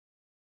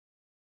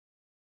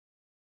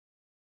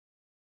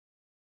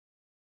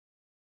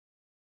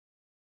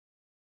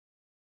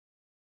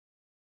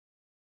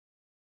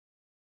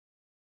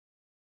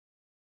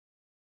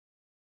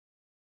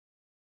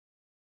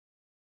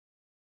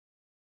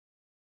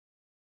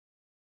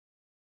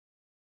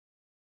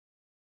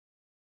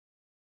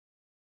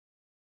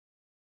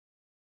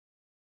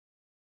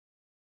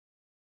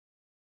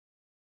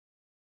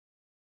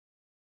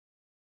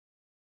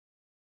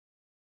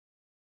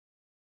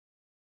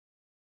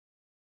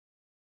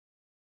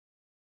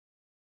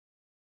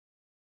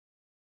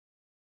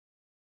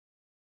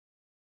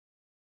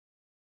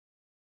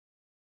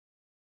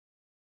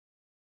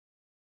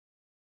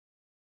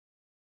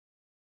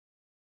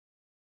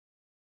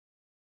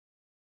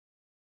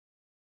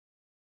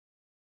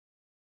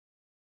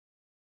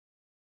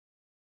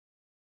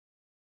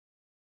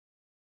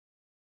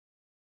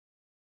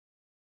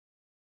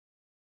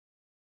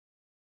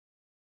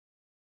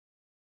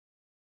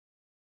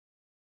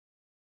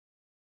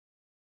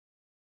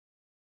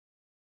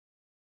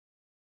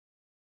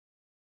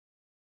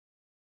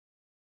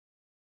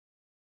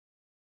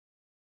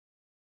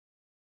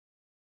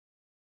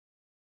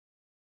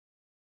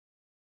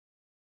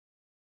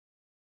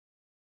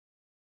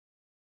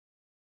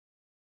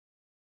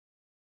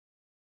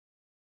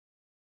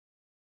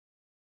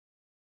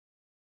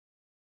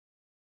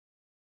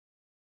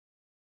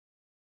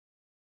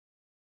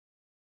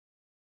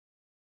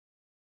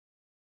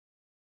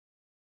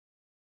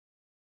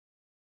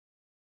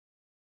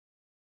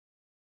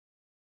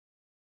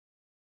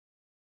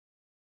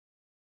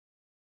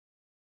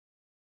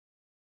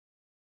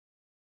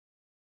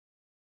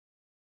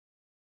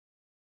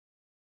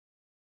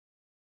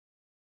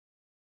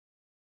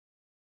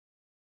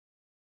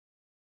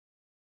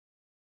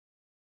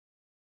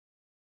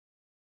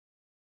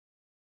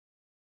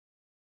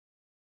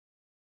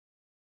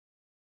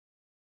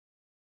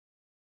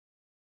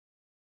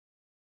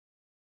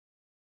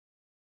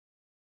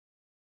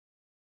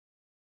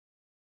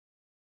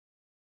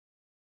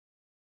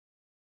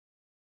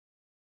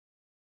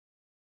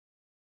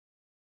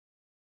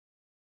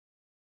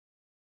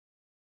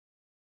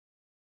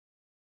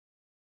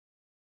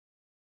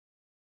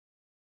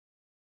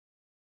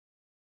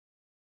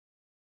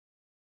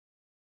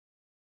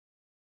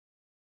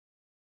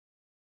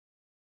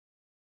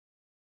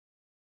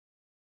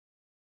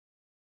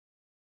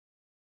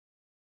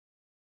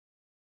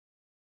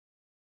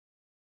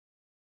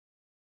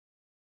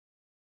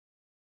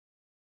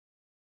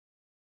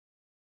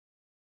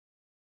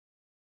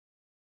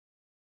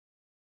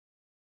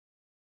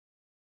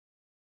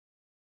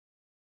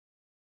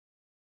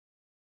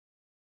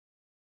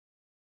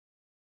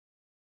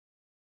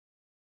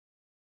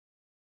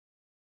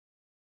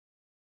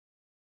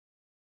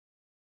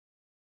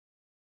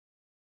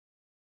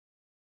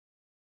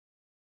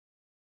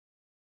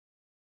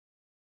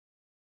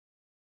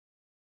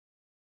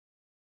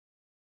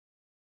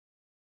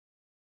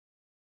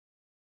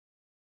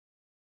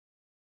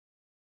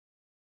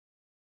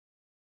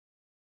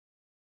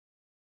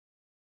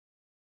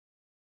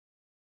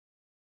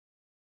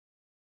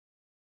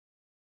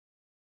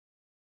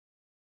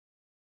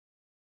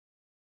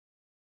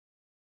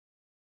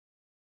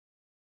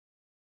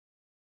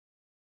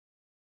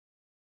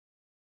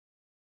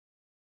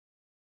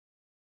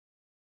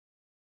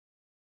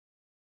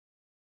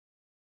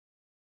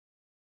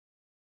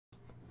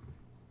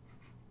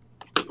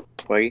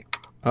Wait.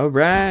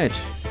 Alright,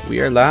 we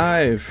are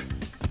live.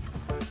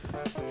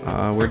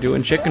 We're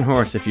doing Chicken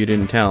Horse, if you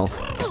didn't tell.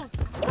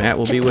 Matt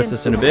will be with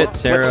us in a bit.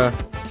 Sarah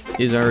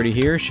is already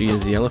here. She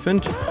is the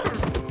elephant.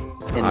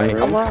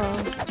 Hello.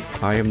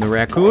 I am the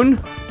raccoon.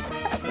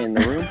 In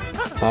the room.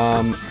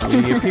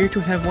 We appear to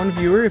have one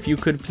viewer. If you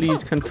could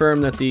please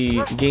confirm that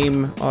the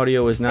game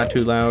audio is not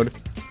too loud.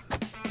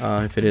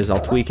 If it is,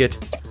 I'll tweak it.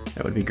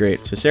 That would be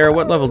great. So Sarah,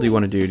 what level do you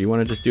want to do? Do you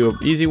want to just do an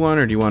easy one,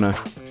 or do you want to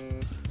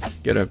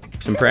get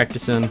some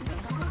practice in?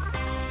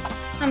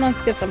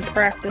 Let's get some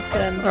practice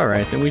in.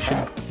 Alright, then we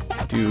should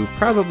do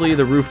probably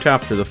the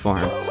rooftops or the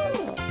farm.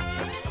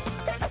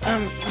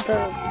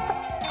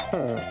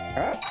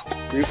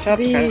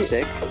 Rooftop's kind of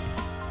sick.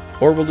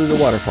 Or we'll do the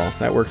waterfall.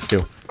 That works too.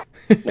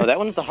 No, that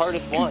one's the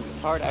hardest one.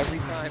 It's hard every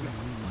time.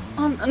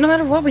 No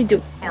matter what we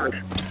do,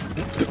 hard.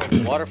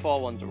 The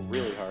waterfall one's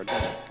really hard.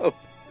 Oh.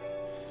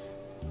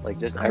 Like,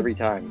 just every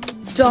time.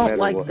 Don't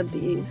like the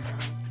bees.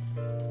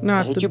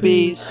 Not Hate the you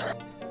bees.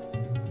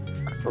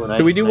 Oh,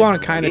 So we do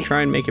want to kind of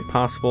try and make it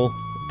possible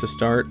to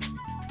start.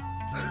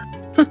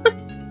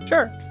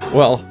 Sure.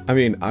 Well, I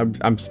mean,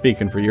 I'm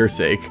speaking for your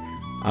sake.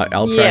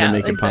 I'll try to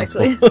make it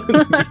possible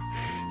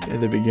at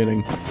the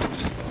beginning.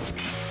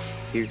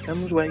 Here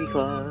comes White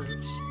Claws.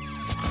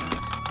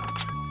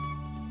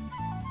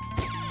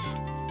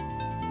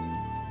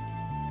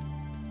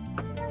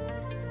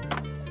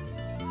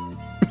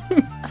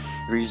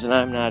 The reason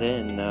I'm not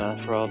in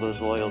for all those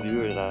loyal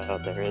viewers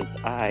out there is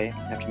I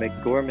have to make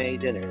gourmet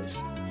dinners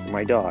for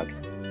my dog.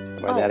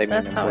 By that I mean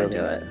that's I'm how I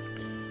do it.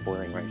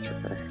 boiling rice for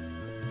her.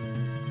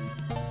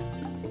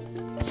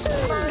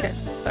 Okay,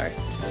 sorry.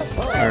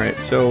 Alright,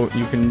 so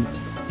you can...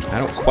 I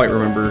don't quite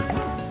remember.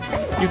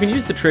 You can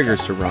use the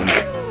triggers to run.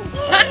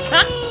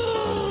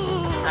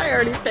 I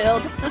already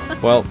failed.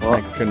 Well,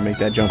 I couldn't make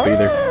that jump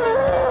either.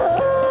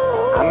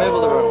 I'm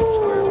able to run the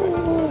square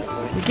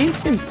way. The game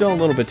seems still a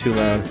little bit too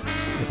loud.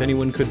 If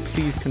anyone could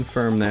please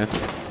confirm that.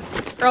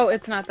 Oh,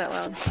 it's not that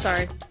loud.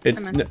 Sorry. I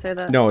meant to say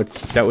that. No,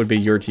 that would be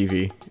your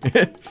TV.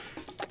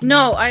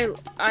 No, I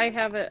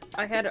have it.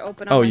 I had it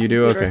open on my you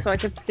do? computer Okay. so I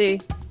could see.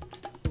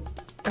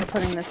 I'm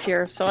putting this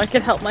here so I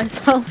can help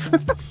myself.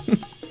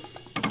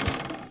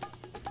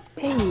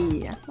 Hey,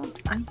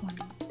 I'm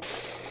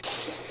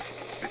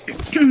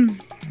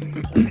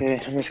Okay,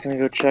 I'm just gonna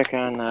go check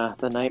on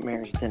the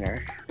Nightmare's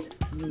dinner.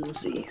 We'll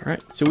see.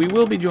 Alright, so we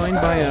will be joined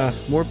by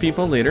more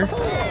people later.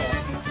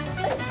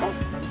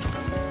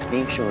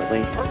 Being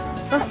shortly.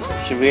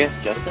 Should we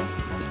ask Justin?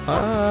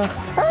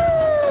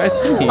 I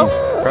assume he's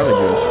probably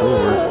doing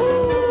schoolwork.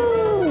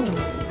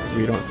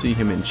 We don't see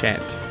him in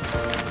chat.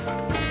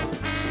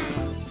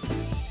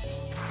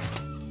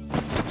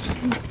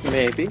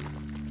 Maybe.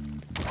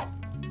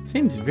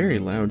 Seems very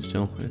loud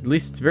still. At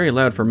least it's very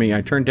loud for me.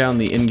 I turned down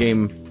the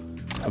in-game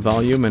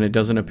volume and it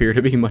doesn't appear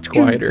to be much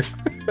quieter.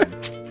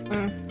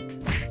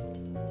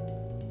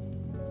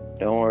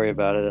 Don't worry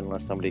about it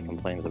unless somebody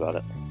complains about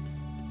it.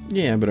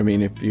 Yeah, but I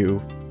mean, if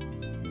you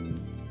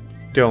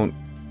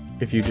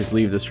just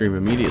leave the stream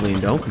immediately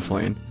and don't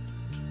complain.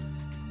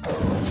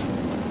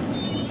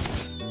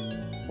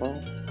 Well,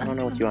 I don't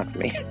know what you want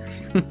from me.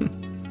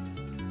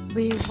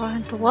 We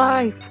want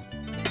life.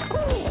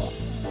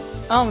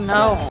 Oh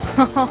no.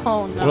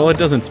 Oh no. Well, it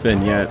doesn't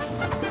spin yet.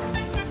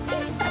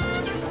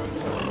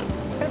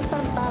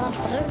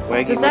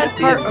 Waggy, Does that would it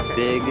be part- a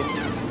big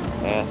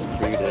ass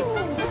for you to get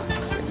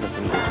this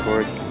in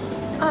Discord?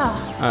 Ah.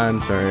 I'm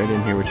sorry, I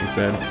didn't hear what you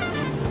said.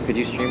 Could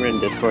you stream it in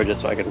Discord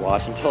just so I could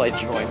watch until I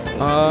join? It's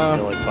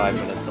still like 5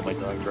 minutes until my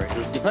dog drink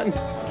is done.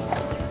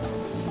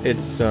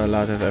 It's a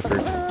lot of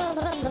effort.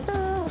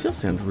 It still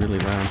sounds really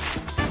loud.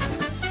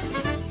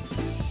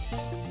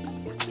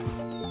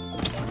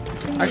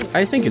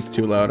 I think it's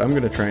too loud. I'm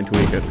gonna try and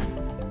tweak it.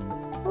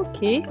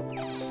 Okay.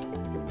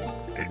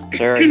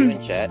 Sarah, are you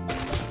in chat?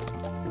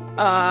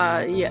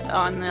 Yeah,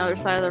 on the other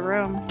side of the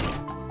room.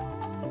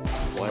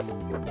 What?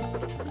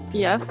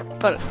 Yes,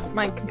 but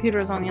my computer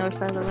is on the other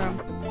side of the room.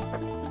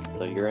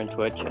 So you're in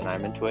Twitch and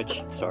I'm in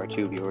Twitch, so our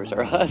two viewers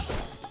are us.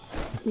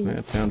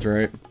 That sounds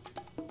right.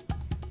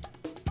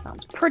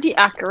 Sounds pretty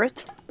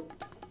accurate.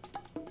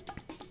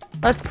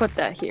 Let's put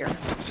that here.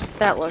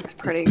 That looks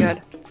pretty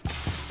good.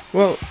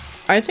 Well,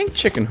 I think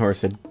Chicken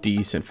Horse had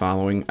decent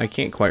following. I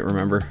can't quite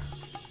remember.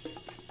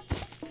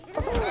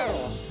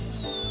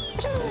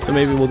 So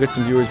maybe we'll get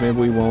some viewers, maybe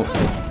we won't.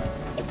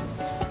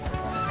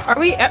 Are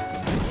we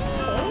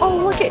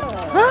Oh, look it!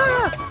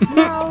 Ah!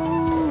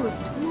 No!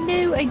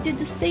 No, I did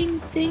the same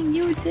thing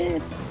you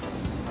did.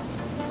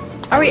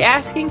 Are we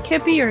asking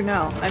Kippy or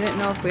no? I didn't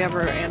know if we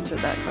ever answered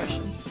that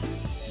question.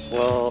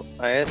 Well,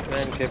 I asked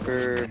Matt and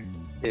Kipper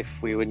if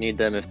we would need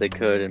them if they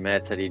could, and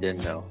Matt said he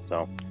didn't know,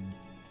 so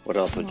what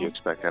else would you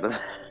expect out of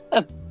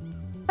that?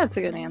 That's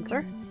a good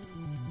answer.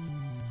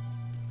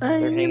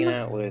 They're hanging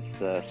out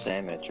with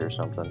Sandwich or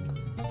something.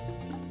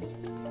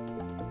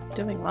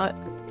 Doing what?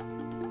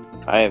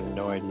 I have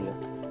no idea.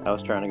 I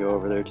was trying to go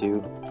over there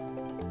too.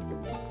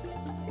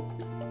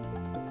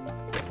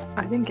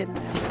 I didn't get an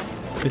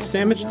answer. Is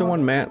Sandwich the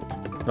one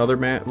other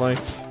Matt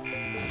likes?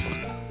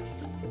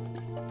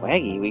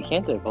 Waggy, we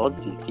can't divulge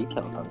these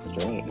details on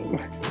stream.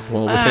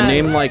 Well, with a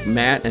name like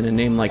Matt and a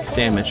name like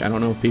Sandwich, I don't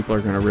know if people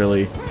are gonna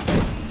really.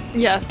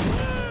 Yes.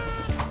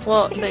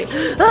 Well, they.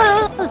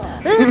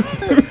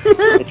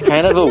 It's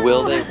kind of a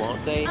will they,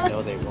 won't they?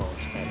 No, they won't.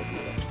 Kind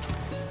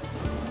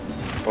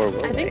of deal. Or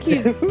will I think they?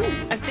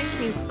 I think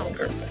he's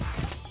older. I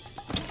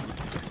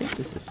think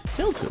this is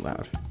still too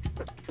loud.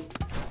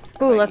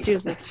 Ooh, let's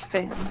use this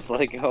fan. Just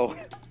let it go.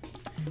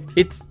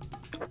 It's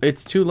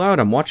too loud.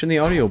 I'm watching the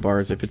audio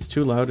bars. If it's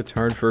too loud, it's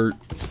hard for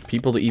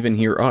people to even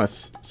hear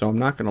us. So I'm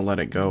not gonna let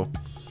it go.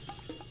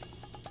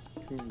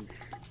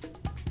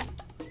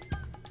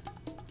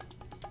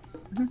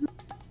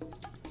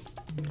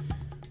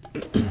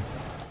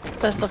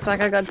 This looks like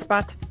a good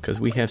spot.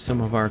 Because we have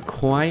some of our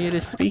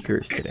quietest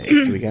speakers today,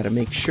 so we gotta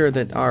make sure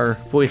that our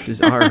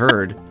voices are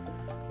heard.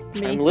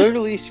 I'm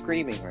literally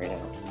screaming right now.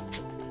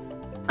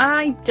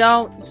 I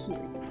don't hear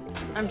you.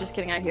 I'm just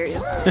kidding, I hear you.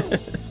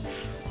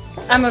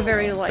 I'm a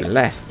very light I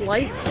was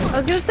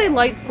gonna say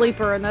light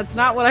sleeper, and that's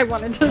not what I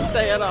wanted to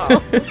say at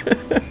all.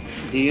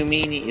 Do you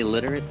mean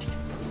illiterate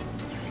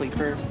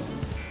sleeper?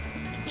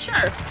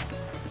 Sure.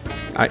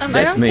 I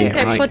don't me. think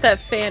I put that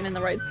fan in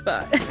the right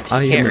spot.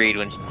 She can't read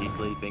when she's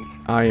sleeping.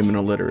 I am an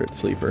illiterate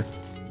sleeper.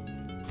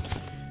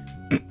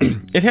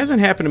 It hasn't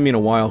happened to me in a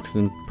while,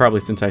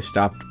 probably since I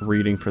stopped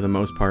reading for the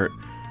most part.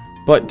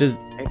 But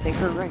I think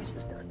her rice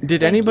is done.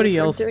 Did anybody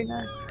else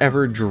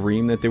ever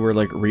dream that they were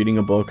like reading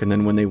a book, and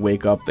then when they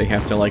wake up, they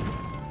have to like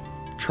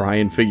try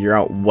and figure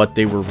out what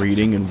they were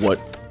reading and what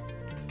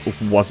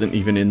wasn't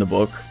even in the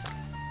book?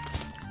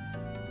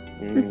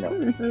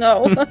 No.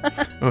 No.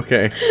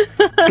 Okay.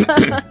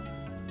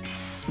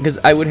 Because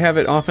I would have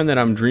it often that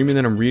I'm dreaming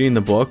that I'm reading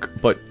the book,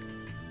 but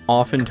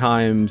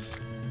oftentimes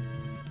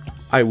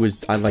I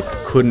like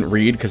couldn't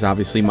read because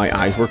obviously my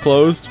eyes were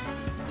closed.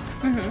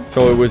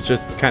 So it was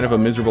just kind of a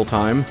miserable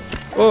time.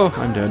 Oh,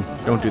 I'm dead.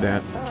 Don't do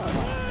that.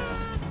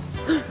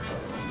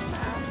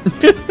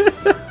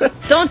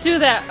 Don't do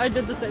that. I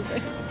did the same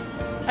thing.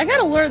 I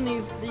gotta learn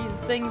these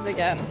things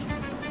again.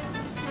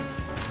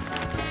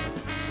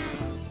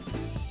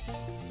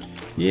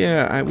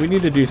 Yeah, we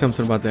need to do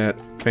something about that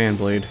fan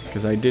blade,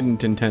 because I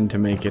didn't intend to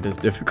make it as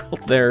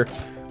difficult there.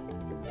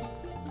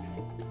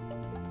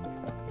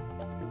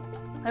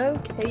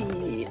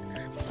 Okay.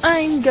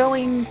 I'm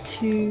going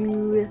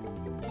to...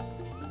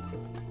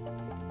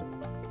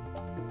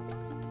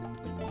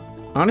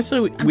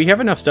 Honestly, we have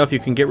enough stuff. You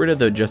can get rid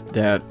of just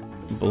that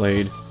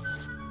blade.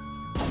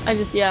 I'm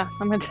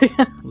gonna take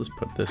it. Let's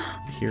put this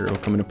here. It'll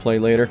come into play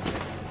later.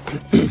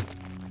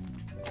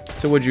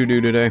 So what'd you do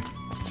today?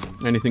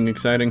 Anything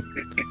exciting?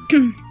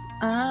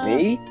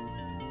 Me?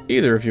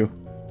 Either of you.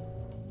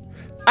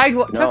 I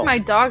took my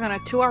dog on a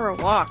 2-hour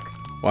walk.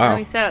 Wow. And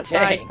we sat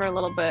outside for a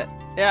little bit.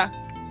 Yeah.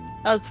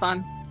 That was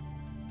fun.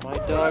 My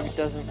dog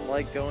doesn't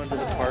like going to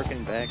the park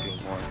and back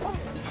anymore.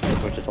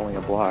 Which is only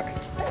a block.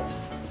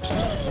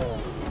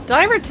 Did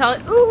I ever tell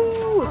it?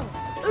 Ooh!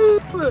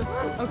 Ooh!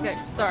 Okay,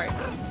 sorry.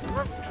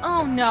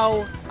 Oh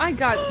no, I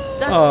got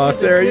stuck. Oh,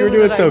 Sarah, you were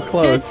doing so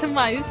close. To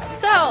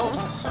myself.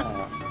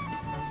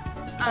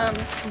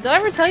 Did I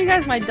ever tell you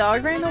guys my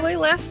dog ran away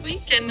last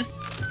week and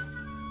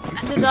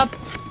ended up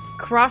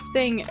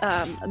crossing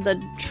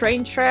the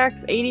train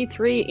tracks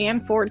 83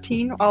 and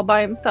 14 all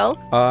by himself?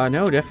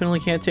 No, definitely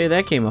can't say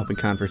that came up in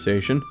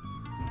conversation.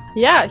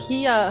 Yeah,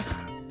 he ran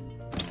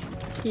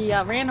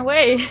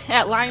away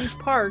at Lions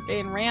Park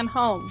and ran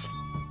home.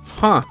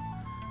 Huh.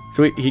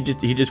 So he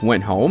just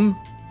went home?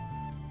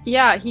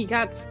 Yeah, he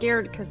got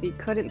scared because he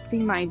couldn't see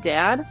my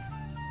dad,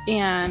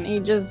 and he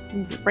just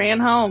ran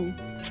home.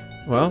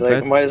 Well,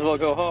 like, might as well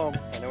go home.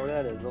 I know where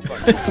that is.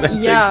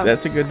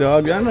 That's a good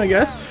dog then, I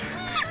guess.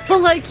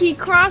 But like, he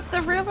crossed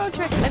the railroad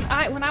track,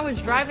 and when I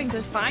was driving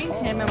to find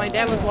him, and my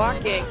dad was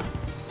walking.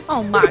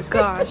 Oh my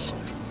gosh.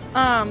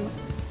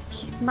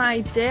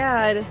 My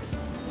dad.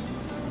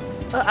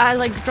 I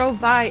like drove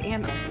by,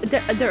 and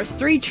there's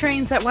 3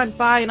 trains that went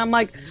by, and I'm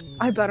like,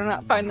 I better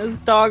not find this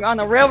dog on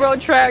the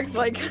railroad tracks.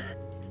 Like,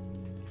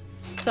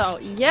 so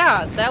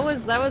yeah, that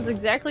was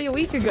exactly a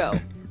week ago.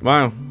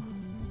 Wow.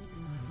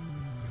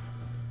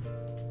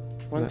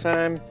 One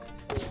time,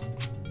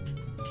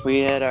 we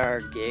had our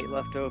gate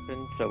left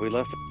open, so we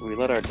let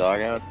our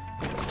dog out,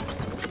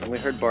 and we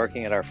heard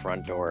barking at our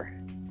front door.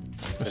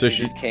 So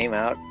she just came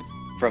out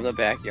from the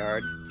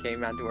backyard,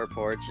 came onto our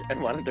porch,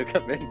 and wanted to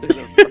come in through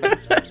the front.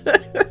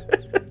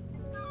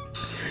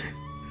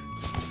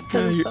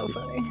 That was so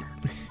funny.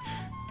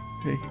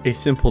 A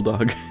simple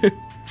dog.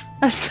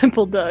 A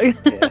simple dog.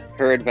 Yeah,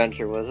 her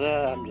adventure was,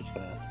 I'm just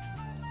gonna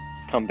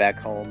come back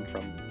home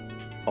from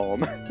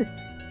home.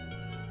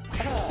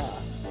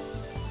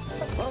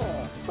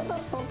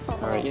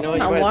 Alright, you know what?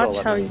 Now watch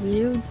how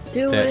you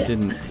do it. That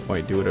didn't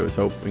quite do what I was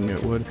hoping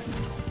it would.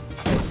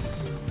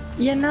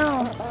 You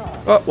know.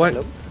 Oh, what?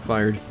 Nope.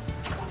 Fired.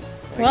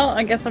 Well,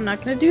 I guess I'm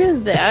not gonna do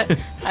that.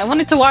 I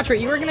wanted to watch what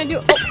you were gonna do.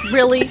 Oh,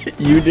 really?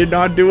 You did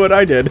not do what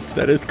I did.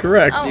 That is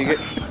correct. Oh. Do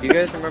you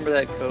guys remember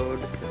that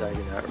code? Because I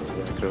do not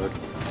remember that code.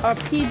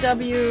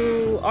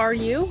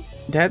 PWRU?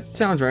 That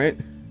sounds right.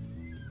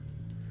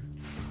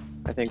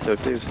 I think so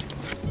too.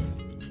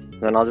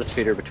 Then I'll just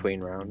feed her between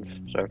rounds.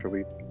 So after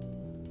we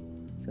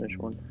finish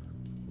one.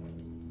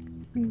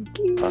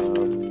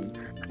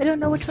 I don't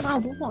know which one I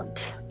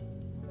want.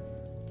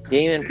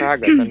 Game in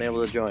progress.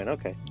 Unable to join.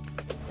 Okay.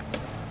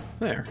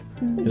 There.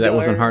 That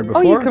wasn't hard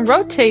before. Oh, you can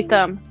rotate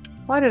them.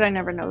 Why did I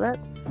never know that?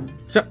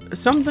 So,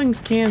 some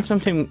things can,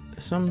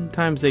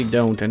 sometimes they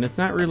don't, and it's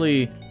not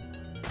really...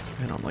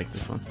 I don't like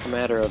this one. A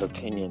matter of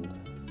opinion.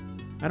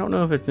 I don't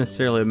know if it's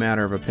necessarily a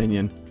matter of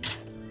opinion.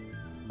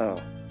 Oh.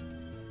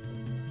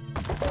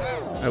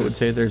 I would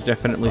say there's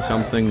definitely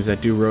some things that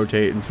do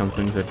rotate and some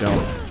things that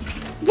don't.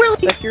 Really?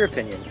 That's your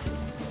opinion.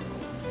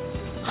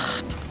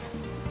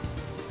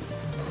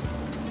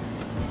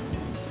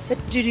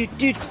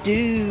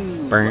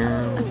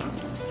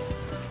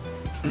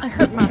 I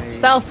hurt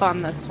myself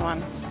on this one.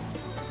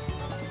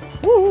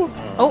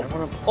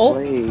 Oh,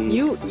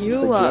 you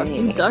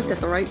ducked at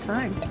the right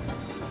time.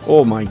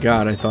 Oh my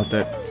god, I thought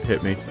that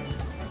hit me.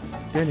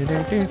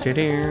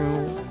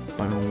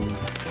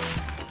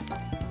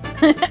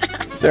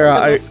 Sarah,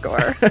 I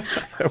score.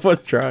 I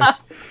was trying.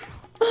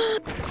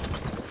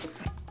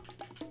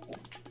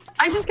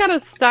 I just gotta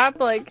stop,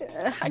 like,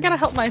 I gotta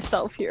help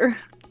myself here.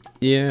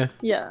 Yeah.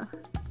 Yeah.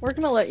 We're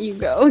gonna let you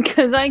go,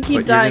 because I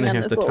keep dying on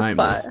this little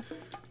spot.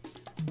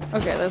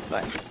 Okay, that's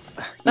fine.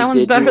 That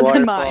one's better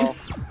than mine.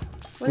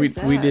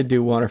 We did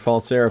do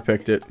waterfall. Sarah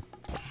picked it.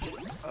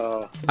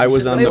 Oh. I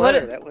was on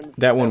the...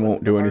 That one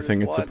won't do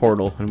anything. It's a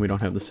portal, and we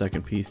don't have the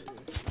second piece.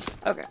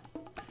 Okay.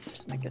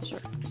 Just making sure.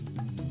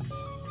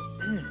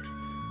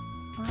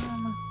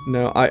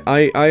 No,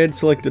 I had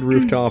selected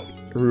rooftop,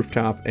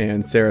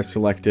 and Sarah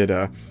selected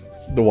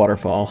the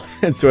waterfall,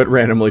 and so it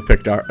randomly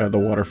picked the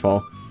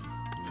waterfall.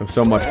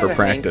 So much for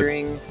practice.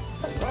 I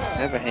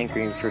have a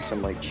hankering for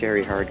some like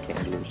cherry hard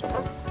candy or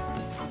something.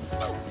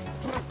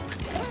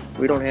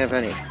 We don't have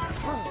any.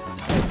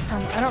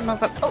 I don't know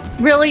if I... Oh,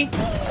 really?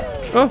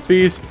 Oh,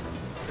 bees.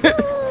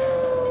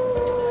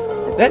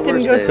 That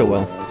didn't go so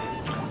well.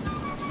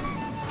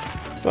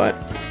 But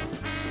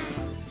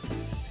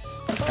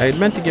I had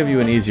meant to give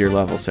you an easier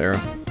level, Sarah.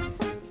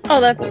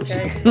 Oh, that's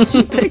okay.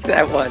 She picked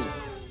that one.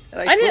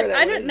 And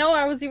I didn't know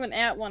I was even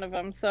at one of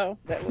them, so...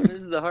 That one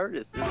is the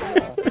hardest.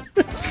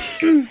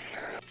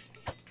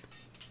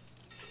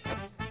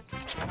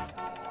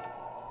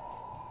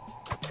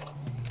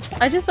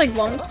 I just like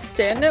won't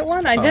stand at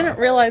one. I didn't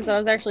realize I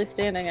was actually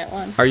standing at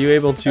one. Are you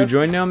able to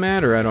join now,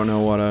 Matt, or I don't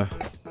know what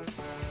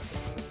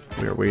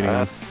we are waiting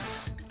on?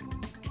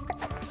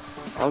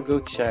 I'll go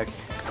check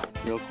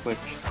real quick.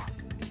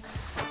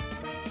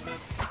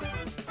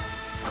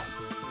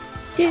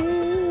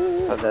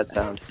 How's that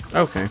sound?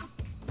 Okay.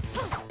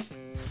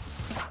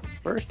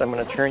 First, I'm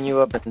gonna turn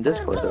you up in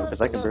Discord though, because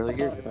I can barely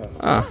hear you.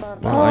 Ah,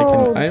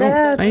 well, I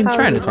am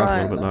trying to talk a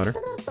little bit louder.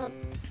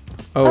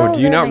 Oh,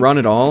 do you not run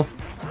at all?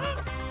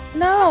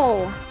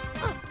 No.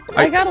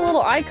 I got a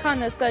little icon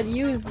that said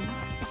use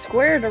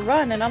square to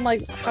run, and I'm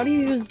like, how do you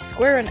use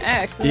square and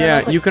X? And yeah,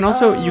 like, you can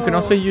also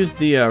use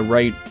the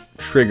right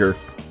trigger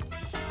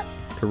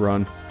to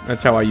run.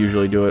 That's how I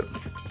usually do it.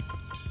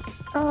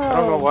 Oh. I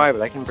don't know why,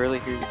 but I can barely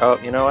hear you. Oh,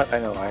 you know what? I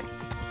know why.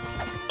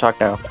 Talk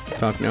now.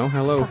 Talk now?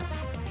 Hello.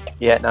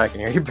 Yeah, now I can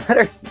hear you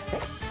better.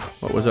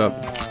 What was up?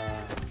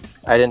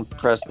 I didn't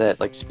press that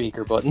like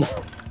speaker button.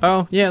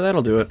 Oh, yeah,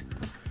 that'll do it.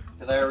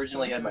 Because I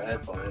originally had my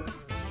headphone in.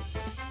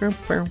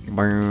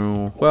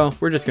 Well,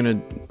 we're just gonna...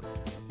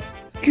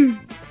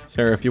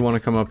 Sarah, if you want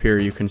to come up here,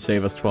 you can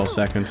save us 12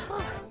 seconds.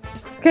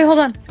 Okay, hold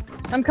on.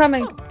 I'm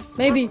coming.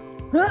 Maybe.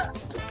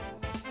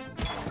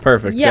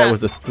 Perfect. Yes. That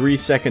was a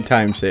 3-second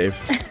time save.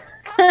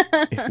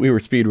 If we were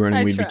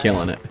speedrunning, we'd be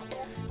killing it.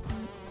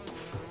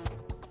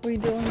 We're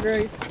doing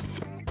great.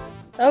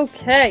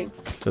 Okay.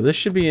 So this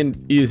should be an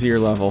easier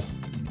level.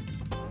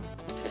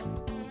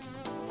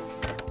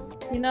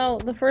 You know,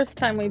 the first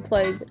time we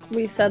played,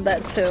 we said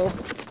that too.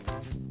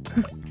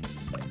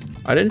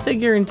 I didn't say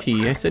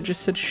guarantee, I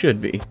just said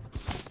should be.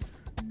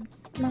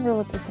 Remember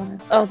what this one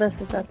is. Oh, this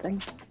is that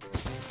thing.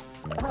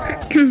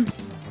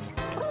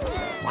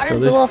 Why So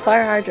is the little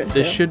fire hydrant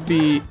This do? should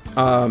be,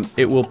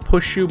 it will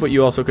push you, but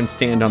you also can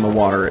stand on the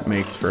water it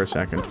makes for a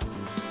second.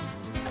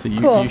 So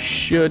you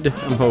should,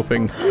 I'm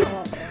hoping.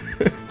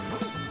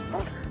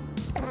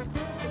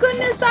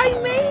 Goodness, I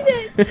made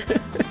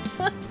it!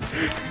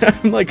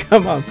 I'm like,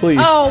 come on, please.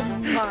 Oh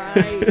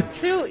my,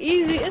 too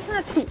easy. It's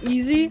not too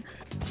easy.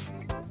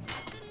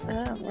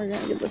 We're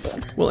gonna get this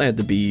one. We'll add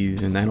the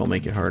bees, and that'll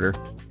make it harder.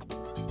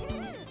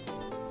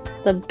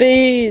 The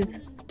bees!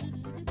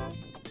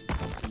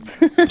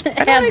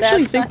 I don't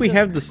actually think we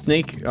have the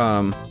snake,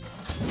 I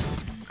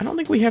don't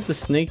think we have the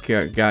snake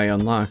guy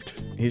unlocked.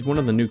 He's one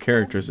of the new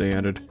characters they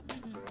added.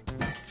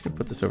 Just gonna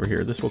put this over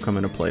here. This will come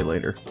into play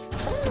later.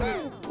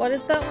 What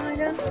is that one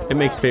again? It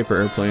makes paper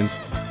airplanes.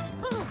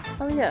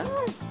 Oh yeah.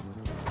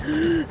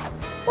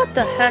 What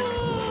the heck?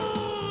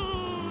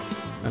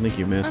 I think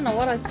you I missed. don't know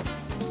what I...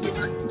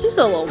 Just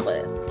a little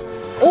bit.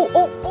 Oh.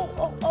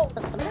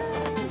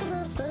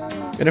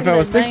 And if I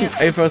was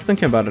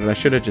thinking about it, I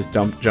should have just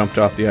jumped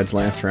off the edge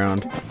last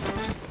round.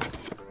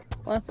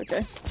 Well, that's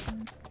okay.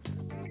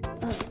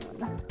 I'm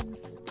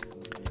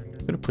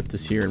gonna put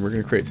this here, and we're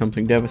gonna create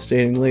something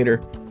devastating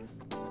later.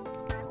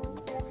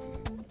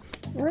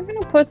 We're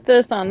gonna put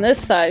this on this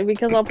side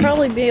because I'll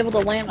probably be able to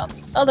land on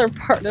the other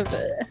part of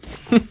it.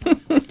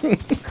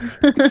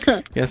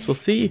 Yes, we'll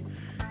see.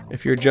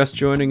 If you're just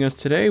joining us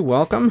today,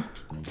 welcome.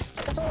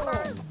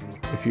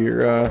 If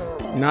you're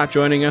not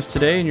joining us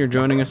today and you're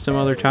joining us some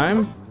other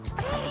time,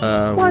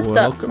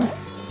 welcome.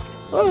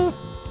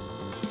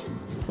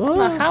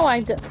 Not how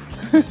I do.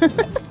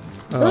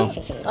 Oh,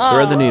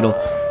 thread the needle.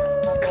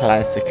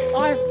 Classic.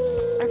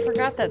 Oh, I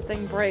forgot that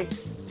thing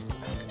breaks.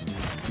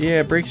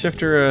 Yeah, it breaks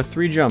after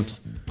 3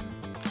 jumps.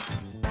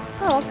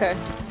 Oh, okay.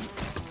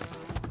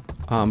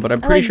 But I'm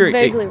pretty sure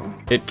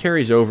it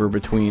carries over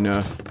between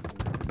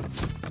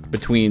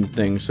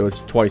things, so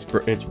it's twice.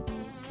 It's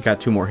got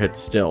 2 more hits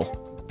still.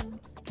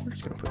 We're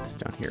just gonna put this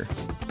down here.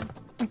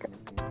 Okay,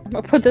 I'm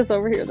gonna put this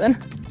over here then.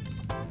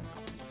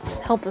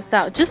 Help us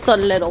out just a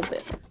little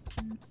bit.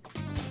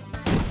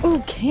 Ooh,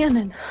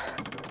 cannon.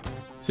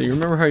 So you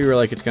remember how you were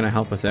like, it's gonna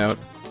help us out?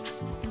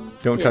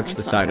 Don't touch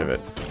the side of it.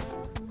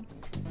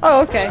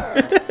 Oh, okay.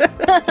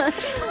 I'm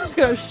just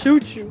gonna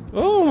shoot you.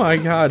 Oh my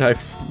god, I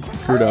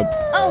screwed up.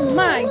 Oh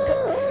my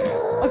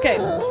god. Okay,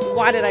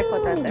 why did I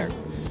put that there?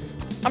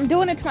 I'm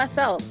doing it to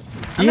myself.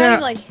 I'm not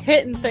even like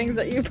hitting things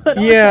that you put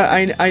on. Yeah,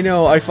 I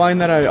know. I find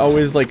that I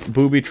always like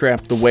booby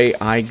trap the way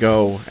I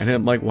go. And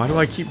I'm like, why do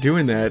I keep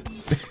doing that?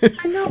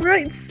 I know,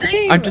 right?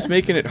 Same. I'm just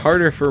making it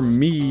harder for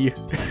me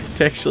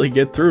to actually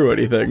get through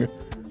anything.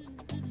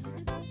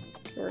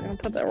 We're gonna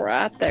put that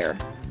right there.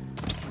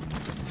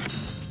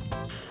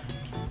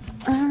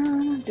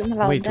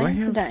 Wait, do I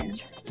have...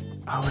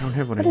 Oh, I don't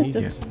have what I need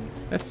yet.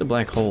 That's the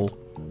black hole.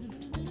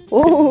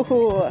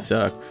 Ooh. It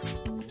sucks.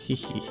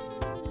 Hehe.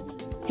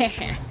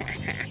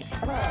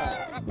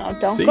 No,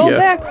 don't go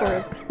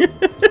backwards.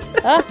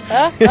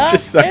 It's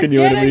just sucking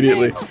you in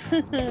immediately.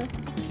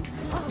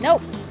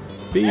 Nope.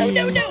 Bees.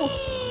 No.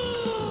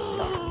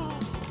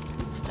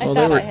 Well,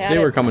 they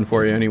were coming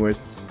for you anyways.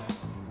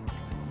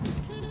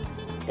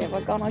 They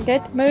were gonna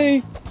get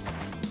me.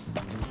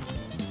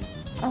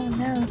 Oh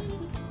no.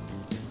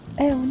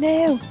 Oh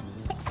no.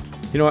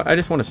 You know what? I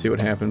just want to see what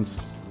happens.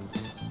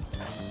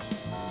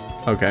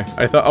 Okay.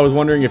 I was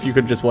wondering if you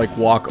could just like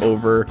walk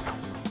over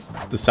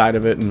the side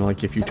of it and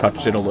like if you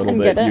touched it a little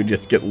bit, you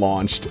just get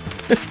launched.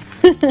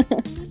 That'd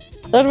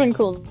have been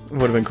cool.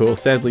 Would have been cool.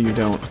 Sadly, you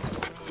don't.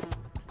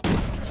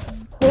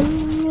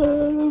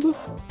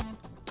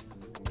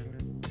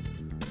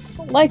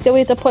 I like that we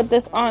have to put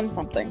this on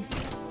something.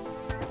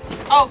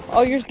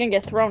 Oh, you're just gonna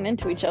get thrown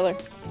into each other.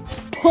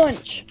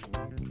 Punch.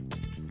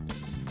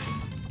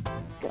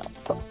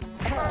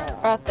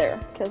 Right there,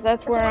 because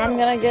that's where I'm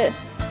gonna get.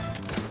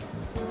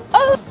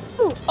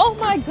 Oh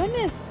my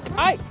goodness!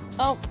 I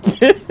was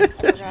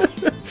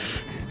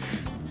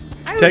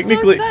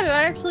technically, so excited.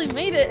 I actually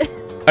made it.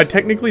 I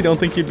technically don't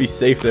think you'd be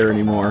safe there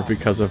anymore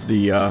because of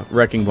the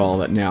wrecking ball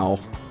that now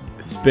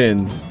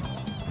spins.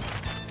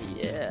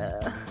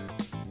 Yeah.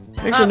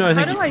 Actually, no, I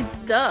think. How do I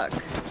duck?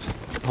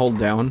 Hold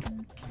down.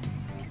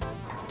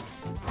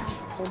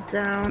 Hold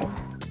down.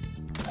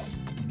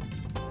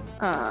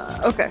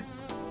 Okay.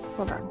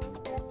 Hold on.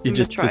 You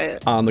just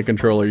on the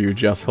controller, you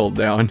just hold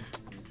down.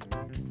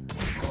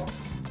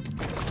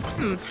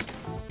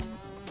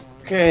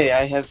 Okay,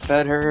 I have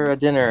fed her a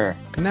dinner.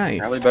 Nice.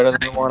 Probably better than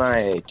the one I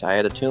ate. I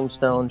had a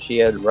tombstone. She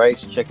had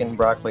rice, chicken,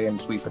 broccoli,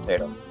 and sweet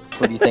potato.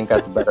 Who do you think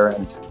got the better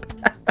end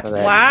of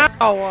that?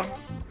 Wow.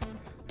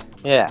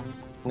 Yeah.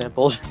 Isn't that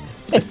bullshit?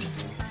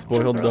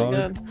 Spoiled dog.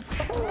 Good.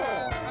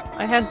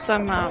 I had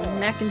some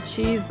mac and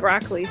cheese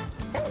broccoli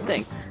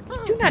thing.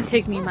 Do not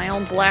take me in my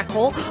own black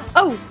hole.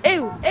 Oh,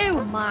 ew,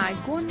 my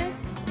goodness.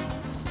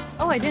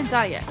 Oh, I didn't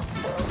die yet.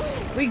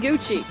 We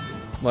Gucci.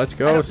 Let's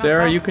go,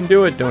 Sarah. You can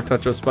do it. Don't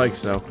touch those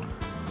spikes, though.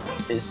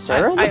 Is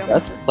Sarah the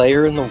best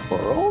player in the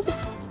world?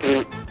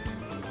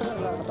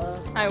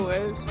 I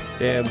wish.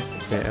 Damn.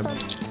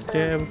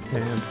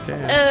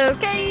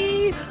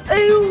 Okay.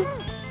 Ooh.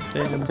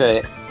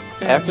 Okay.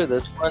 After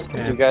this one,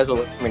 you guys will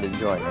look for me to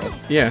join, right?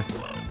 Yeah.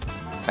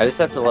 I just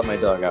have to let my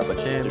dog out, but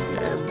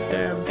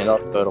and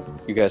also,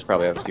 you guys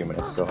probably have a few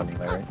minutes still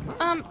anyway, right?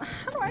 How do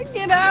I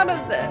get out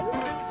of this?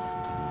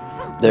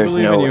 There's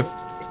no way.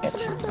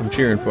 I'm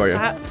cheering for you.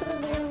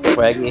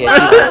 Swaggy,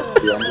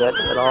 has you done yet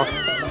at all?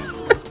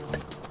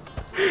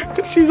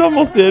 She's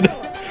almost dead.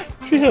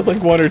 She had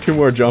like 1 or 2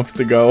 more jumps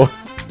to go.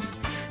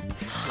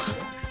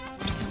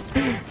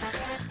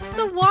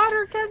 The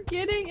water kept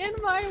getting in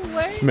my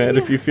way. Man,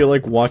 if you feel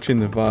like watching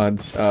the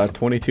VODs,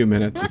 22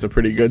 minutes is a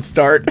pretty good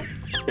start.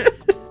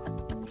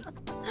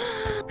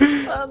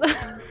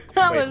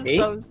 That was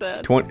so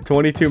sad.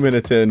 22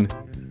 minutes in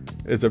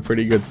is a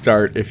pretty good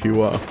start if you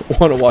want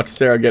to watch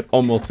Sarah get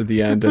almost to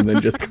the end and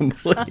then just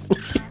completely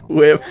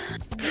whiff.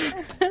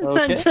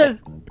 Okay.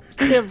 Just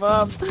give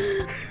up.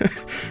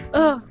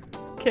 Oh,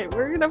 okay,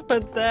 we're gonna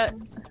put that.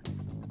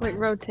 Wait,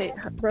 rotate.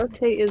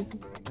 Rotate is.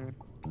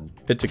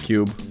 It's a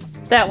cube.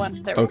 That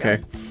one. There we okay.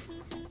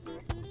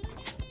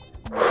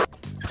 go.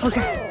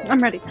 Okay, I'm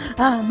ready.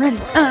 I'm ready.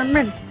 I'm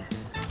ready.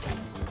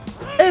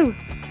 Ooh,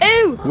 ooh.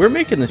 Ew! We're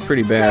making this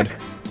pretty bad.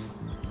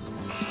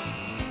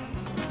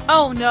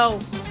 Oh no.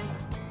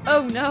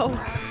 Oh no.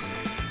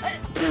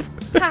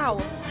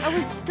 How? I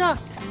was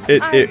ducked.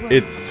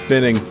 It's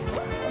spinning.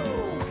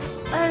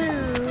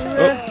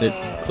 Oh,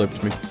 it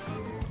clipped me.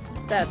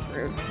 that's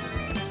rude.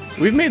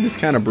 We've made this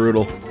kind of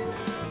brutal.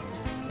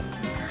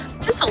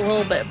 Just a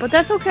little bit, but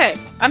that's okay.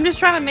 I'm just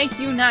trying to make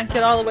you not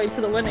get all the way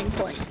to the winning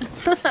point.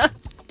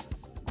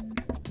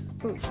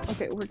 Ooh,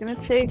 okay, we're gonna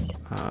take...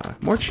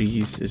 More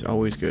cheese is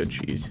always good,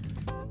 cheese.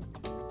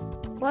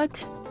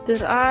 What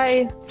did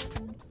I...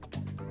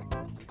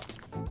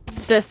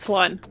 This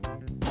one.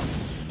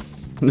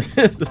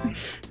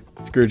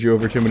 Screwed you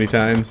over too many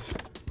times.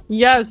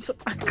 Yes,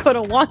 I could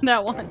have won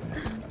that one.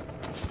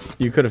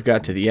 You could have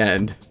got to the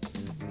end.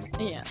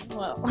 Yeah,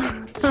 well.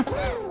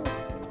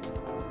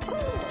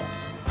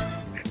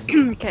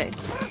 Okay.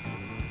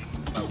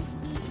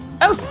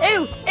 Oh,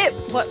 ew, ew!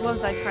 What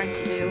was I trying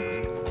to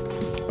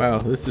do? Wow,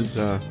 this is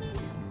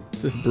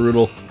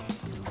brutal.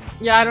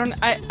 Yeah,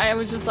 I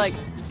was just like,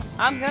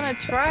 I'm gonna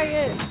try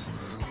it.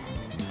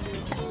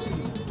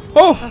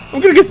 Oh,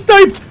 I'm gonna get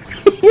sniped!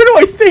 Where do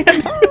I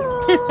stand?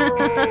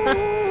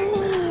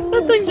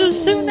 That thing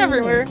just shooting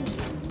everywhere.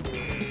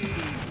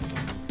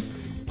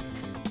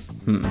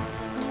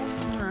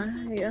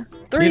 Yeah.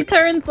 3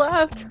 turns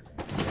left.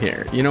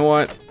 Here, you know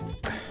what?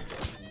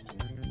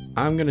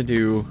 I'm gonna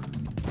do...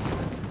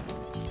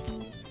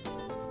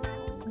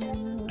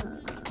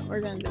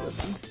 We're gonna do this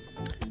one.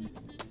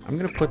 I'm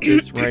gonna put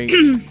this right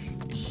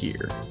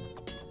here.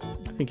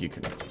 I think you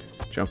can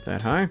jump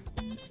that high.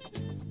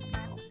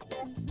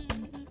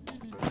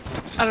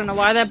 I don't know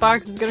why that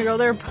box is gonna go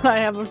there, but I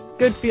have a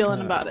good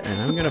feeling about it. And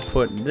I'm gonna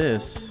put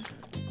this...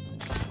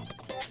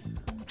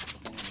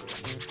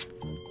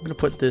 I'm gonna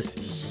put this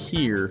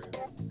here.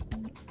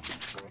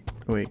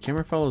 Oh, wait,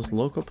 camera follows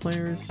local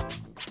players?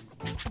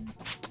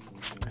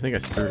 I think I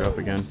screwed up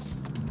again.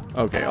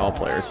 Okay, all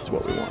players is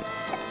what we want.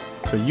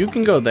 So you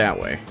can go that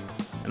way,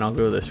 and I'll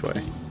go this way.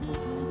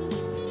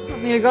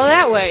 Want me to go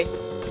that way?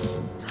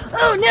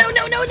 Oh, no,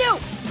 no, no, no!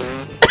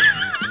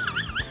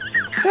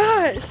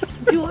 Gosh,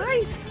 do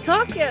I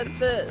suck at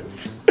this?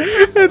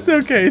 It's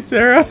okay,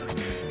 Sarah.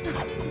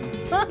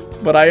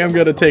 But I am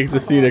gonna take the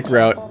scenic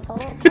route.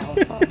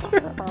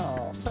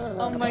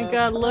 Oh my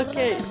god, look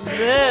at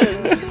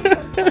this!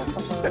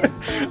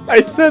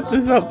 I set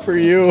this up for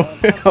you.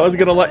 I was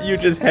gonna let you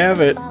just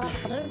have it.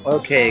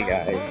 Okay,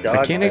 guys.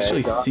 I can't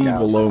actually see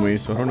below me,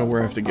 so I don't know where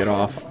I have to get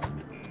off.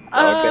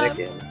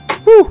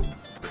 Whew.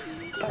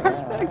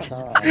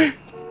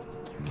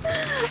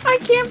 I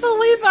can't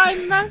believe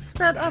I messed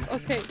that up.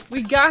 Okay,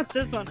 we got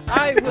this one.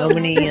 I will How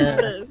many, do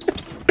this.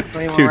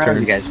 2 turns.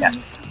 You guys got?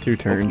 2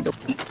 turns.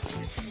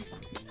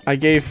 I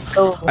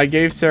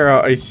gave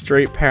Sarah a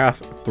straight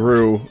path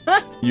through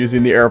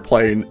using the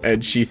airplane,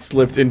 and she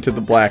slipped into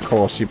the black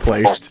hole she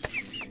placed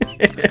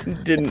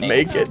and didn't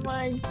make it.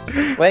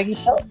 Waggy,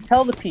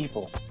 tell the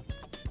people.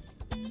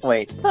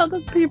 Wait. Tell the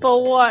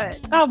people what?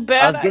 How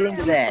bad I was getting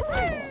to that.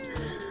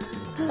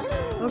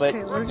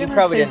 Okay, But you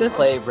probably didn't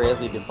play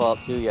Bravely Default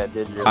 2 yet,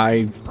 did you?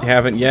 I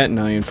haven't yet, and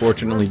I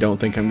unfortunately don't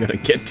think I'm gonna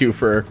get to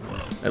for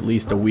at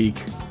least a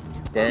week.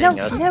 Dang, No,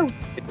 no,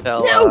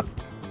 tell, no,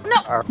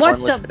 no! Our What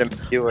one the? legitimate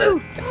viewer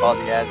if all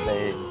the ads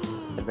they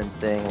had been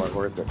saying were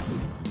worth it.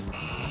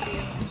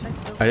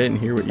 I didn't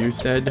hear what you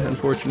said,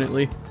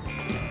 unfortunately.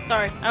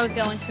 Sorry, I was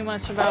yelling too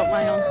much about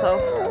my own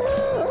self.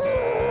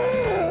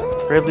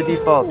 Bravely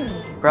Default.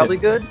 Probably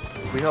good?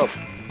 We hope.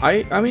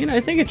 I mean, I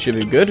think it should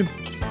be good.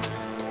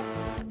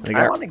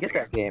 I want to get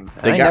that game.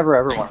 I never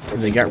ever want to.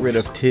 They got rid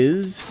of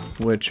Tiz,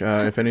 which,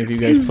 if any of you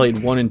guys played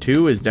 1 and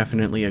 2, is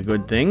definitely a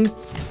good thing.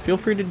 Feel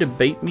free to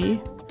debate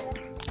me.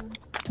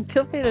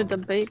 Feel free to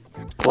debate.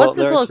 Well, What's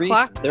this little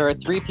clock? There are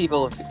 3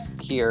 people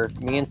here.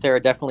 Me and Sarah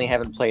definitely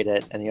haven't played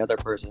it, and the other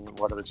person,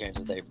 what are the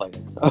chances they played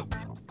it? So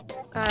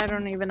I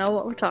don't even know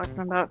what we're talking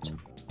about.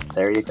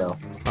 there you go.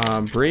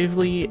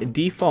 Bravely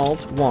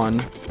Default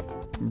 1,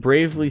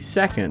 Bravely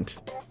 2nd,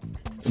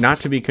 not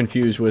to be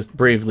confused with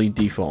Bravely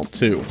Default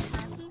 2.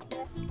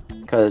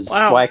 Because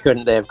why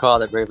couldn't they have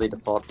called it Bravely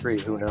Default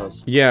 3? Who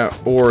knows? Yeah,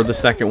 or the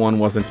second one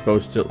wasn't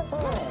supposed to...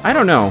 I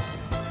don't know.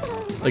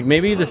 Like,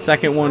 maybe the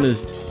second one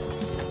is...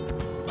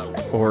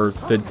 Or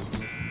the...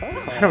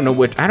 I don't know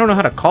which... I don't know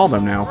how to call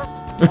them now.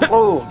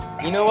 Oh,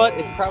 you know what?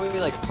 It's probably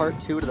like part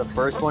 2 to the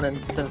first one, and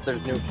since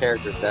there's new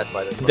characters, that's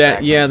why there's no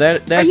That, yeah,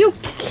 that's... Are you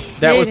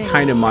that was kidding?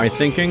 kind of my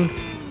thinking.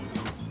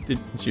 Did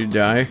you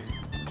die?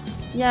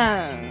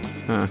 Yeah.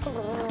 Huh.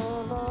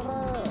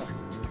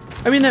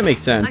 I mean, that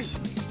makes sense.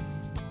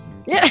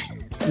 Yeah.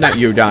 Not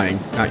you dying.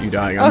 Not you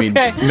dying. I mean,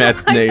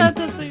 Matt's I name. thought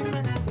that's what you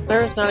meant.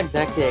 Sarah's not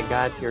exactly a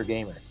god-tier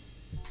gamer.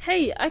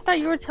 Hey, I thought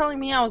you were telling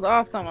me I was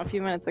awesome a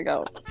few minutes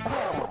ago.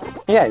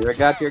 Yeah, you're a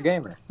god-tier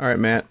gamer. Alright,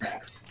 Matt.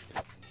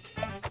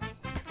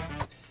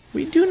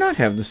 We do not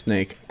have the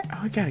snake. Oh,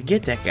 I gotta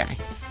get that guy.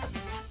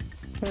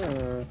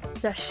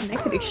 The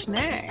schnickety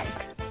snack.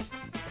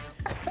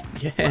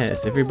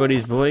 Yes,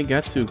 everybody's boy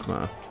got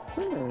Sukma.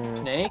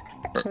 Snake?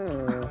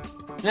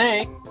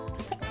 Snake?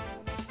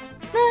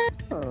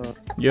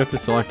 You have to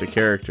select a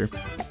character.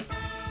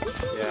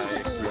 Yeah,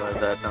 I realized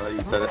that now that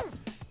you said it.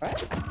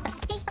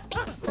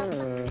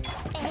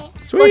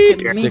 Sweet!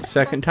 Look at me.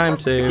 6-second time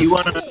save.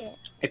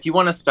 If you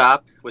wanna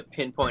stop with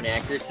pinpoint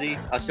accuracy,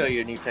 I'll show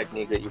you a new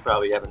technique that you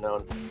probably haven't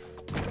known.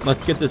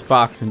 Let's get this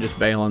box and just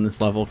bail on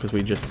this level because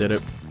we just did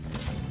it.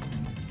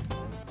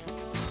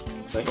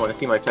 You wanna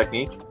see my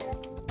technique?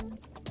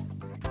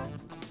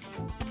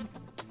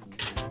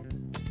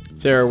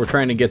 Sarah, we're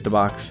trying to get the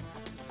box.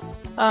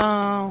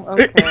 Oh,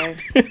 okay.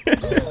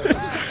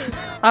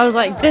 I was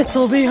like, this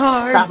will be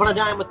hard. Stop on a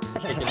dime with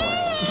chicken.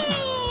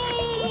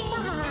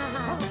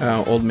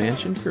 Old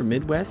mansion for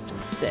Midwest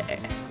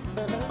sass.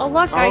 Oh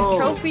look, I Oh,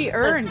 trophy it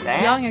says earned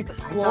sass? Young I thought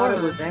Explorer.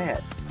 it was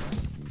ass.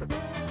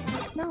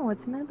 No,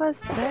 it's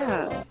Midwest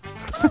Sad.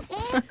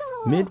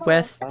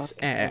 Midwest's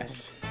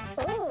ass.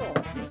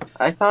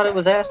 I thought it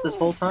was ass this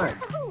whole time.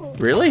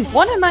 Really?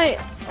 One of my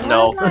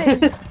No.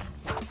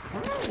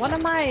 one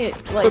of my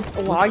like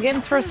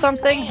logins for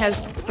something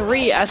has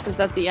 3 S's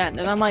at the end,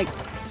 and I'm like,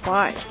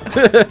 why?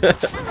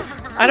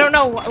 I don't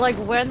know, like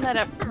when that.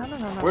 I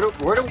don't know.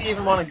 Where do we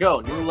even want to go?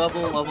 New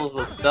levels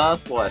with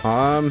stuff? What?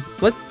 I'm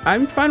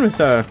fine with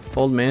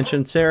old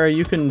mansion. Sarah,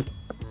 you can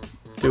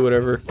do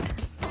whatever.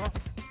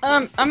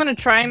 I'm gonna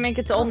try and make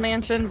it to Old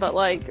Mansion, but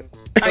like,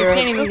 I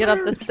can't even get up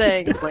this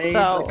thing. Played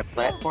So, like a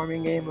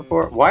platforming game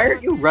before? Why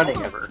aren't you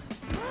running ever?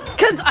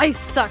 cause I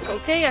suck.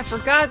 Okay, I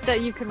forgot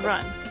that you can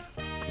run.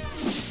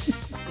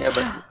 Yeah,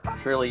 but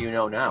surely you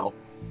know now.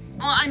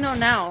 Well, I know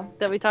now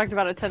that we talked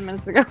about it 10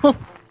 minutes ago.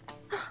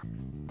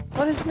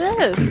 What is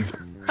this?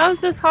 How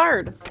is this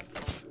hard?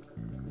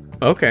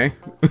 Okay.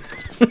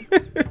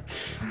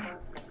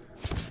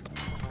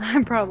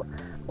 I'm probably.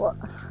 Well,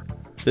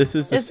 This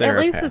is the At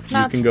Sarah least path. it's You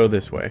not- can go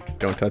this way.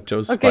 Don't touch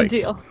those okay, spikes.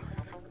 deal.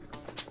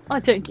 Oh,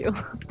 thank you.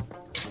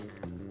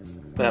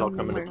 That'll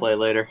come into play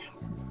later.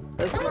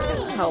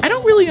 I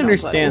don't really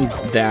understand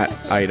that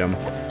item.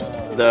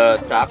 The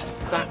stop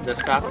sign, the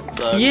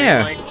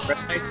Yeah. green light, red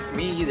light?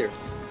 Me either.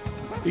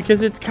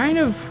 Because it's kind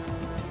of...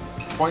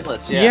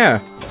 Pointless, Yeah. yeah.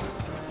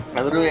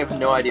 I literally have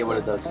no idea what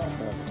it does.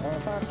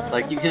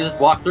 Like, you can just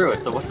walk through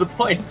it, so what's the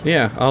point?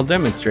 Yeah, I'll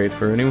demonstrate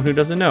for anyone who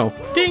doesn't know.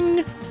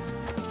 Ding!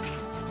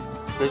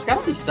 There's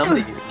gotta be something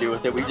you can do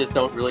with it, we just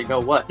don't really know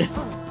what.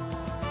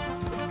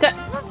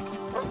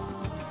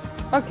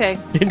 Okay.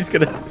 You're just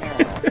gonna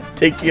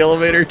take the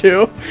elevator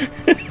too?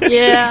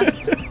 Yeah.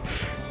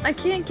 I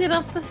can't get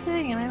up the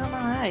thing, and I don't know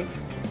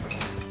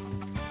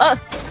how.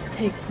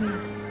 Take me.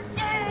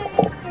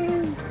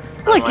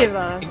 Look at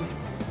us.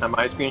 On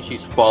my screen,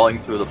 she's falling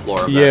through the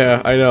floor.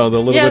 Yeah, I know. The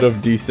little bit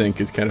of Yes. desync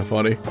is kind of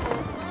funny.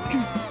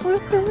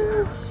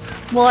 Woohoo.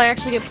 Will I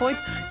actually get points?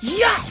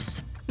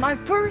 Yes! My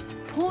first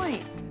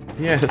point!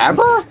 Yes.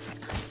 Ever?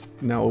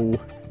 No.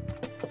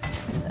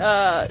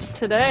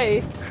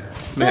 Today.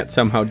 Matt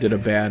somehow did a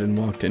bad and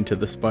walked into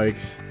the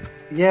spikes.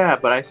 Yeah,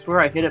 but I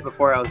swear I hit it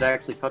before I was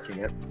actually touching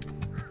it.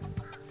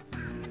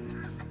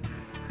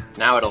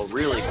 Now it'll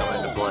really come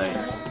into play.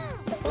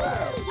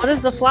 What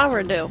does the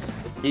flower do?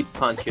 He'd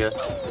punch you.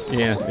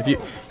 Yeah, if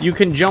you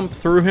can jump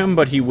through him,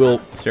 but he will...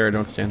 Sarah,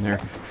 don't stand there.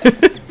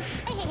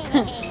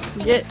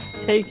 Get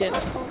taken.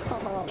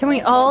 Can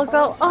we all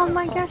go? Oh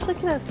my gosh, look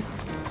at us.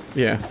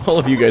 Yeah, all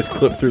of you guys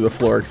clip through the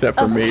floor except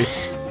for me.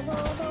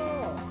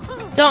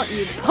 Don't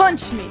you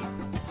punch me.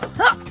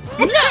 Ah,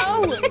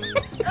 no!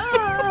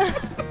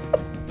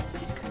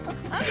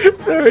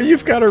 Sarah,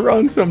 you've got to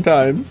run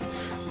sometimes.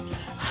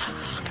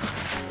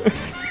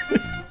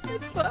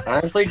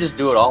 Honestly, just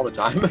do it all the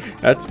time.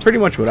 That's pretty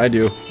much what I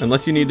do,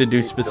 unless you need to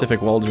do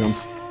specific wall jumps.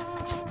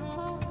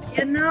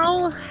 You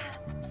know,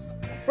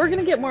 we're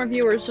gonna get more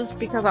viewers just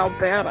because how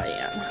bad I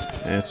am.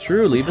 That's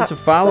true. Leave us a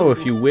follow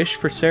if you wish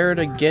for Sarah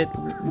to get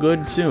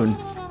good soon.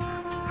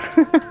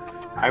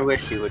 I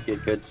wish he would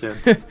get good soon.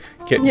 Get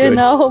You good.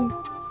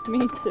 know,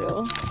 me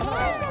too.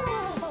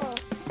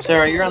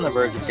 Sarah, you're on the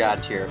verge of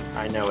God tier.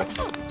 I know it.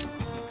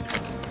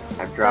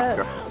 I've dropped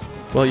her.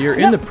 Well, you're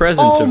in the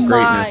presence Oh of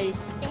greatness. my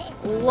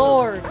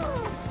Lord.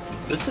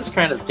 This is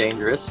kind of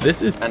dangerous.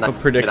 This is And I a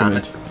can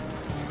predicament. get on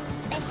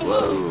it.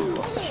 Whoa.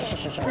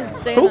 Just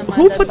stand Who, on my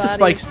who dead put the body.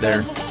 spikes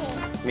there?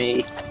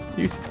 Me.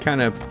 You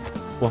kind of...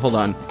 Well, hold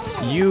on.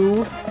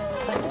 You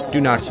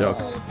do not soak.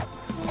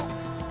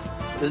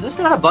 Is this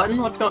not a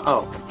button? What's going?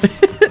 Oh.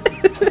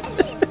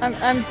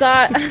 I'm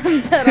dead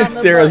on the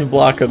Sarah's button.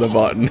 block of the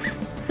button.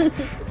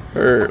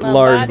 Her My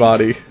large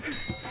body.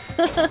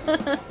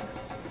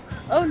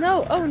 Oh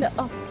no, oh no.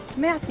 Oh,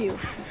 Matthew.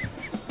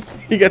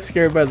 He got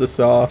scared by the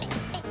saw.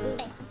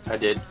 I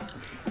did.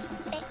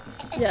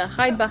 Yeah,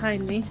 hide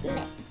behind me.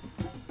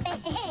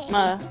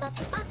 My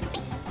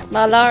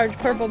large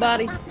purple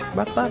body.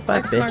 Marks on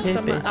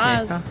my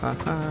eyes.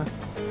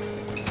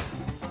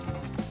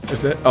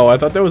 Is that? Oh, I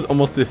thought that was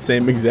almost the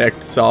same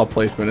exact saw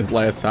placement as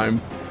last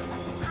time.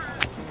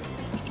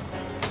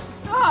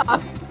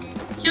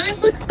 He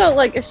always looks so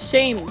like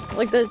ashamed.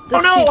 Like the Oh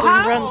no! sheep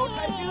How? runs.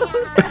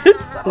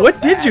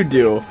 What did you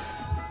do?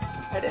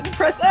 I didn't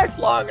press X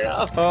long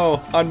enough.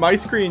 Oh, on my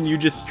screen you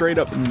just straight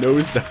up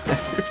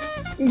nosedived.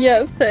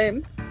 Yeah,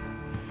 same.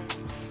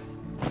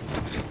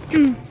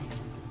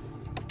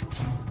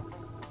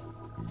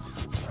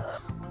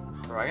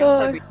 Bro, I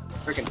gotta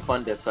stop freaking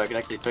fun dip so I can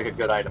actually pick a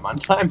good item on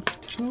time.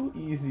 Too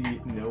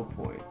easy, no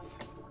points.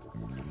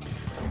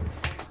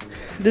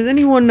 Does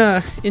anyone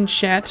in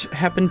chat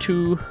happen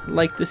to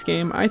like this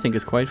game? I think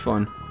it's quite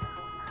fun.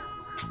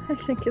 I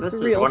think it's This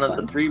is real one fun. of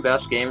the 3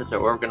 best games that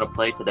we're gonna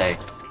play today.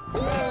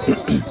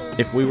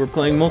 If we were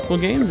playing multiple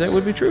games, that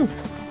would be true.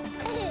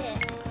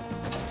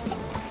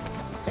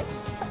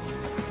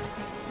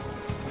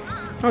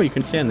 Oh, you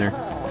can stand there.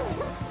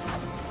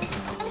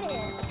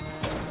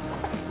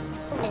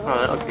 Oh,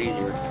 that looks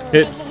easier.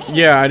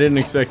 Yeah, I didn't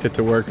expect it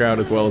to work out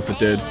as well as it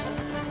did.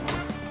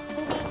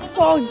 It's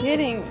all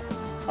getting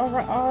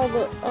over all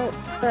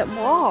that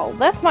wall.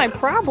 That's my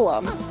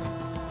problem.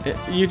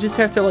 You just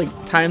have to, like,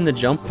 time the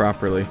jump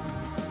properly.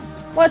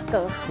 What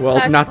the?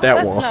 Well, not that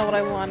that's wall. That's not what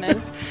I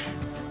wanted.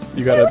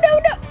 You gotta,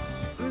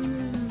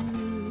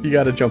 No. you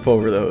gotta jump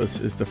over those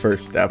is the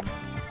first step.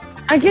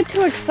 I get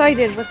too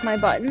excited with my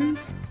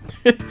buttons.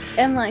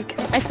 And, like,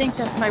 I think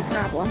that's my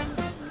problem.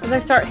 Because I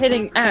start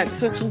hitting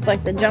X, which is,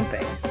 like, the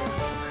jumping.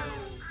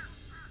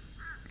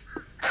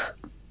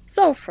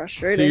 So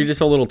frustrating. So you're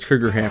just a little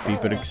trigger happy,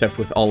 but except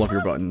with all of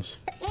your buttons.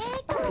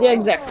 Yeah,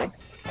 exactly.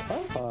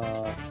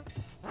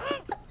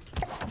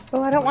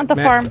 Oh, I don't want the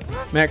farm.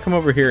 Matt, come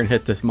over here and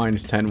hit this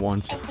 -10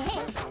 once.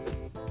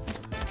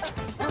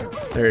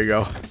 There you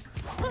go.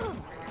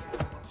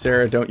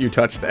 Sarah, don't you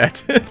touch that.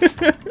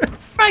 Where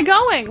am I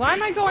going? Why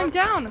am I going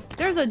down?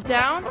 There's a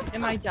down.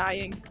 Am I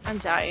dying? I'm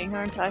dying,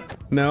 aren't I?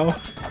 No.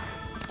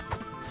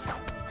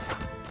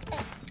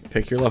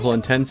 Pick your level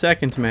in 10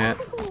 seconds, Matt.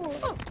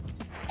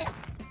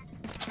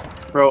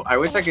 Bro, I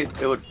wish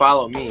it would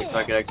follow me so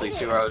I could actually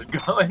see where I was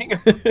going.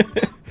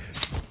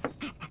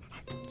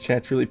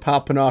 Chat's really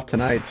popping off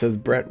tonight, says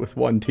Brett with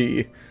 1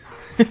 T.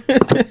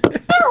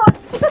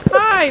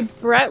 Hi,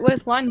 Brett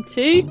with 1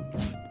 T.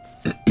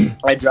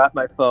 I dropped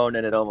my phone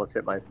and it almost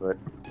hit my foot.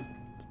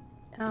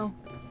 Oh.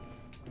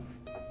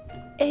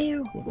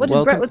 Ew. What did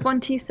Welcome. Brett with 1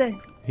 T say?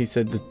 He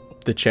said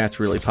the chat's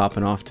really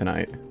popping off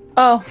tonight.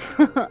 Oh.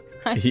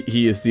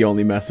 He is the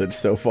only message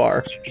so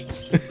far.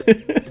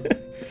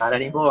 Not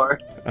anymore.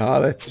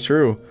 Oh, that's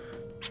true.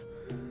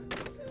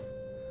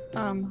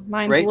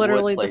 Mine's Great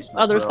literally wood the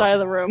other placement, bro. side of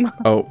the room.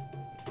 Oh.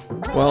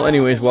 Well,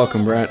 anyways,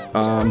 welcome, Brett.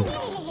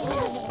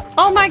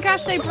 Oh my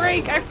gosh, they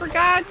break! I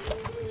forgot!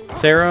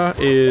 Sarah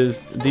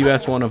is the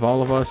best one of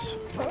all of us.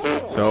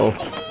 So,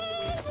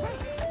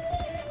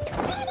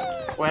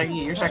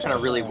 Waggy, you're not gonna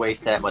really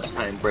waste that much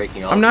time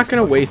breaking all I'm not these going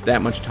to buttons. waste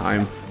that much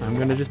time. I'm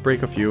going to just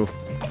break a few.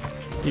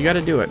 You got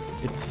to do it.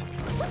 It's...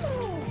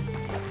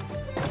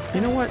 You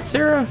know what,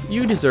 Sarah?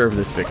 You deserve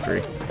this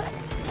victory.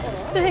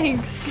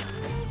 Thanks.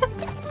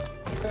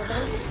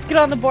 Get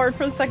on the board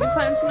for the second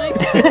time tonight.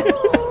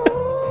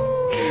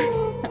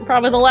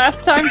 Probably the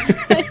last time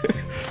tonight.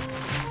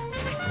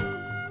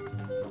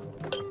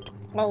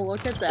 Oh,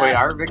 look at that. Wait,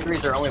 our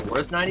victories are only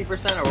worth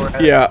 90% or we're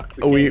at Yeah,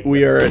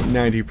 we are at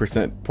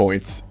 90%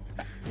 points.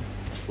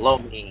 Blow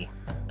me.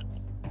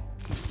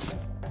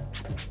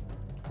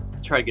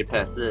 Try to get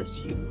past this,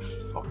 you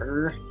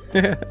fucker.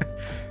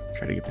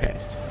 Try to get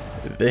past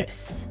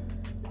this.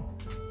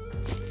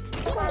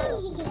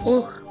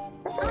 Ooh.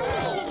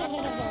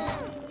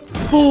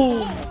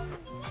 Boom.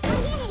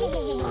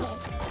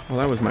 Well,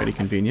 that was mighty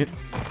convenient.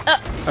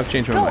 I've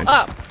changed my Go mind.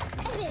 up.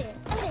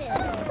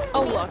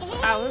 Oh look,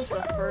 I was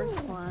the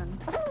first one.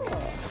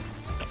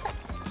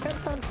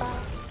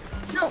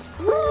 No.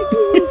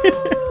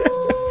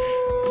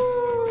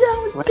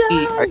 Don't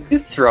Waggy, are die. you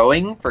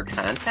throwing for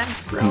content,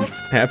 bro?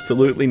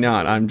 Absolutely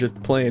not. I'm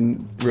just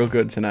playing real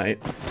good tonight.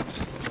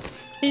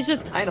 He's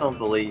just I don't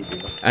believe you.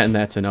 And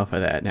that's enough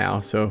of that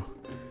now, so...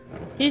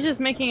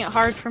 making it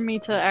hard for me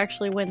to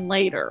actually win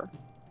later.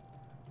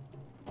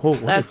 Oh,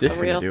 what That's is this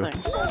the real gonna do?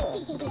 thing.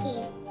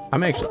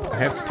 I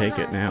have to take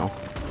it now.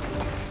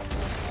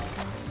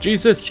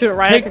 Jesus! Shoot it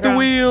right take at the the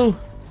wheel!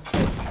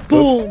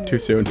 Boom. Oops, too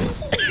soon.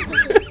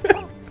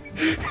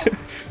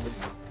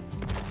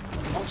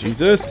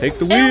 Jesus, take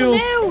the wheel!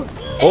 No.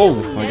 Oh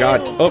my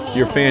god. Oh,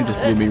 your fan just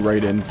blew me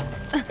right in.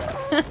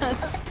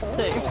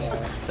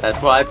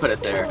 That's why I put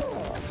it there.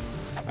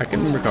 I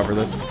can recover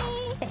this.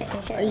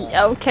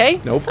 Okay.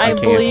 Nope, I I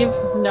can't. believe.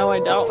 No, I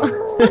don't.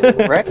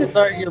 Rex is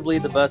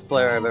arguably the best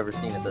player I've ever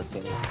seen at this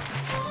game.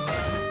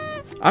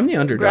 I'm the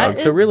underdog, Brett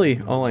so is- really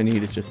all I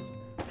need is just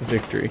a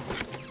victory.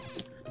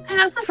 And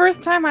that's the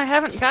first time I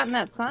haven't gotten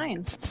that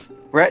sign.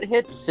 Brett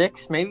hits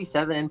 6, maybe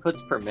 7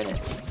 inputs per minute.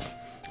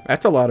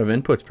 That's a lot of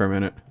inputs per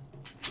minute.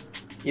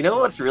 You know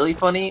what's really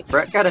funny?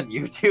 Brett got a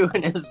Mewtwo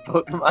in his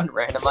Pokemon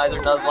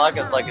Randomizer Nuzlocke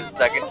as like his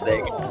second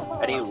thing,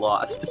 and he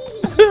lost.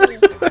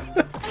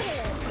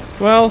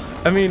 Well,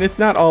 I mean, it's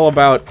not all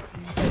about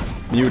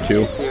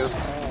Mewtwo.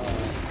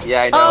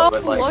 Yeah, I know, Oh,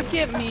 but like, look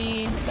at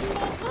me.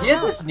 he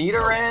had this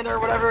Nidoran or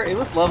whatever. It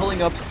was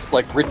leveling up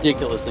like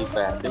ridiculously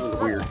fast. It was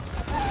weird.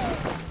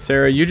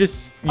 Sarah, you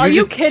just... Are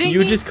you just, kidding You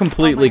me? just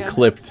completely Oh my God.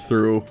 clipped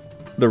through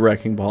the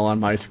wrecking ball on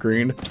my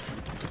screen.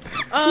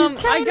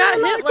 I got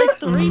hit like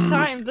 3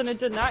 times and it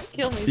did not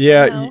kill me.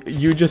 Yeah,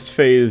 you just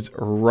phased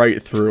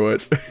right through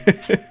it.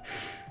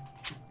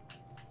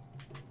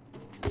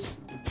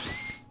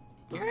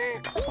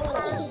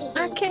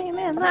 I came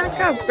in like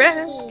a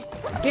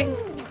wrecking.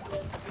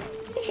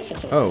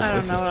 Oh, I don't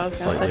this know is what I was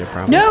gonna slightly say. a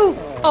problem. No!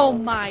 Oh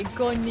my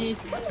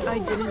goodness. I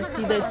didn't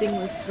see that thing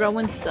was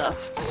throwing stuff.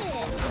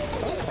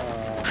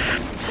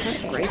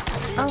 That's great.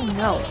 Oh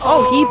no.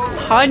 Oh, he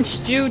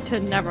punched you to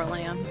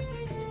Neverland.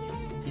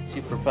 He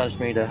super punched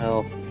me to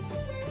hell.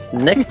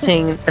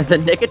 The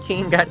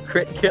nicotine got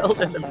crit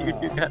killed and the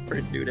Mewtwo got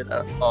pursued.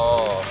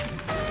 Oh,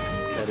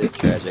 that is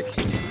tragic.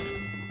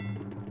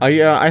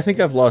 I think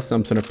I've lost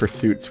something to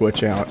Pursuit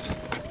Switch Out.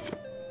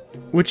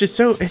 Which is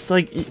so, it's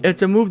like,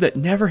 it's a move that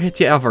never hits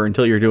you ever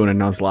until you're doing a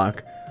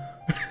Nuzlocke.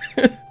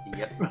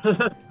 Yep.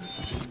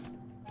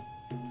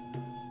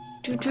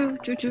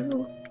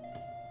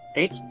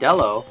 H.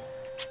 Dello?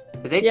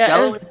 Is H.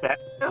 Dello in chat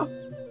now?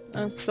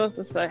 I'm supposed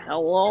to say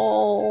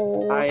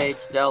hello. Hi,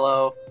 H.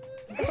 Dello.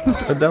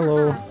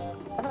 Adello.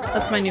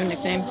 That's my new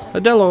nickname.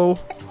 Adello.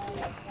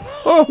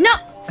 Oh! No!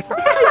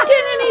 I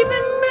didn't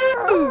even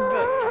move!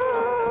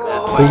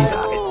 That's why you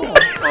died.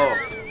 Oh.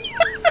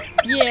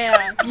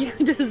 Yeah, you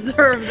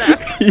deserve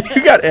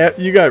that.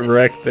 you got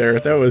wrecked there.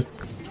 That was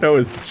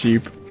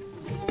cheap.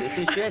 This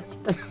is shit.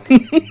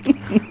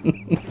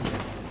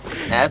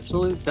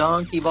 Absolute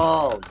donkey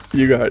balls.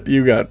 You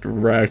got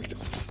wrecked.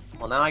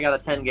 Well, now I got a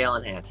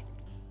 10-gallon hat.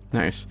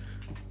 Nice.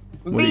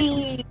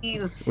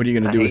 Bees! What are you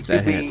gonna do with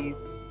that hat? hat?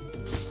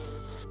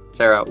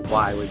 Sarah,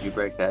 why would you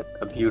break that?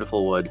 A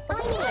beautiful wood.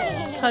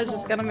 Because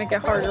it's gonna make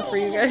it harder for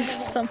you guys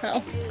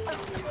somehow.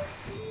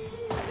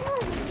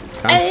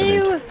 Confident.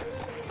 Ew!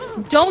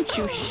 Don't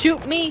you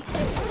shoot me!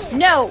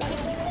 No!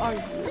 Are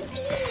you?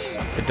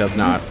 It does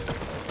not.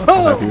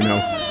 I'll have you know.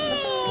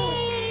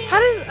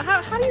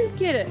 How do you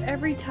get it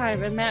every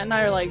time? And Matt and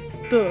I are like,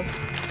 duh.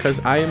 Because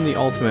I am the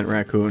ultimate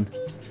raccoon,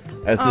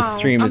 as this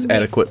stream is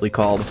adequately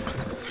called.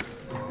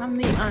 I'm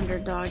the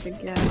underdog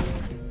again.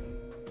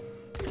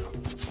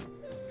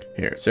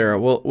 Here, Sarah,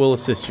 we'll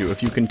assist you.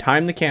 If you can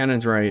time the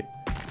cannons right,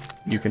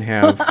 you can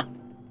have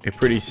a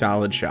pretty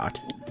solid shot.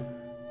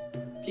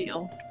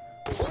 Deal.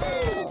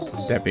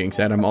 That being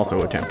said, I'm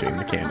also attempting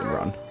the cannon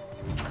run.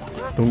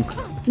 Thunk.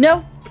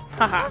 No!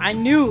 Haha, I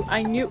knew!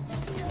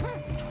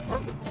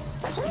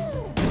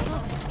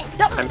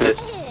 No! I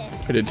missed.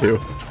 I did too.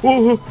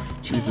 Whoa,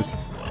 Jesus.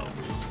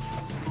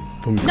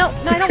 Thunk. No,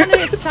 I don't want to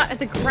get shot at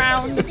the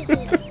ground.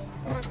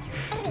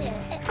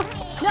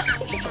 No!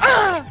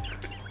 Ah!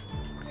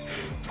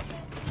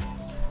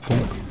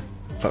 Thunk.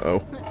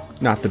 Uh-oh.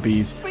 Not the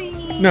bees.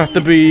 Not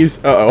the bees.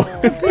 Uh-oh.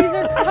 The bees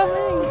are coming!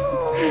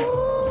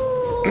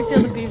 I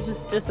feel the bees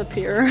just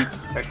disappear.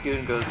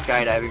 Raccoon goes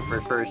skydiving for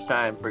first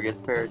time,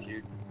 forgets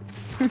parachute.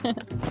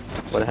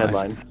 What a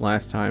headline.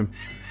 Last time.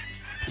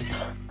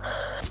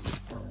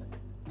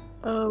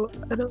 Oh,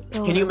 I don't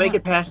know. Can you make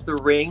it past the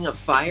ring of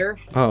fire?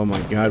 Oh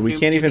my god, we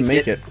can't even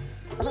make it.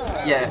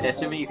 Yeah,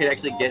 assuming you could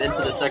actually get into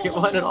the second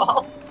one at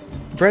all.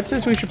 Brett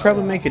says we should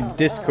probably make a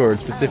Discord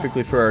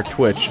specifically for our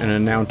Twitch and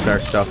announce our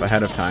stuff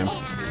ahead of time.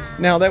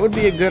 Now, that would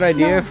be a good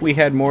idea if we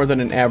had more than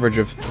an average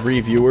of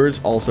 3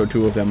 viewers, also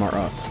 2 of them are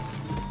us.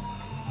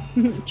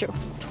 True.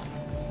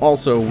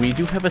 Also, we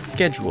do have a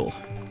schedule.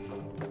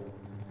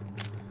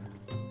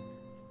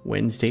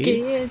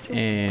 Wednesdays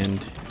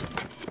and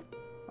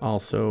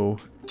also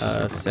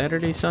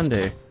Saturday,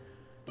 Sunday.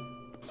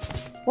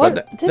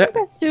 What? Didn't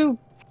you guys do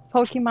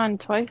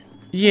Pokemon twice?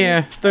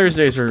 Yeah,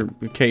 Thursdays are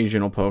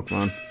occasional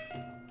Pokemon.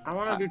 I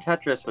want to do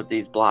Tetris with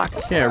these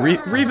blocks. Yeah,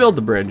 rebuild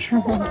the bridge.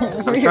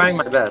 I'm trying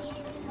my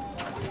best.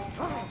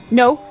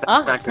 No.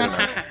 Not good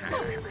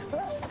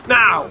enough.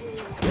 Now!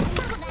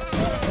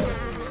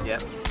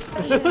 Yep.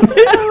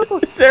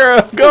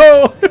 Sarah,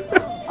 go!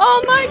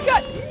 Oh my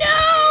god, no!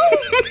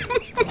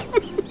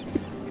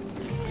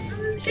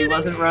 She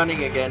wasn't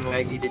running again,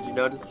 Maggie. Did you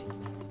notice?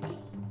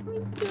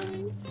 I'm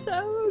doing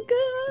so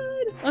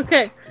good.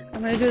 Okay,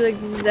 I'm gonna do the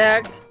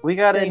exact. We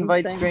gotta same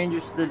invite thing.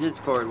 strangers to the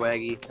Discord,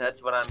 Waggy.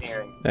 That's what I'm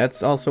hearing.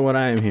 That's also what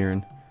I am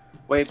hearing.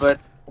 Wait, but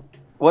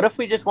what if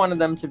we just wanted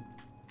them to,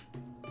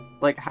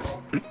 like,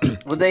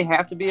 would they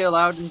have to be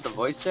allowed into the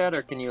voice chat,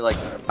 or can you, like...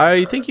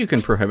 I think you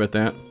can prohibit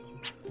that.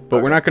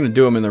 But we're not going to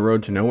do them in the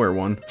Road to Nowhere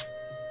one.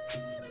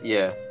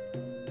 Yeah.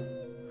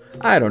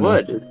 I don't know.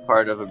 Wood is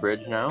part of a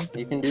bridge now.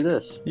 You can do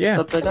this. Yeah. It's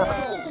upside down.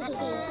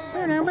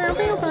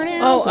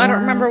 Oh, I don't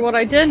remember what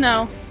I did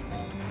now.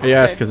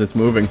 Yeah, it's because it's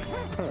moving.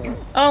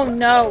 Oh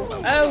no!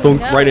 Oh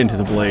Thunk no! right into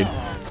the blade.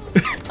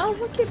 Oh,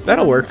 look at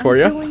That'll work for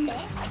you.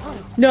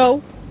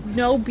 No,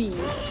 no bees.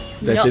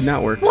 That No. did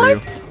not work What?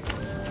 for you.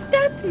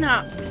 That's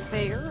not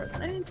fair.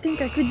 I didn't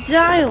think I could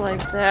die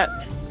like that.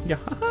 Yeah.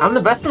 I'm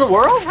the best in the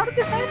world? How did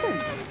this happen?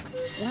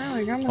 Wow,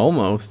 you're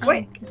almost... Almost.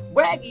 Wait,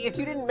 Waggy, if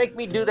you didn't make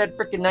me do that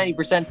freaking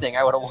 90% thing,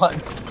 I would have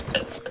won.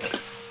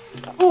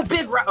 Ooh,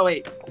 big oh,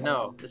 wait.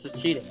 No, this is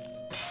cheating.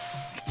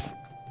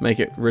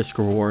 Make it risk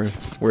reward.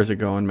 Where's it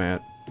going,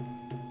 Matt?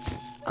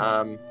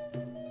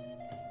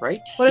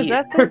 Right What is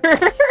here. that thing?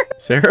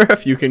 Sarah,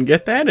 if you can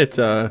get that, it's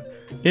a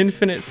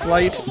infinite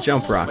flight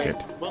jump rocket.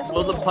 Wait,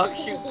 will the puck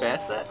shoot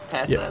past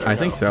that? Yeah, I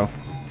think so.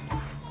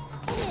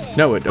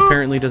 No, it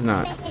apparently does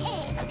not.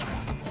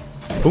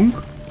 Boom.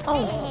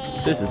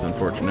 Oh. This is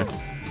unfortunate.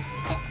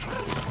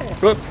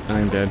 Whoop,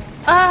 I'm dead.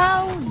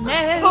 Oh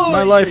no!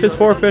 My life is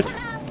forfeit.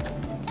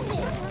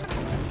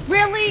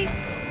 Really?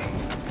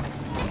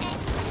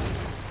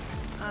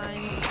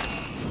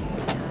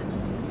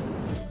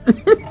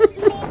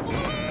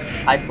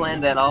 I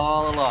planned that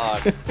all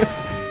along.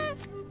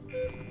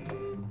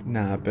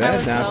 Not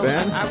bad, not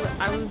bad.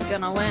 I was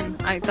gonna win.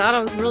 I thought I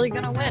was really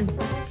gonna win.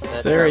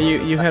 Sarah,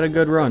 you had a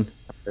good run.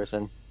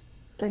 Person.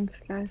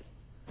 Thanks, guys.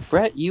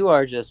 Brett, you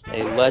are just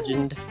a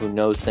legend who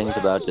knows things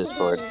about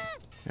Discord.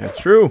 That's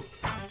true.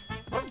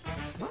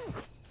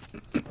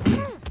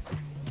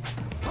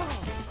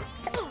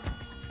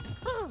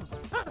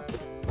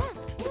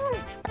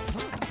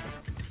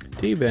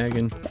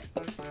 Teabagging.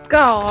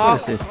 Go!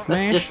 What is this?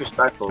 Smash?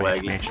 Disrespectful, Smash,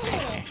 Waggy. smash,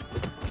 smash,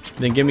 smash.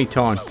 Then give me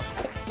taunts.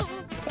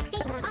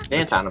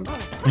 Dance on him.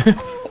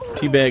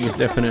 Teabag is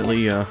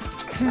definitely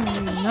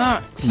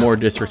Not. more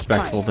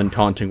disrespectful than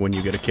taunting when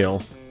you get a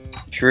kill.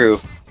 True.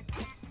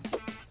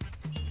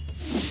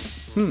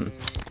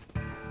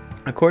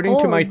 According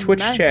to my Oh, Twitch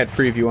nice. chat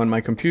preview on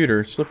my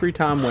computer, Slippery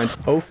Tom went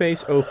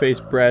O-Face,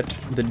 Brett,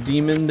 the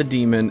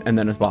demon, and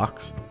then a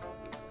box.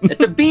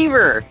 It's a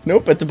beaver!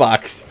 Nope, it's a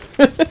box.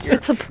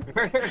 It's a.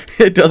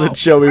 It doesn't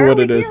show me Why are what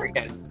we it is. here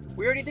again?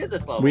 We already did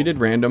this level. We did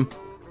random.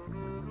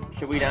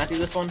 Should we not do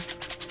this one?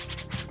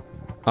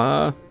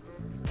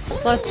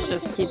 Let's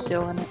just keep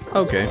doing it.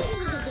 Okay.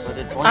 But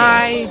it's one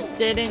I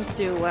didn't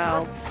do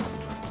well.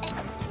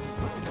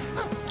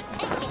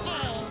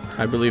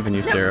 I believe in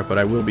you, Sarah, but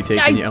I will be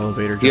taking the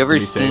elevator just Have you ever to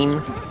be safe.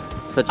 seen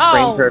such Oh.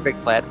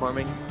 frame-perfect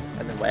platforming?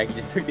 And then Waggy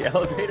just took the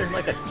elevator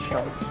like a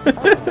chump.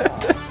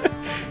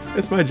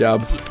 It's my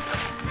job.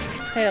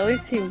 Hey, at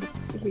least he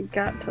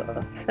got to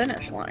the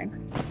finish line.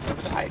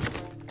 I-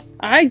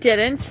 I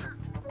didn't.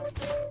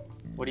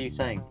 What are you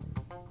saying?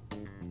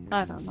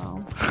 I don't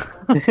know.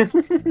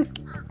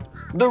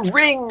 The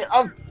Ring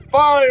of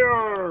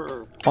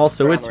Fire!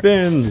 Also, it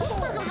spins.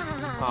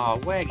 Aw,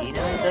 Waggy,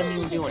 now it doesn't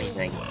even do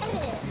anything.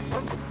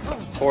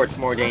 Or it's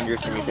more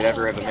dangerous than you could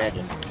ever have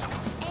imagined.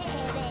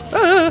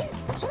 Ah!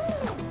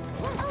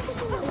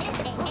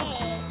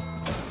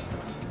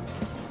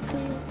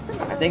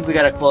 I think we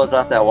gotta close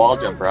off that wall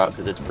jump route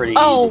because it's pretty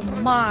Oh easy.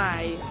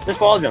 my! This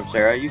wall jump,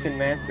 Sarah, you can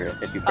master it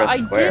if you press I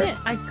square. didn't.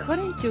 I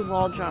couldn't do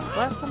wall jump.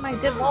 Last time I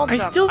did wall I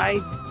jump, still- I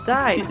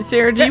died.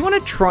 Sarah, do you want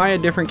to try a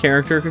different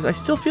character? Because I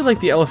still feel like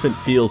the elephant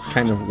feels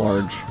kind of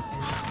large.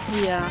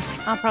 Yeah,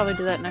 I'll probably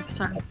do that next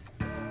time.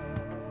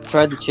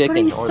 Try the But chicken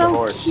he's or so the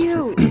horse.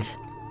 cute.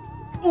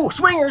 Ooh,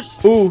 swingers!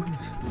 Ooh,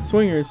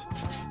 swingers.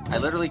 I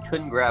literally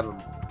couldn't grab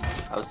him.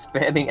 I was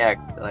spamming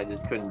X and I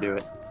just couldn't do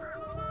it.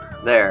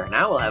 There,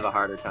 now we'll have a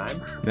harder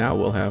time. Now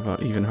we'll have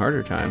an even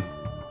harder time.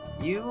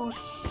 You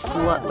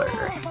slutler.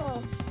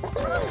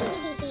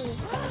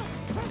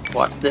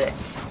 Watch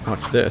this.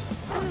 Watch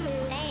this.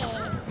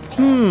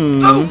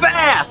 Oh,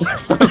 bam!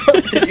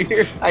 Did you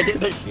hear? I did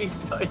the sheep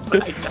noise,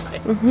 but I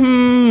died.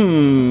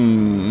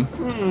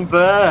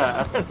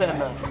 Bah.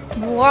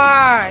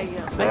 Why?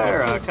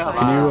 Sarah, come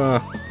Can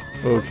on.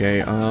 you,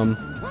 okay,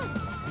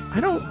 I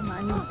don't...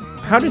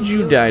 How did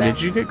you die?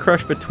 Did you get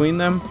crushed between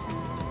them?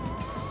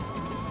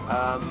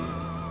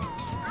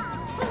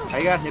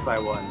 I got hit by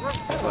one.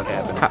 That's what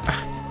happened.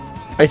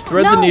 I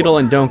thread the No! needle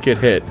and don't get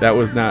hit. That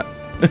was not...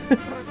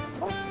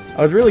 I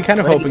was really kind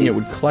of Wait, hoping it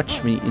would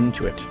clutch me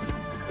into it.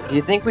 Do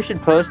you think we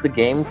should post the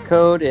game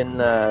code in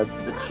the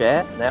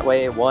chat? And that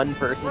way one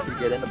person could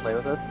get in to play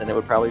with us, and it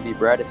would probably be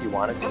Brett if you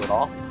wanted to at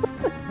all.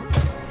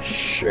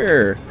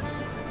 Sure.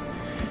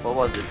 What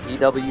was it?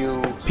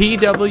 PW?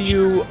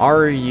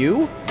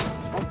 PWRU?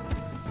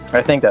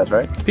 I think that's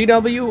right.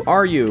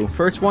 PWRU.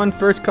 First one,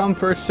 first come,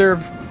 first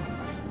serve.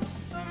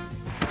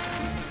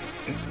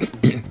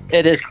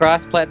 It is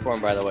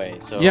cross-platform, by the way.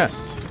 So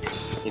Yes.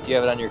 if you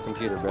have it on your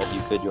computer, Brett,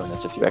 you could join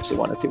us if you actually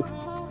wanted to.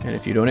 And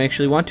if you don't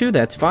actually want to,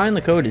 that's fine.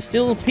 The code is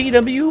still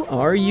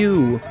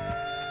PWRU.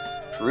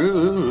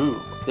 True.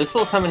 This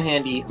will come in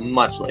handy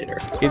much later.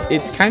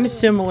 It's kind of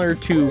similar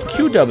to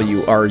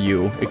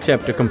QWRU,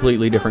 except a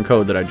completely different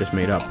code that I just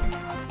made up.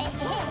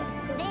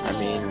 I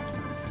mean,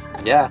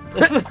 yeah.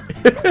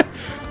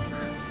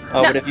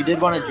 Oh, but if you did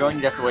want to join,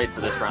 you'd have to wait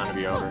for this round to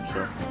be over,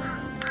 so.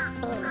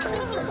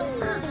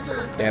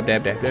 Dab,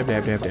 dab, dab, dab,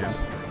 dab, dab, dab.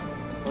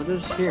 What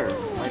is here?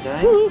 Am I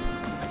dying?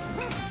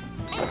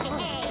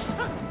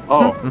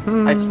 Oh,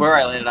 I swear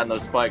I landed on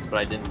those spikes, but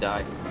I didn't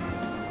die.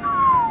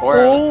 Or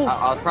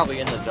I was probably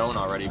in the zone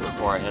already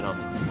before I hit them,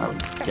 I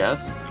would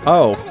guess.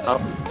 Oh,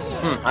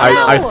 I don't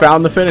know. I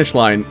found the finish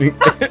line.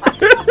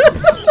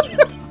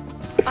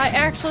 I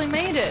actually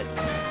made it.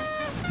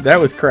 That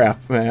was crap,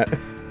 Matt.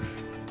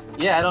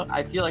 Yeah,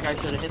 I feel like I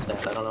should have hit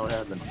that. I don't know what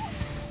happened.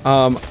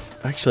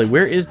 Actually,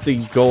 where is the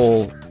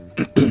goal?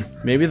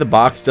 Maybe the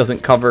box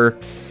doesn't cover.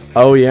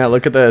 Oh yeah,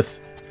 look at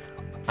this.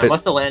 I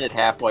must have landed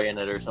halfway in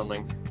it or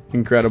something.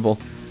 Incredible.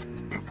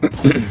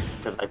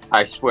 Because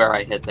I swear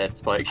I hit that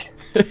spike.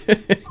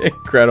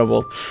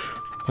 Incredible.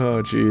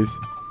 Oh, jeez.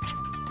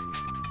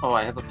 Oh,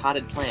 I have a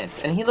potted plant,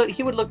 and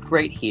he would look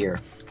great here.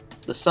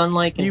 The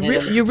sunlight can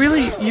hit him. You're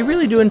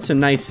really doing some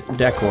nice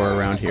decor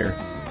around here.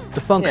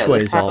 The feng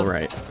shui is all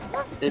right.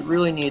 It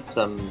really needs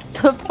some.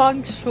 The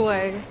feng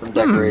shui. Some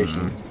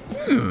decorations.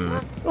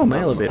 Oh, my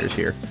elevator's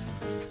here.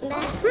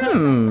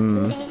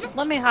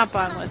 Let me hop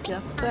on with you.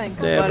 Thanks,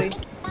 buddy.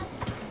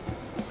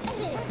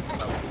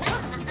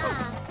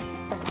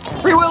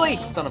 Free Willy!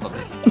 Son of a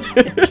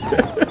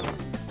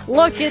bitch.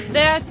 Look at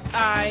that!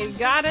 I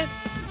got it.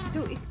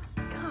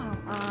 Come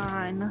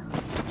on.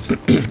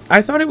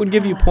 I thought it would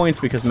give you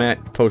points because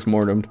Matt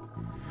post-mortemed.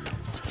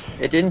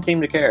 It didn't seem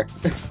to care.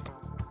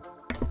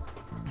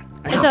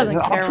 It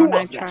doesn't care when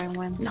I try and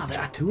win. No, there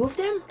are 2 of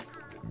them?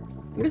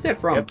 What is that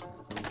from? Yep.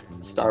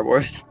 Star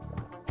Wars.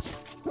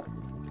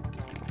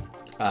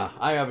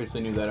 I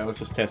obviously knew that. I was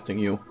just testing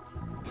you.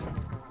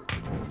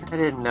 I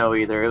didn't know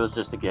either. It was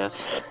just a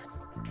guess.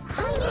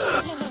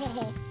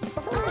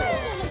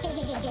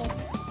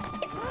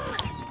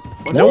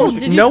 No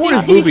one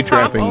is booby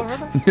trapping.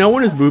 No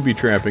one is booby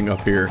trapping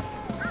up here.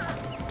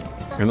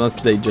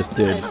 Unless they just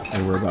did,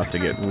 and we're about to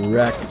get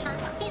wrecked.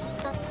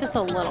 Just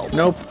a little.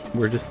 Nope,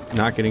 we're just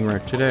not getting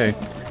wrecked today.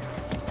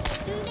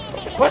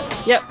 What?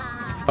 Yep.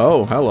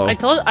 Oh, hello. I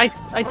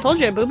told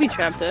you I booby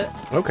trapped it.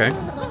 Okay.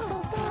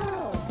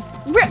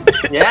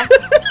 Yeah?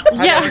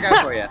 How'd that work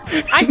out for you?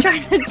 I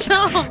tried to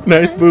jump.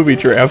 Nice booby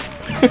trap.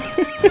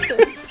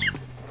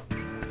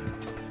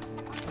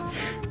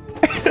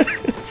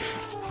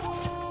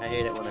 I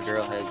hate it when a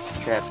girl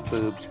has trapped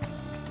boobs.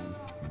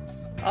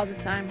 All the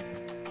time.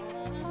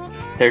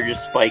 They're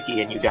just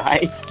spiky and you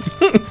die.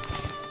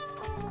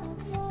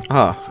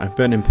 I've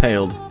been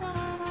impaled.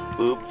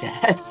 Boob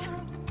death.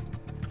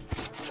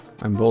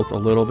 I'm both a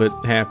little bit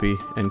happy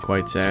and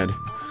quite sad.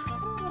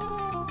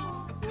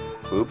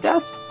 Boob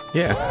death?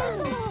 Yeah.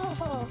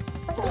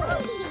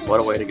 What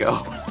a way to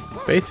go.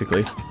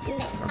 Basically.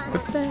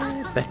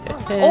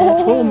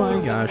 Oh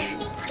my gosh.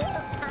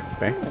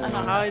 I don't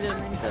know how I didn't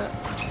make that.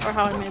 Or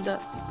how I made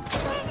that.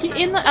 Get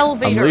in the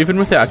elevator. I'm leaving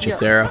without you,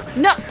 Sarah.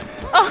 No!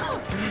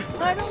 Oh!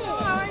 I don't know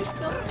how I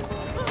still...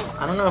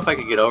 I don't know if I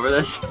could get over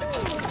this.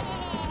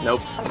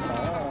 Nope.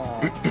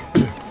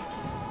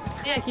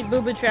 Yeah, I keep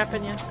booby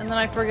trapping you, and then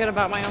I forget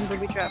about my own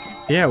booby trap.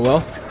 Yeah,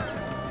 well,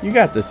 you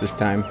got this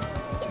time.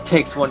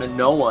 Takes one to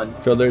know one.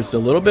 So there's a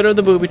little bit of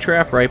the booby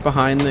trap right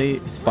behind the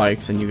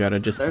spikes, and you gotta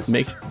just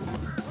make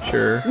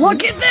sure.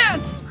 Look at that!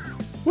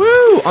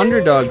 Woo!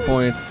 Underdog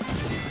points.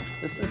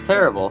 This is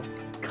terrible.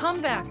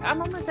 Come back.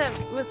 I'm on with that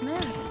with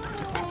Matt.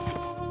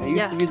 I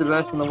used to be the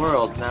best in the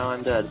world. Now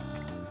I'm dead.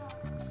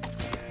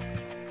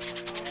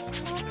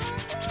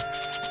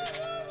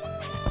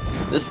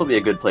 This will be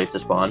a good place to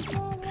spawn.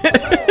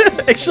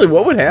 Actually,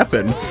 what would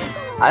happen?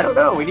 I don't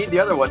know. We need the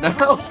other one now.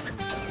 Oh,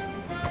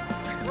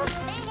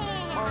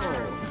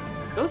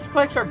 those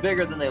spikes are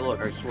bigger than they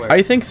look, I swear.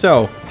 I think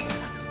so.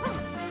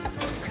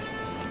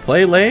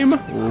 Play lame,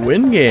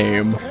 win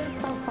game.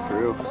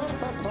 True.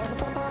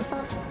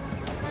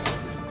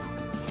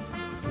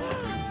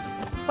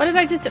 What did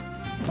I just do?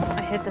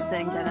 I hit the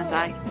thing, didn't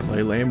I?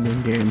 Play lame,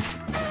 win game.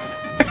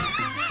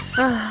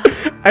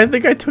 I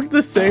think I took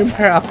the same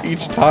path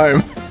each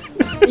time.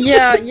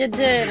 Yeah, you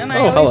did. And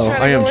I hello. try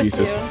to I am go with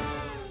Jesus. you.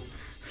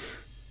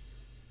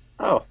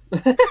 Oh.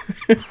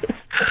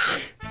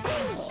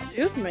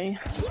 Excuse me.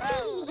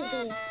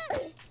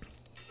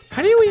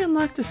 How do we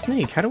unlock the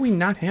snake? How do we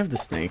not have the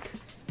snake?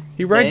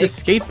 He rides a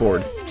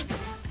skateboard.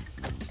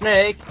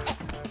 Snake.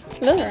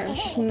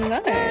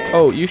 Snake.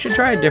 Oh, you should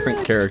try a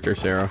different character,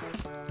 Sarah.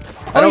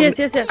 Oh, yes.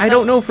 I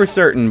don't know for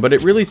certain, but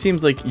it really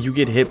seems like you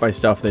get hit by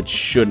stuff that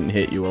shouldn't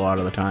hit you a lot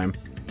of the time.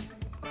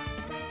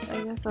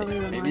 I guess I'll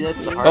leave Maybe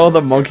that's the hard Oh,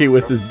 the monkey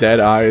with his dead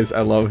eyes.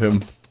 I love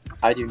him.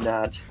 I do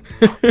not.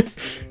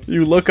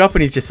 You look up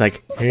and he's just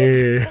like,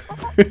 hey.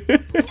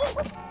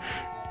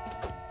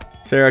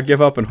 Sarah,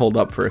 give up and hold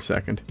up for a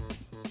second.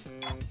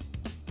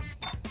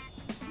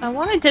 I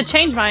wanted to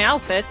change my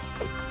outfit.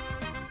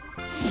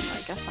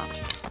 I guess not.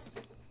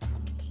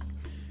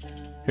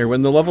 Here,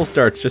 when the level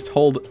starts, just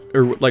hold,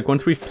 or like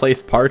once we've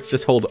placed parts,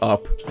 just hold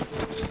up.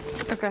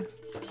 Okay.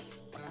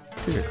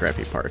 These are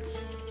crappy parts.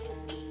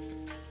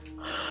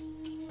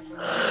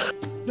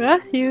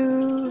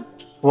 Matthew.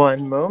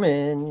 One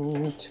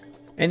moment.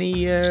 Any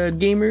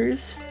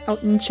gamers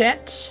out in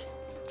chat?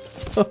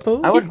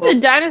 Is the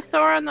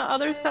dinosaur on the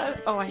other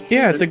side? Oh, I hate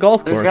Yeah, it's a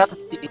golf course. There's got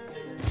to be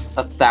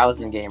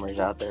 1,000 gamers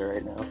out there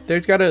right now.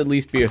 There's got to at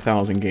least be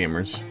 1,000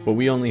 gamers, but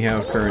we only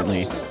have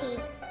currently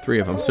 3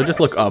 of them. So just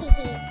look up.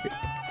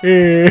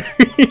 He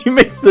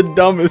makes the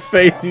dumbest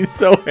face. He's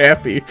so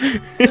happy.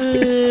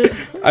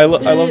 I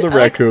love the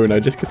raccoon. I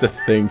just get to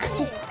think.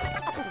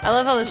 I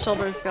love how the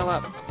shoulders go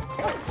up.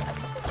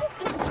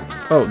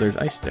 Oh, there's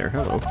ice there.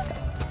 Hello.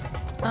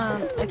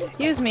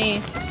 Excuse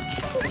me.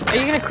 Are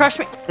you gonna crush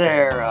me?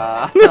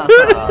 Sarah.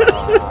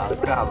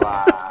 Come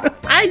on.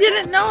 I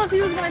didn't know if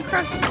he was gonna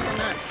crush me or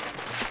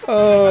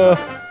not.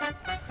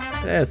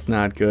 That's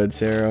not good,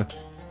 Sarah.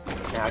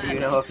 Now do you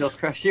know if he'll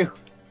crush you?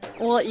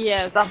 Well,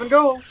 yeah. Stop and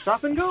go.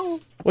 Stop and go.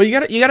 Well, you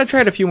gotta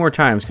try it a few more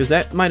times because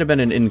that might have been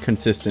an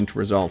inconsistent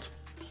result.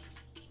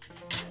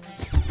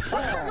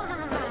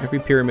 Every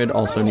pyramid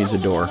also needs a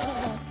door.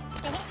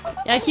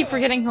 Yeah, I keep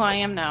forgetting who I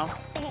am now.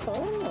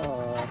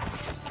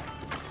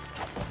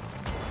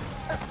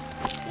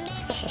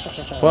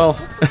 Well,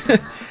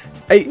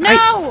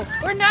 No!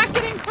 We're not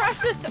getting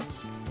crushed this time!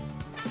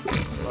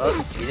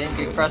 Well, you didn't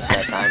get crushed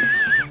that time.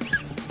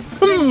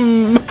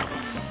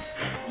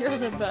 You're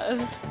the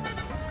best.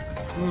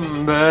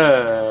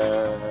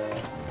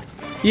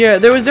 Yeah,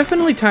 there was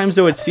definitely times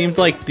though it seemed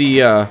like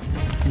the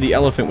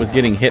elephant was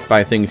getting hit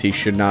by things he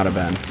should not have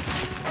been.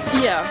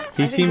 Yeah.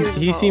 He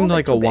seemed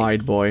like a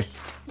wide boy.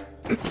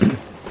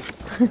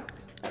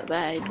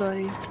 Wide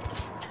boy.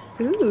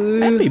 Ooh.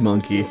 Happy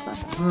monkey.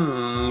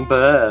 Bah.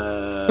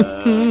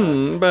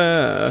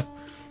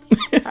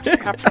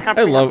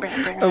 I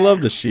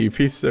love the sheep.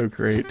 He's so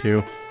great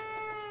too.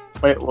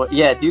 Wait, what?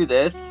 Yeah, do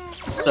this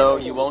so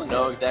you won't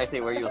know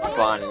exactly where you'll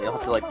spawn, and you'll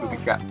have to like booby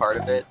trap part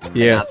of it.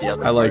 Yeah,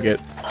 I like it.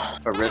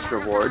 A risk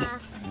reward.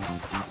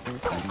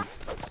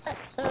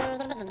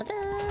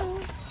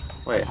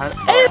 Wait, how?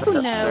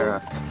 Oh,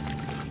 no.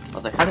 I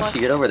was like, how did she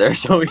get over there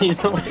so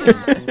easily?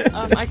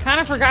 I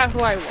kind of forgot who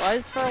I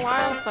was for a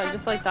while, so I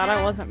just like thought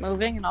I wasn't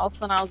moving, and all of a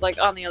sudden I was like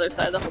on the other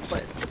side of the whole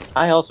place.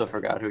 I also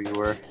forgot who you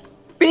were.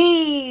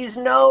 Bees!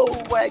 No,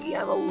 Waggy,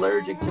 I'm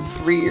allergic to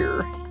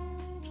Freer.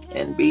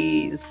 And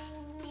bees.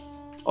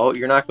 Oh,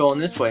 you're not going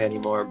this way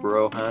anymore,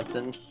 bro,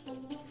 Hanson.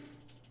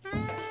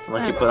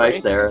 Unless you put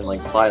ice there and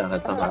like slide on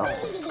it somehow.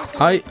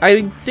 I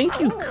think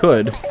you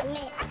could.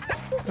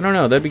 I don't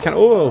know, that'd be kind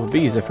of... Oh,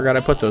 bees, I forgot I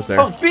put those there.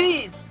 Oh,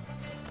 bees!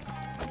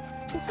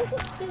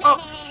 Oh,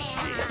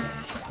 shit.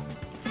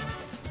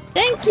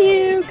 Thank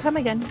you! Come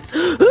again.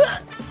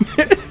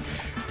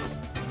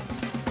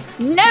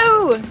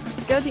 No!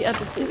 Go the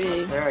opposite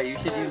way. Sarah, you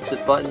should use the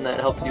button that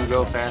helps you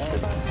go faster.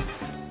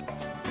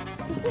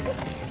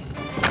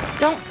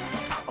 Don't.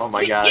 Oh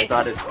my god, I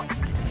thought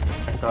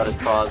his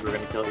paws were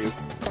gonna kill you.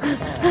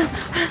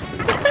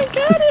 I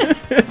got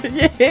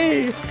it!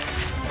 Yay! I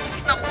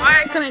don't know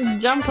why I couldn't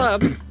jump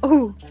up.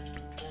 Ooh.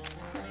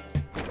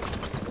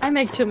 I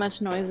make too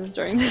much noises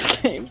during this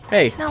game.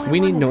 Hey, No, I we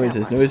need wanted that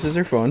noises. one. Noises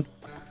are fun.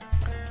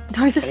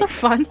 Noises are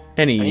fun.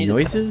 Any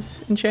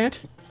noises in chat?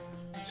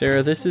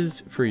 Sarah, this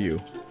is for you,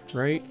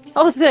 right?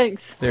 Oh,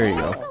 thanks. There you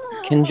go.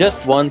 Can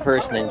just one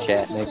person in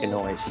chat make a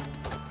noise?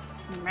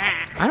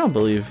 I don't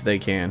believe they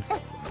can.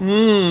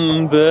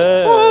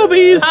 The. Oh,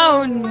 bees!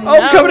 Oh, no.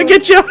 Oh, I'm coming to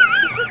get you!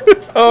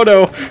 Oh,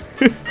 no.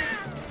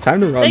 Time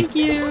to run. Thank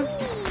you.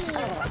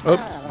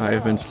 Oops, I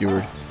have been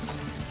skewered.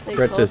 They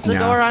Brett closed says the no.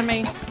 door on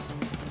me.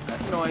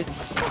 That's a noise.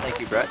 Thank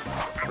you, Brett,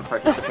 for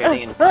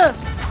participating in.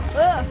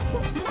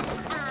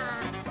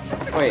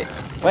 Wait,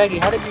 Waggy,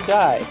 how did you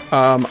die?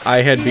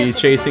 I had bees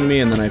chasing me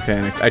and then I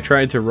panicked. I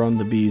tried to run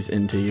the bees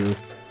into you.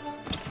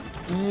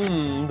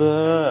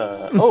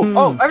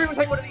 Oh, everyone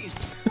take one of these!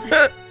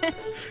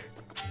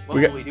 What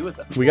will we do with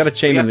them? We gotta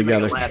chain them We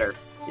have to together. make a ladder.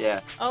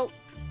 Yeah. Oh,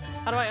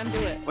 how do I undo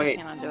it? Wait.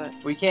 I can't undo it.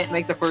 We can't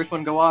make the first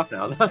one go off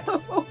now.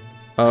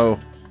 Oh.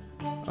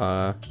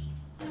 I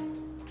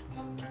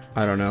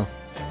don't know.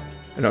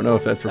 I don't know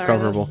if that's Sorry,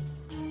 recoverable.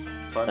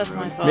 That's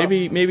my fault.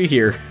 Maybe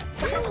here.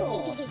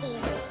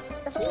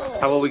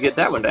 How will we get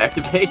that one to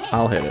activate?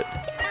 I'll hit it.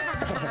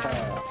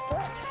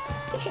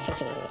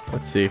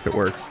 Let's see if it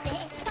works.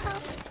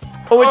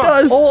 Oh, it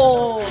does!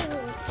 Oh,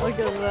 look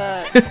at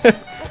that.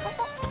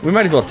 We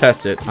might as well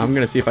test it. I'm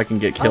gonna see if I can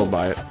get killed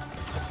by it.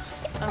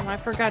 I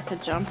forgot to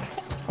jump.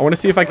 I want to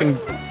see if I can...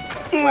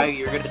 Waggy,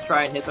 you're gonna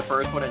try and hit the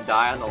first one and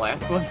die on the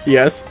last one?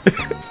 Yes.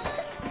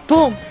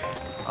 Boom.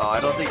 Oh, I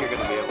don't think you're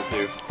gonna be able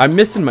to. I'm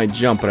missing my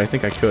jump, but I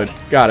think I could.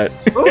 Got it.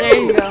 There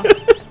you go.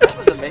 That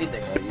was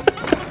amazing,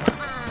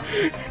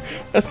 Waggy.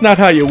 That's not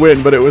how you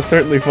win, but it was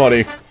certainly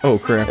funny. Oh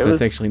crap, It that's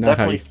was actually not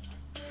how you... definitely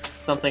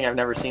something I've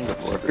never seen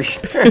before, for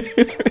sure.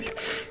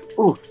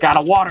 Ooh,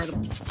 gotta water the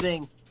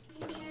thing.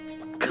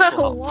 Got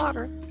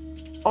water.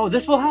 Oh,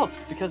 this will help,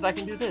 because I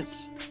can do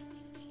this.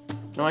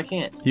 No, I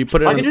can't. You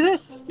put it I on... can do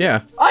this!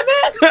 Yeah. I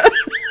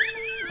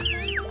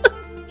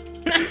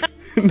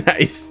missed!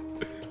 Nice.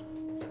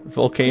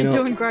 Volcano.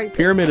 You're doing great.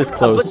 Pyramid is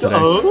closed today.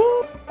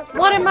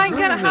 What am I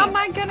gonna? How am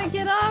I gonna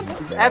get up?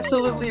 This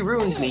absolutely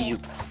ruined me, you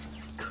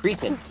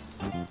cretin.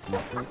 I'm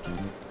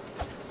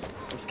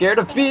scared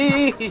of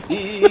bees.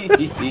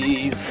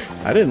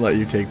 I didn't let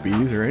you take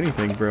bees or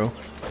anything, bro.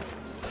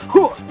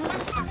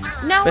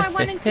 No, I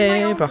went into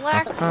my own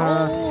black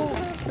hole.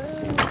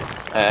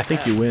 I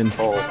think you win.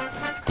 Oh,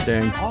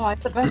 Dang. I'm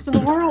the best in the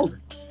world.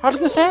 How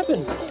did this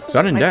happen?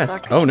 Sudden death.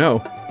 suck. Oh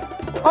no.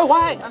 Oh,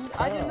 why?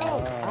 I didn't know.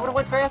 I would have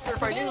went faster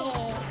if I knew.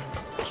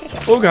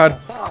 Oh god.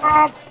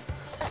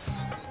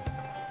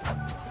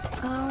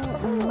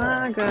 Oh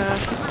my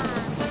gosh.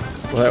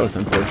 Well, that was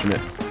unfortunate.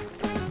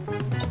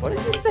 What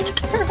did you say,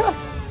 Sarah?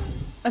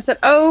 I said,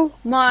 oh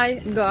my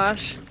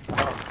gosh.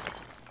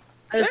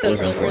 I just That was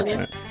said really early.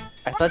 unfortunate.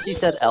 I thought you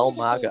said El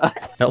Maga.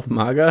 El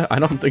Maga? I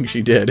don't think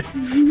she did.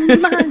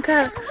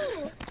 Maga.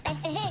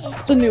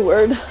 It's a new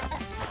word.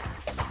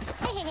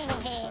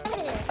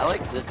 I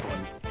like this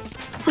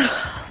one.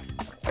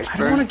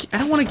 I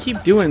don't want to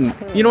keep doing.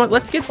 You know what?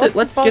 Let's get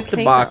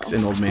the box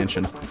in Old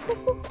Mansion.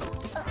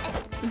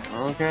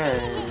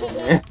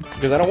 Okay.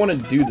 Because I don't want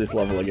to do this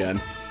level again.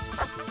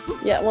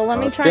 Yeah, well, let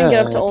me try and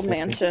get up to Old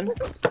Mansion.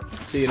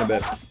 See you in a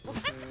bit.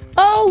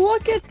 Oh,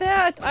 look at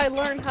that! I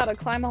learned how to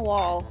climb a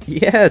wall.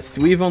 Yes,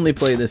 we've only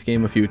played this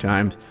game a few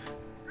times.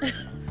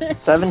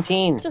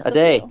 17 Just a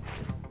day. few.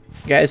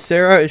 Guys,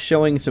 Sarah is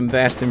showing some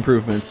vast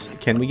improvements.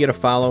 Can we get a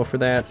follow for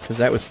that? Because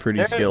that was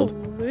pretty skilled.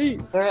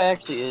 Sarah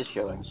actually is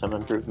showing some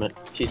improvement.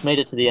 She's made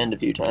it to the end a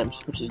few times,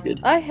 which is good.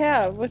 I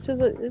have, which is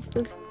it's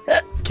just...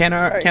 Can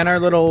our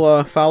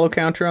little follow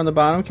counter on the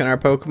bottom? Can our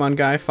Pokemon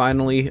guy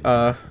finally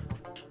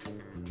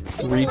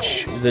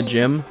reach the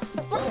gym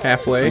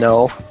halfway?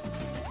 No.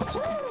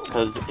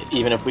 Because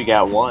even if we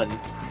got one,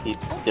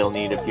 he'd still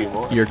need a few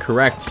more. You're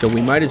correct. So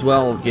we might as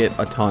well get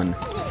a ton.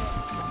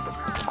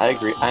 I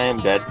agree. I am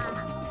dead.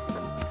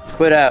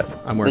 Quit out.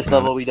 I'm working This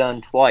level on it. we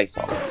done twice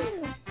already.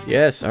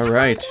 Yes. All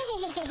right.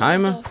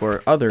 Time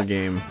for other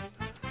game.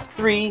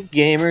 3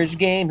 gamers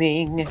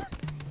gaming.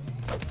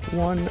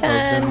 One of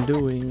 10 them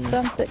doing.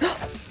 something.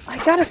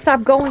 I gotta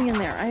stop going in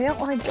there. I don't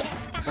like it.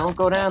 Don't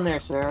go down there,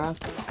 Sarah.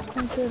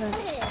 I didn't.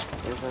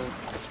 There's a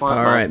swamp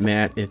All right, monster.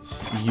 Matt.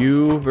 It's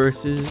you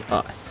versus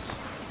us.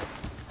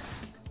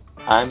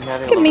 I'm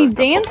having Look a at me little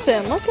trouble.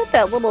 dancing. Look at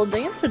that little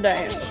dancer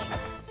dance.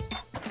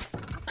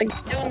 It's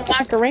like doing the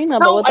Macarena,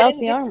 but No, I without didn't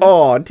the get- arm.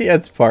 Oh,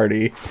 dance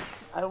party.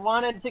 I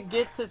wanted to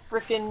get to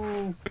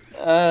frickin'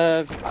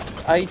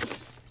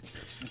 ice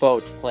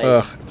boat place.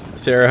 Ugh.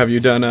 Sarah, have you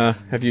done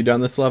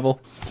this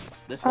level?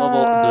 This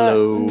level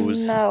blows.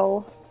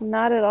 No,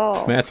 not at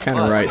all. Matt's kind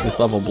of What? right. This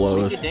level You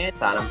blows. can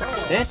dance on him.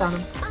 Dance on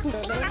him.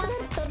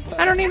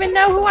 I don't even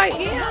know who I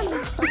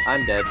am.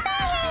 I'm dead.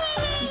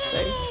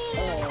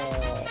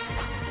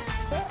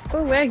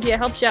 Oh, Waggy, I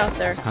helped you out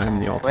there. I'm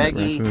the ultimate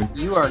Waggy, raccoon.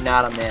 you are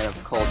not a man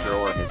of culture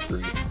or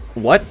history.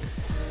 What?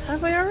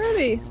 Have I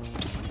already?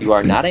 You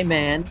are not a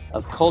man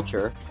of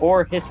culture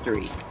or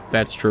history.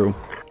 That's true.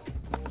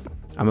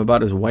 I'm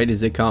about as white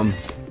as they come.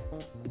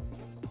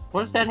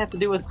 What does that have to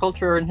do with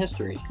culture and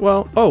history?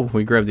 Well, oh,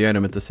 we grabbed the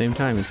item at the same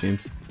time, it seems.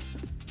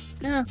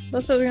 Yeah,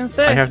 that's what I was gonna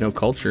say. I have no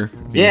culture,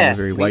 being Yeah, a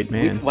very white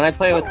man. when I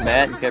play with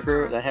Matt and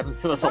Kipper, that happens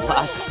to us a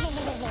lot.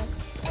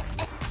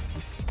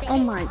 Oh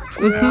my god.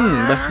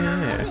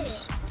 Yeah.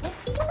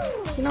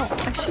 You know,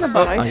 I should have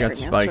bought Oh, I ice got cream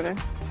spiked.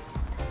 yesterday.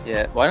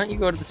 Yeah, why don't you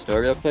go to the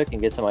store real quick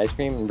and get some ice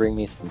cream and bring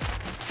me some?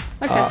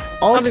 Okay.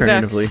 I'll be back.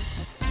 Alternatively,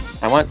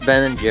 I want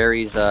Ben and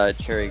Jerry's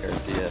Cherry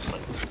Garcia.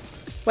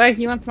 Wag,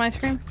 you want some ice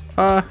cream?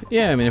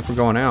 yeah, I mean, if we're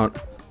going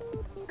out,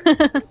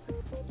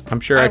 I'm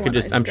sure I I could want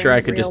just, ice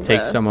cream real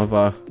take bad. some of,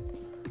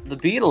 The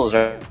Beatles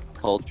are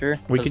culture.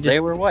 We We could they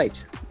just- were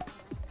white.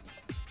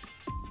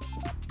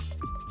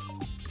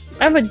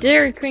 I have a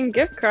Dairy Queen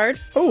gift card.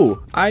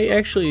 oh, I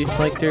actually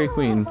like Dairy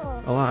Queen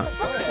a lot.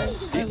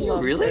 I you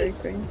love really? Dairy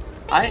Queen.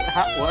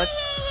 What?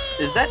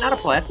 Is that not a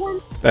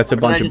platform? That's a Or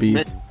did bunch I of just bees.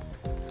 miss-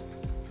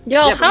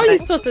 Yo, Yeah, but how are you that-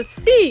 supposed to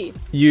see?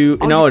 You,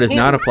 Oh, no, you it is can't.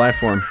 not a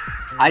platform.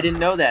 I didn't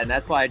know that, and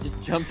that's why I just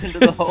jumped into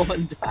the hole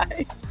and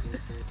died.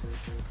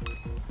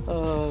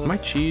 Am I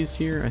cheesed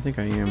here? I think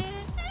I am.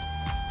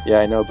 Yeah,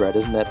 I know, Brett.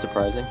 Isn't that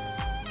surprising?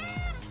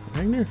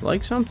 Ragnar,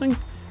 like something?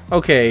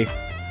 Okay.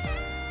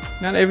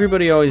 Not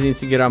everybody always needs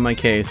to get on my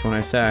case when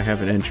I say I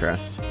have an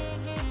interest.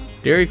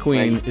 Dairy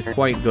Queen Ragnar. is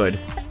quite good.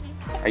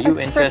 Are you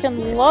I interested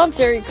freaking love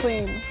Dairy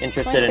Queen.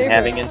 interested my in favorite.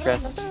 having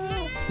interests?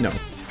 No.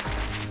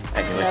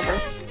 I knew it. Never.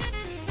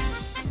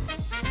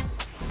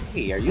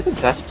 Hey, are you the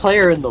best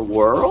player in the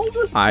world?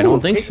 I don't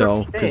Ooh, think take so,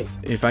 your pick. because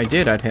if I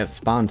did, I'd have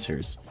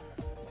sponsors.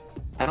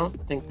 I don't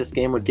think this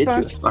game would get you a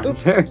Oops.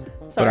 sponsor.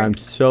 But Sorry. I'm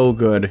so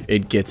good,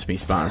 it gets me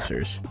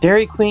sponsors.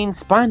 Dairy Queen,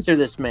 sponsor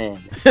this man.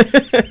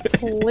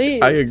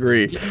 Please. I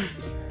agree.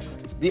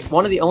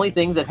 One of the only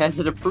things that has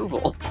his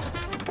approval.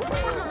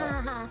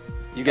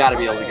 You gotta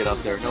be able to get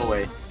up there. No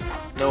way.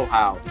 No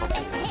how. Okay,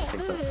 I don't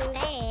think so.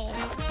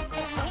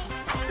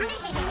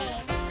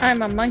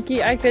 I'm a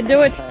monkey. I could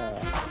do it.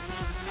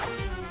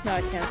 No,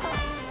 I can't.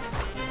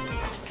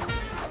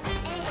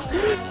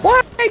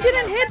 What? I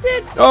didn't hit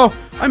it. Oh,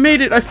 I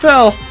made it! I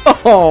fell!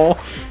 Oh!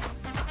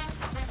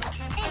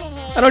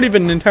 I don't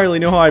even entirely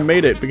know how I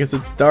made it because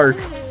it's dark.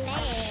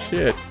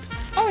 Shit.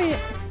 Oh yeah.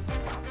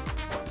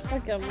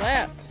 Look at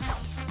that.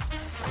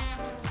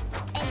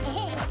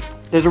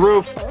 There's a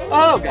roof.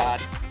 Oh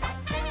god.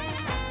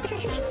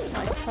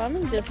 My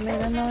tummy just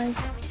made a noise.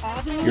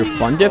 Your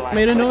fun dip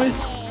made a noise?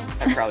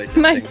 I probably should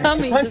My think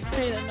tummy that. just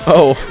made a noise.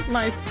 Oh.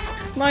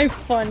 My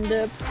fun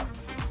dip.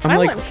 I'm I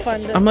like, want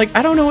fun dip. I'm like,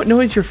 I don't know what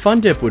noise your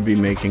fun dip would be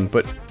making,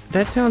 but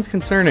that sounds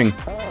concerning.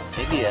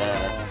 Maybe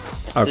a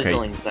Okay,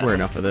 sizzling sound. we're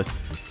enough of this.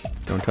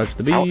 Don't touch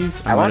the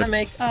bees. I I'm want to gonna-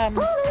 make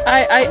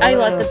I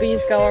let the bees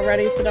go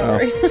already, so don't Oh.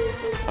 worry.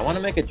 I want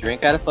to make a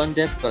drink out of Fun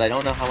Dip, but I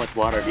don't know how much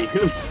water to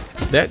use.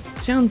 That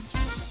sounds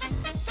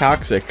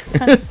toxic.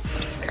 Kind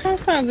of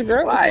sounds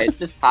gross. Why? It's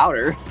just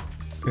powder.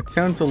 It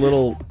sounds a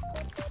little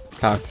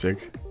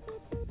toxic.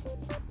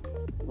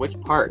 Which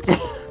part?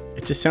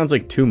 It just sounds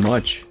like too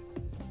much.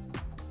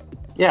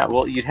 Yeah,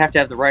 well, you'd have to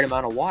have the right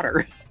amount of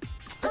water.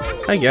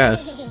 I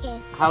guess.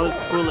 How is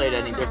Kool-Aid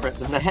any different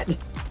than that?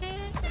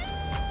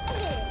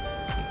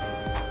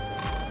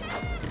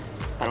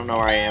 I don't know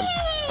where I am.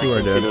 You are I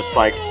can see dead. those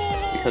spikes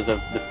because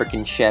of the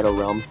freaking Shadow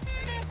Realm.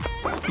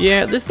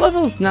 Yeah, this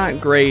level's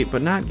not great,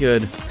 but not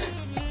good.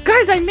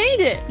 Guys, I made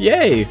it!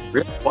 Yay!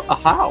 Really?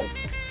 How?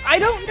 I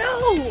don't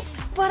know,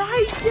 but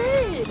I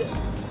did!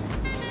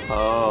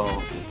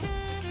 Oh.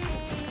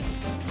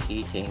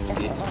 Cheating.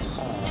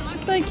 It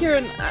looks like you're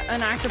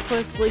an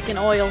octopus leaking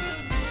oil.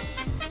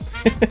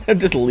 I'm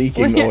just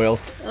leaking oil.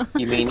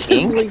 You mean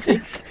ink?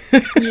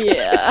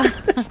 Yeah.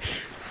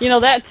 You know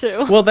that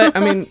too. Well, I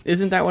mean,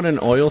 isn't that what an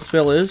oil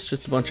spill is?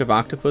 Just a bunch of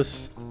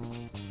octopus?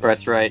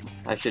 That's right.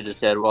 I should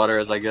just add water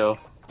as I go.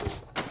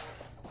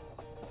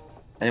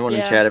 Anyone in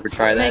Yeah. chat ever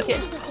try that? Make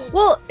it.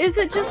 Well, is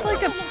it just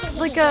like a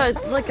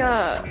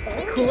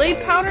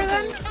Kool-Aid powder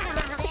then?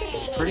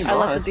 Pretty I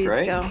let the much, bees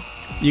right? go.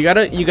 You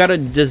gotta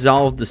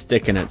dissolve the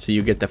stick in it so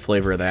you get the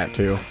flavor of that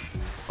too.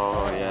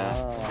 Oh yeah,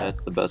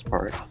 that's the best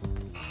part.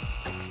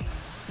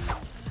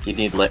 You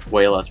need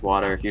way less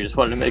water if you just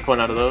wanted to make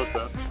one out of those,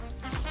 though.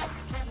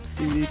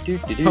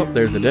 Oh,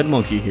 there's a dead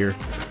monkey here.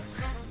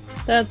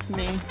 That's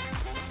me.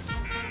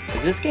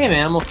 Is this game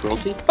animal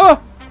cruelty?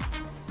 Oh!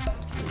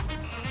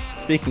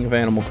 Speaking of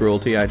animal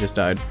cruelty, I just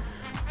died.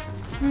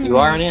 You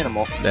are an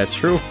animal. That's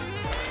true.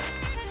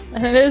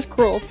 And it is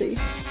cruelty.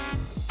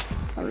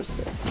 I'm just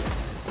kidding.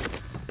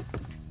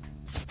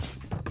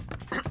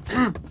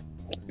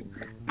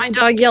 My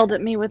dog yelled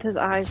at me with his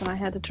eyes and I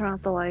had to turn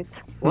off the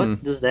lights.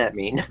 What does that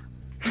mean?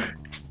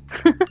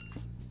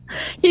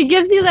 He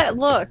gives you that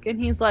look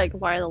and he's like,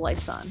 why are the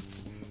lights on?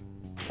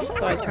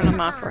 So I turn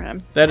them off for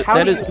him.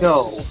 How do you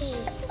know?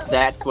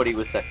 That's what he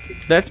was saying.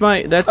 That's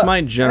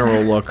my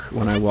general look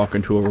when I walk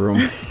into a room.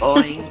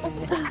 Boing.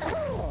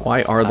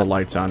 Why are the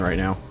lights on right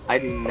now? I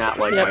do not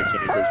like my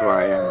chances where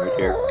I am right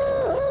here.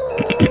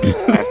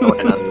 I have to look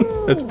at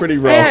nothing. That's pretty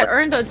Hey, I rough.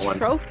 earned a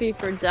trophy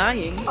for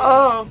dying.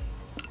 Oh.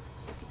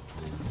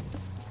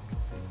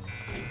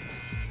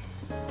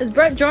 Is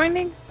Brett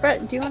joining?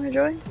 Brett, do you want to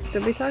join?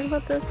 Did we talk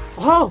about this?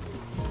 Oh.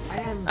 I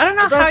don't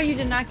know how you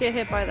did not get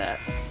hit by that.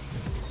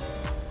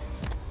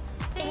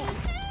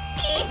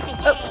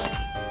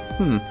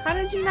 How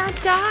did you not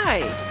die?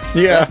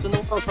 Yeah. Best in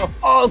the world.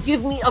 Oh,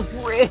 give me a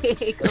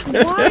break.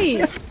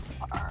 Twice.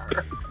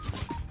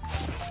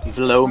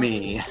 Blow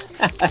me.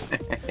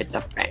 It's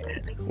a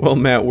fan. Well,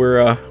 Matt,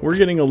 we're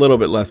getting a little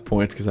bit less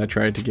points because I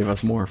tried to give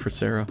us more for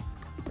Sarah,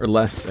 or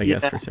less, I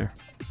guess, for Sarah.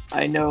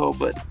 I know,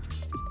 but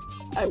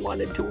I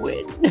wanted to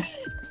win.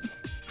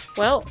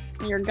 Well,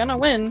 you're gonna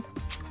win.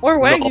 Or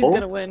Waggy's No.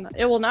 gonna win.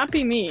 It will not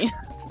be me.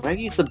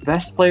 Waggy's the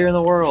best player in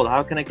the world.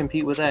 How can I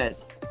compete with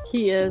that?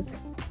 He is.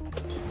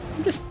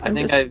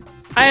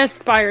 I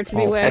aspire to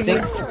be Waggy.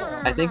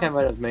 I think I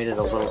might have made it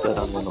a little bit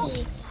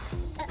unwinnable.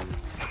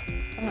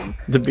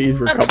 The bees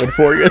were coming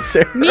for you,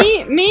 Sarah.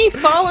 Me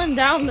falling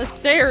down the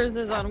stairs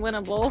is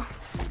unwinnable.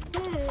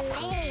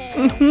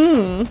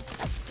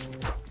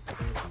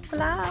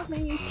 Fly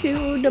me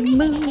to the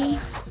moon.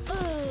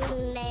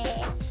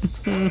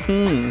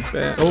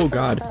 Oh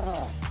God.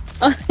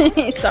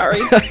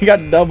 Sorry. I got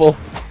double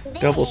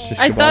shish kebab.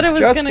 I thought it was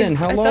Justin,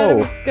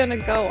 hello. gonna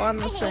go on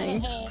the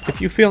thing. If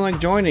you feel like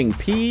joining,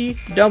 PWRU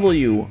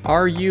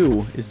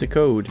is the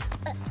code.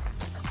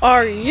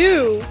 Are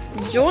you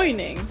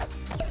joining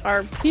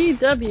our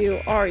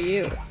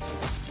PWRU?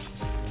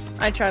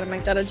 I tried to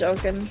make that a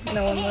joke and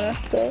no one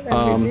laughed. So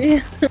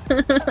MVP.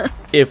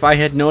 If I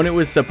had known it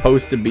was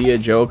supposed to be a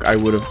joke, I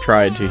would have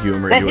tried to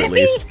humor you at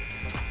least.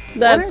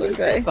 That's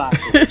okay.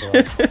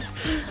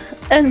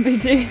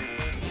 NBD.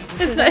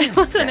 It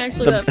wasn't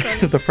actually that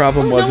funny. The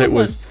problem was it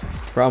was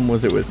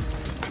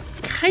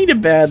kind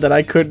of bad that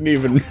I couldn't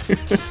even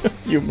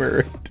humor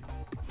it.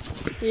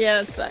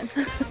 Yeah, it's fine.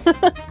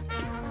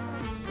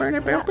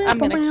 I'm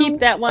gonna keep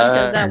that one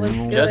because that was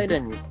good.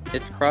 Justin,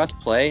 it's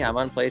cross-play. I'm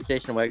on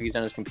PlayStation, Waggy's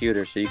on his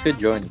computer, so you could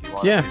join if you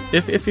want. Yeah,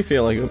 if you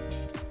feel like it.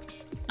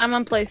 I'm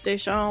on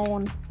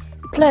PlayStation.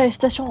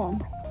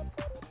 PlayStation.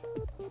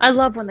 I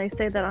love when they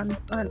say that on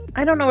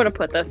I don't know where to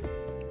put this.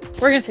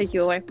 We're gonna take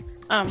you away.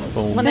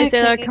 Boom. When they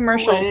say that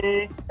commercial.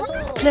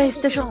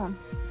 PlayStation.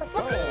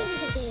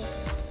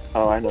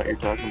 Oh, I know what you're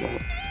talking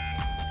about.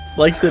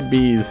 Like the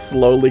bees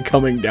slowly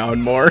coming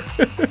down more.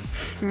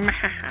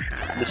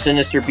 The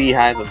sinister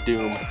beehive of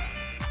doom.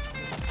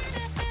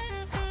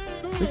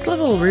 This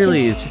level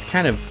really is just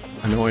kind of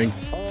annoying.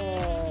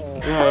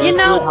 Yeah, You it's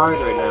know- really hard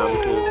right now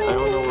because I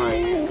don't know where I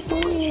am so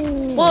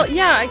much. Well,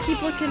 yeah, I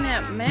keep looking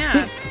at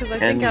Matt because I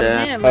think And,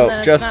 I'm him. And Oh,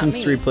 then Justin's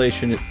it's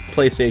not me.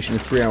 PlayStation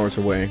is 3 hours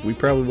away. We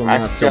probably will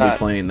I've not still be got-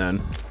 playing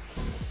then.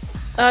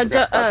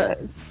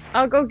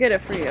 I'll go get it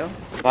for you.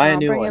 Buy a I'll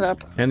new bring one. it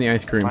up. And the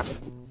ice cream.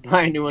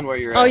 Buy a new one where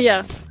you're at. Oh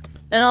yeah,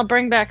 and I'll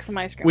bring back some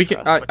ice cream. We for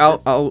can.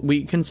 us.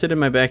 We can sit in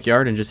my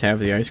backyard and just have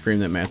the ice cream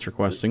that Matt's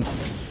requesting.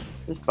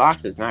 This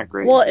box is not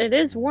great. Well, it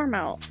is warm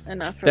out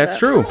enough for That's that.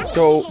 true.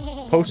 So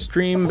post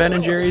stream Ben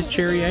and Jerry's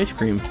cherry ice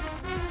cream.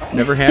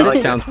 Never had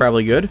it. Sounds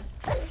probably good.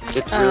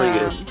 It's really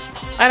good.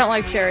 I don't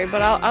like cherry,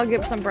 but I'll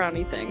give some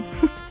brownie thing.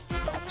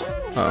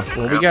 Oh,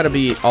 well, we gotta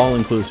be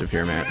all-inclusive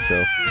here, Matt,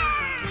 so...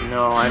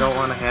 No, I don't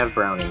want to have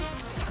brownie.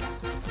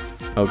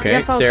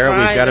 Okay, Sarah,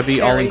 we've gotta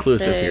be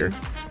all-inclusive here.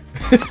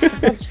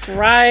 I'll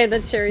try the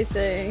cherry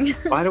thing.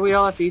 Why do we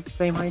all have to eat the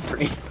same ice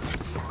cream?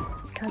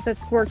 Because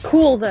we're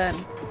cool then.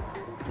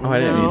 Oh, I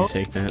didn't mean to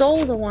take that.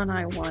 Stole the one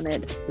I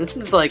wanted. This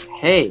is like,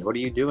 hey, what are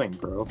you doing,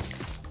 bro?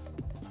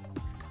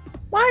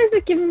 Why is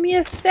it giving me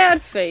a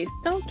sad face?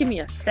 Don't give me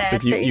a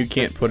sad face. You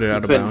can't put it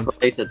out of You bounds. couldn't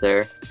place it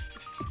there.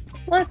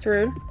 Well, that's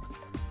rude.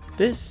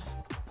 This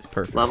is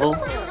perfect. Level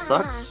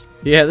sucks.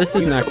 Yeah, this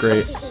is not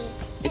great.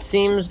 It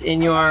seems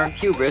in your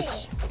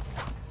hubris.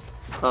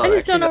 Oh, I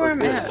just don't know where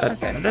actually,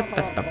 I'm that was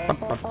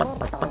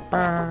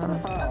at.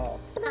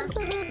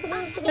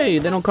 Okay. Hey,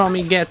 they don't call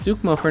me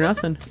Gatsukma for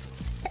nothing.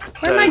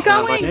 Where am I That is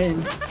not my going?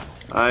 name.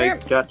 I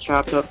got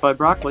chopped up by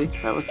broccoli.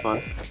 That was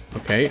fun.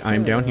 Okay,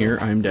 I'm down here.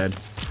 I'm dead.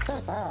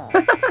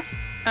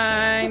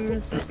 I'm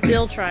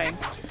still trying.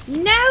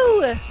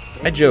 No!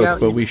 I joke,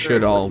 but we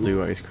should all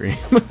do ice cream.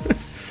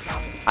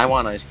 I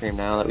want ice cream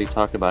now that we've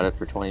talked about it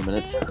for 20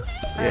 minutes.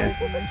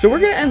 Yeah. So we're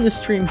gonna end the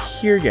stream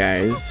here,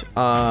 guys.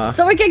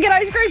 So we can get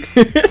ice cream!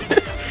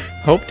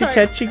 Hope to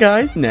catch you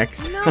guys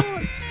next No,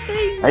 time.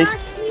 they Ice-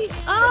 knocked me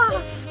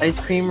off! Ice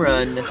cream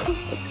run.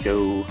 Let's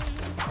go.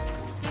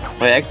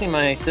 Wait, actually,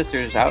 my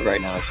sister's out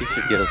right now. She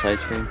should get us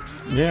ice cream.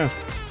 Yeah.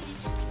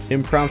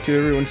 Impromptu,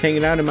 everyone's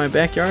hanging out in my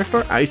backyard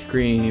for ice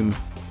cream.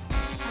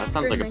 That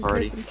sounds like a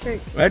party.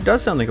 That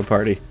does sound like a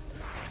party.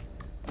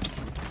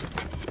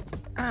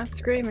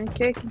 Ice cream and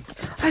cake.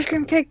 Ice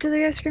cream cake to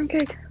the ice cream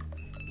cake.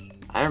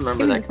 I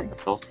remember that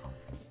commercial.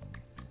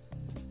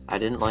 I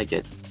didn't like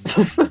it.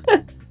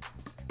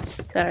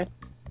 Sorry.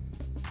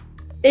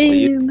 Well,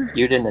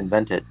 you didn't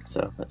invent it,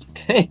 so that's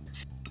okay.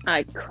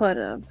 I could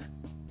have.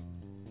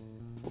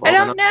 Well, I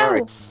then don't I'm sorry.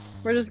 know.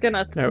 We're just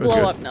gonna That was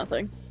blow good. up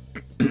nothing.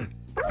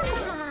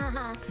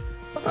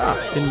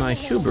 In my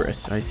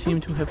hubris, I seem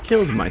to have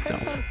killed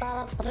myself.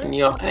 In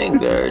your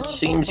anger, it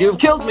seems you've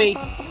killed me.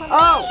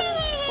 Oh!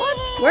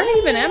 Where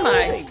even am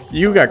I?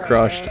 You got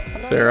crushed,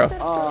 Sarah.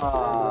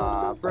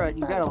 Aw, bro,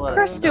 you gotta let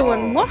Crush us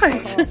doing know. what?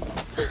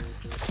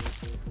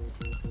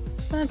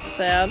 That's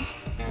sad.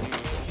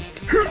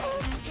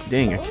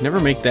 Dang, I can never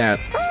make that.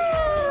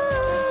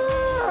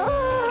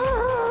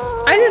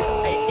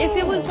 If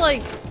it was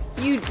like,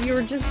 you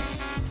were just,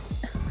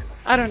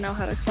 I don't know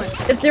how to explain.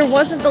 If there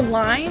wasn't the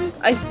line,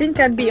 I think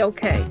I'd be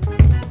okay.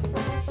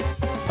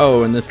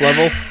 Oh, in this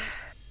level?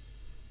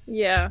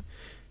 Yeah.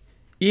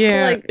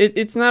 Yeah, Like-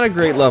 it's not a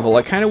great level.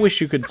 I kind of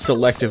wish you could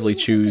selectively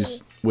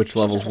choose which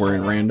levels were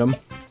in random.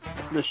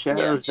 The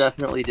shadows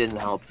definitely didn't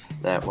help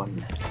that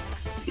one.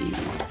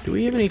 Do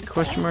we have any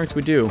question marks?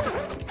 We do.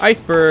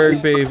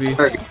 Iceberg, baby.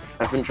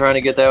 I've been trying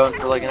to get that one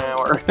for like an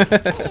hour.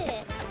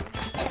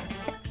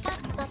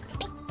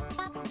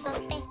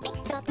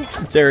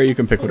 Sarah, you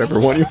can pick whatever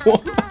one you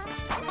want.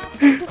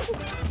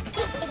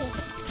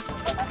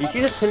 You see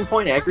this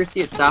pinpoint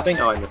accuracy at stopping?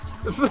 Oh, I missed.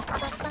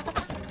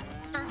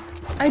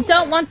 I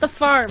don't want the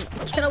farm.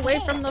 Get away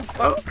from the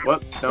farm. Oh,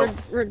 what? No.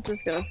 We're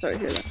just gonna start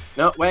here then.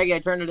 No, Waggy, I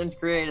turned it into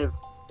creative.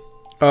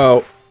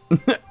 Oh. Does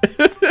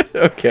it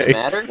Okay.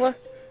 matter?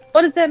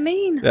 What does that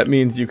mean? That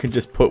means you can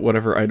just put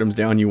whatever items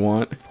down you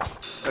want.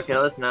 Okay,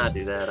 let's not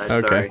do that. I'm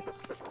Okay. sorry.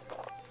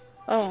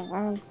 Oh,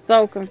 I'm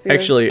so confused.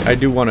 Actually, I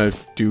do want to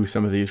do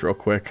some of these real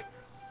quick.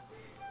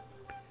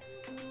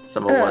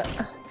 Some of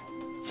what?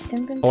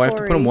 Inventory. Oh, I have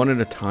to put them one at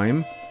a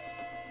time?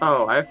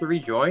 Oh, I have to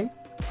rejoin?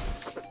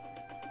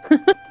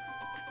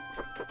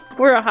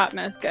 We're a hot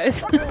mess,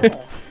 guys.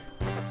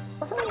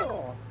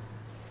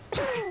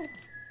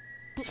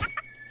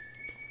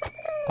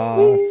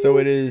 So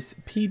it is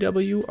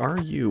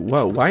PWRU.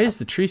 Whoa, why is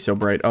the tree so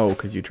bright? Oh,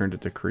 because you turned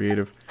it to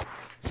creative.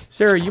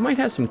 Sarah, you might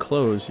have some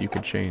clothes you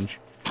could change.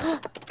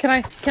 Can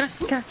I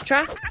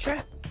try,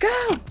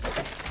 go!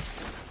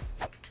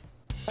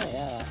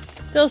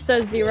 Still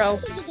says 0.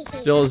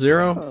 Still a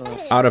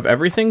 0? Out of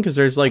everything? Because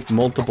there's like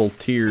multiple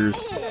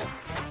tiers.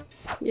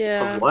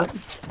 Yeah. Of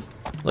what?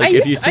 Like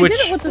if you switch... I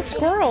did it with the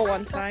squirrel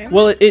one time.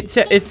 Well, it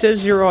says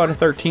 0 out of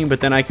 13,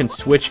 but then I can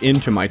switch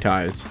into my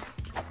ties.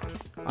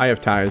 I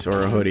have ties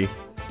or a hoodie.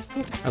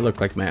 I look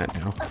like Matt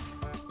now.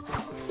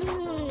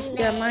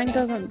 Yeah, mine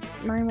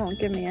won't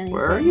give me anything.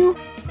 Where are you?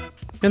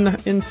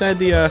 Inside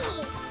the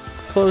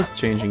clothes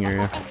changing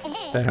area.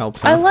 That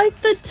helps. Huh? I like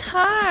the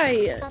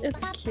tie.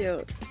 It's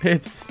cute.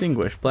 It's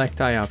distinguished. Black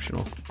tie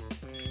optional.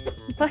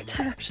 Black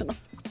tie optional.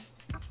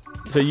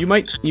 So you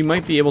might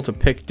be able to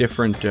pick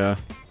different.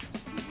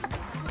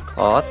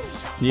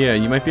 Cloths? Yeah,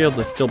 you might be able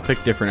to still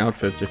pick different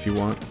outfits if you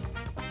want.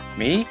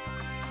 Me?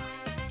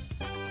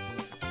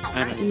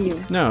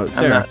 You. No, I'm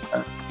Sarah.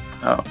 not,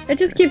 oh. It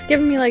just keeps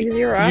giving me like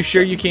 0 options. You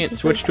sure you can't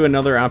switch to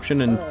another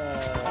option and?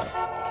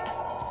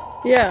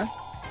 Yeah.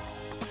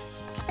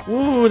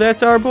 Ooh,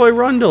 that's our boy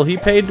Rundle. He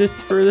paid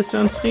for this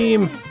on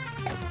Steam.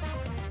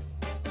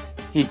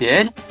 He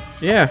did?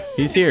 Yeah,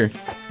 he's here.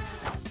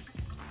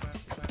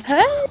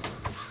 Hey.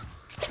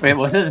 Wait,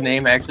 was his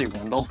name actually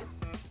Rundle?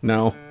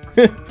 No.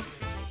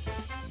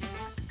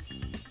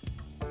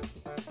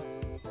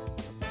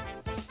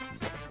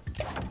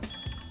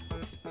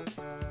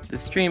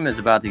 stream is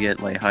about to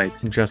get like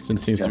hyped. Justin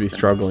seems to be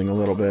struggling a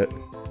little bit.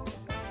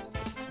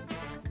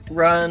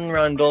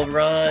 Run, Bull,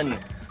 run!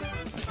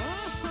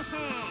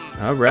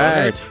 All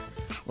right.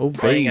 Oh,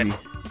 baby.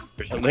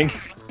 Or something.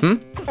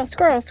 Oh,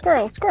 squirrel.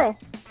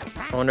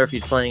 I wonder if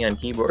he's playing on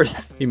keyboard.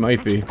 He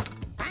might be.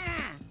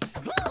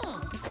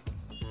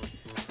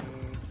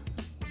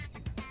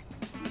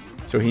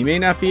 So he may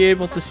not be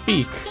able to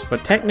speak,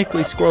 but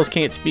technically squirrels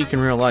can't speak in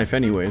real life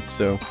anyways,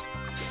 so...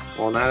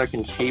 Well, neither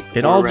can sheep.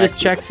 It all just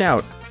checks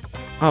out.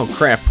 Oh,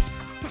 crap.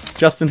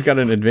 Justin's got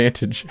an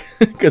advantage,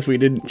 because we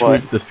didn't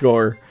tweak the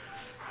score.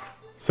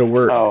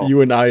 So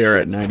you and I are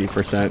at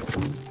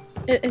 90%.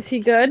 Is he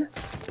good?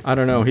 I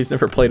don't know, he's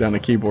never played on a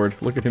keyboard.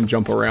 Look at him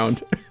jump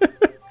around.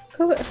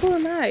 Who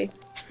am I?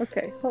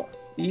 Okay.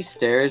 These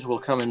stairs will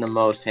come in the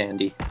most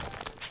handy.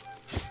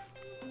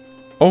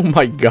 Oh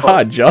my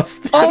god,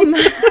 Justin! Oh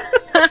my...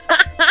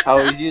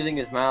 Oh, he's using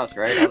his mouse,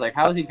 right? I was like,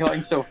 how is he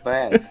going so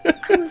fast?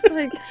 I was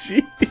like...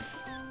 Jeez.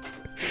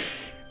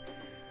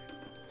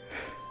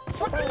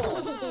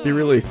 He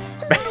really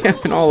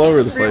spamming all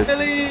over the place.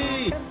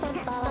 Really?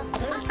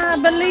 I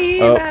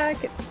believe I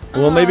can...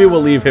 Well, maybe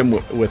we'll leave him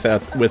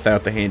without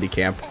the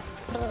handicap.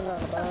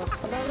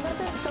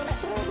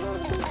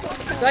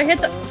 Do I hit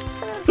the...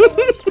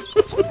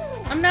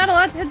 I'm not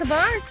allowed to hit the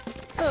box?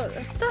 What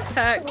the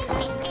heck?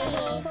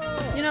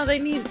 You know, they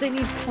need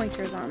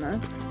pointers on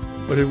this.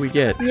 What did we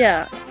get?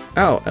 Yeah.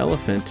 Oh,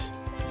 elephant.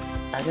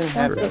 I didn't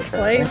have That's it. the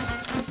place.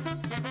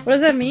 What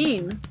does that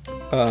mean?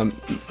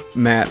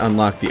 Matt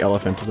unlocked the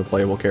elephant as a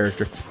playable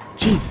character.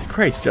 Jesus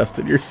Christ,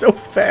 Justin, you're so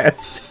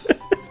fast.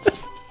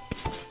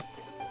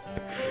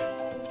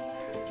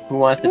 Who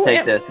wants to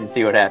take this and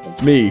see what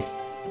happens? Me.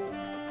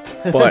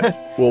 But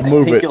we'll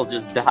move I think it. he'll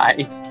just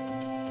die.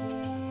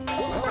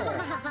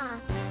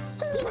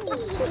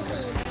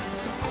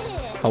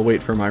 I'll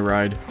wait for my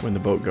ride when the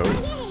boat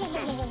goes.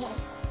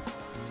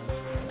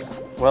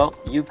 Well,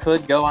 you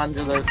could go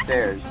onto those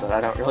stairs, but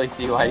I don't really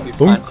see why you'd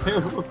want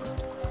to.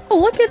 Oh,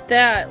 look at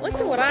that! Look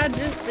at what I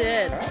just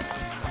did.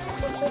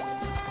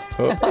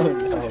 Oh.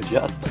 Oh,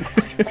 Justin.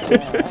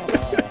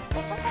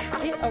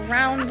 Get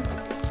around.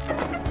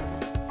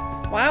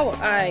 Wow,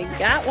 I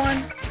got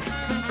one.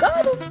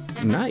 Got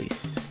him.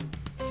 Nice.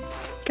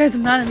 Guys,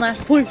 I'm not in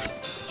last place.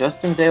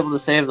 Justin's able to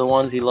save the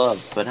ones he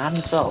loves, but not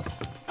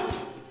himself.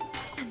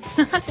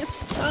 Not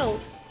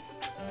himself.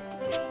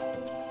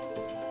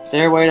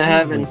 Stairway to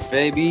heaven,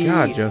 baby.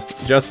 God,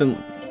 Justin,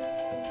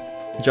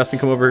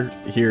 come over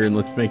here and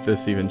let's make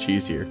this even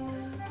cheesier.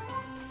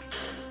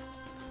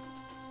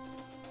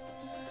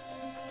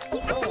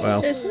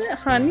 Well, Isn't it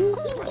honey?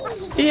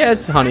 yeah,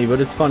 it's honey,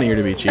 but it's funnier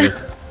to be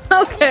cheese.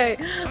 Okay.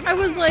 I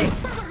was like,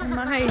 am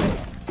I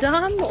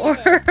dumb or...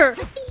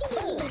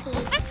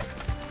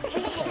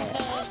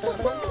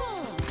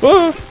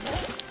 Oh!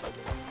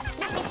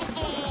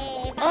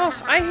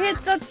 Oh, I hit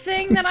the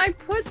thing that I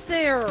put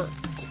there.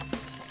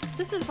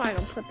 This is why I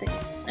don't put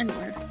things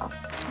anywhere.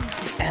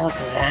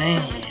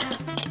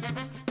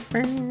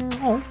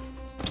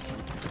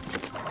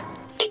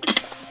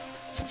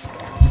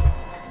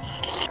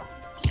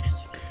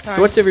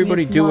 So what's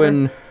everybody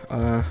doing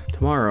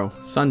tomorrow?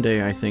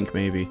 Sunday, I think,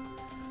 maybe.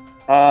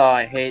 Oh,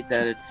 I hate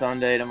that it's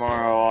Sunday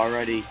tomorrow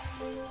already.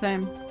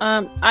 Same.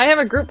 I have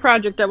a group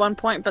project at one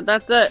point, but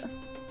that's it.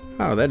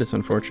 Oh, that is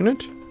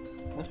unfortunate.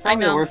 That's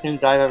probably the worst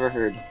news I've ever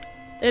heard.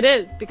 It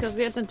is, because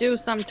we have to do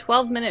some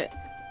 12-minute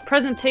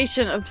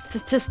presentation of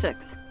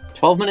statistics.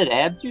 12-minute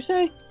ads, you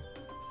say?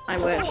 I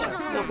wish.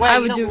 No way, I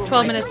would do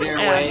 12 minutes of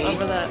ads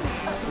over that.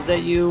 Is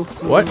that you?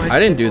 What? I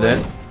didn't do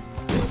that.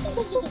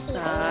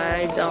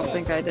 I don't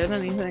think I did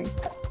anything.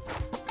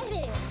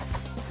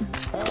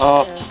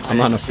 Oh,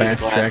 I'm on a fast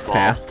track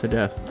path to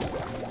death.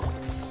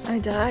 I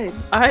died.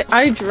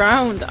 I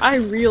drowned. I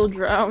real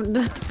drowned.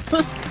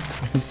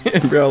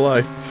 In real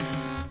life.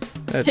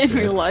 That's In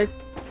real life.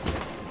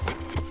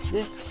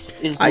 This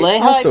is I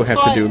also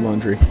have to do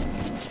laundry.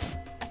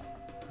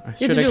 I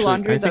You have to do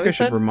laundry, I is that think what I you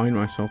should said? remind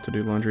myself to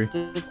do laundry.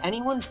 Does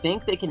anyone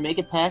think they can make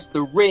it past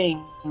the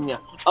ring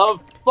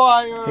of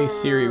fire? Hey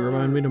Siri,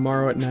 remind me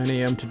tomorrow at 9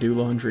 AM to do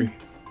laundry.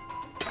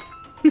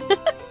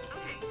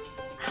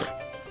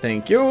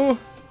 Thank you.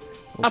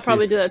 I'll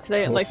probably do that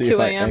today at like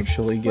 2 a.m. I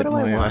actually get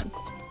What do I my. want?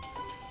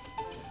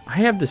 I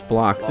have this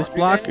block. This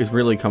block is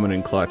really coming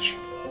in clutch.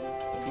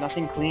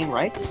 Nothing clean,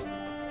 right?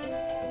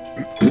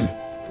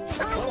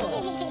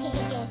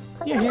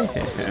 Yeah.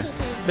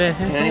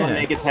 Can anyone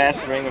make it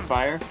past the ring of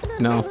fire?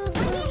 No.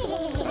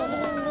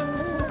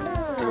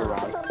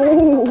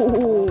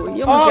 Ooh,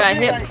 you almost got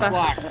hit.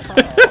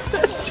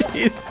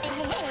 Jeez.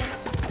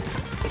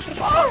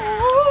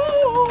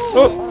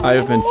 Oh, I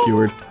have been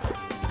skewered.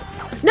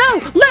 No,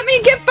 let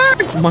me get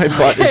first. My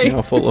butt Okay. is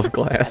now full of I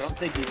glass. don't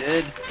think you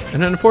did.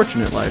 An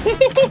unfortunate life.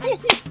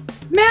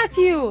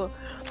 Matthew.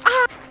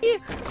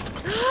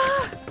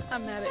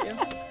 I'm mad at you.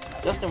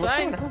 Justin, what's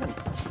Fine. going on?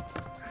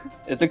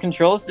 Is the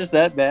controls just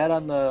that bad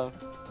on the,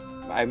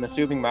 I'm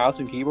assuming, mouse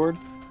and keyboard?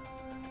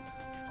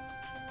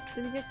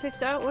 Did he get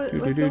kicked out? What's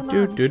going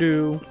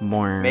on?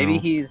 More. Maybe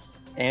he's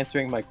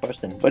answering my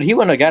question. But he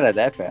wouldn't have got it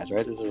that fast,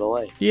 right? There's a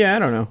delay. Yeah, I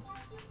don't know.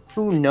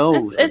 Who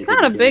knows? It's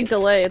not a big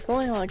delay. It's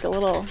only like a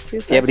little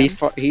few seconds. Yeah,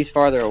 but he's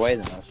farther away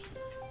than us.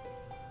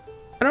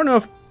 I don't know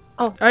if...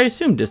 Oh. I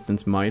assume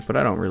distance might, but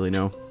I don't really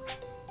know.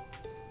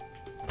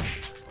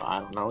 I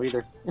don't know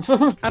either.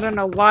 I don't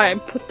know why I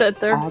put that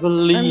there. I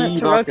believe I meant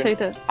to rotate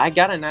it. I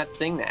gotta not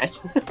sing that.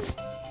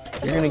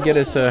 You're gonna get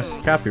us a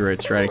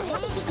copyright strike.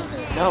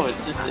 No,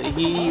 it's just that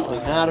he was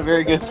not a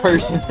very good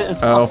person.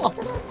 Oh.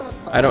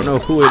 I don't know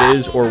who it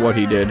is or what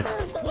he did.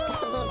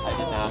 I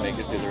did not make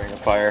it through the ring of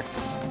fire.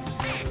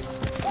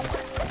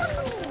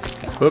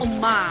 Oops. Oh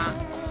my.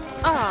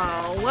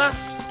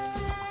 Oh.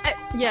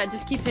 Yeah,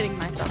 just keep hitting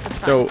myself. It's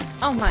So, fine.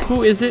 Oh my.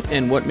 who is it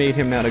and what made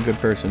him not a good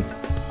person?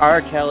 R.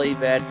 Kelly,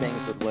 bad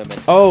things with women.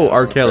 Oh,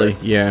 R. Kelly,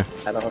 yeah.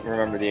 I don't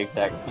remember the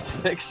exact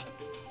specifics.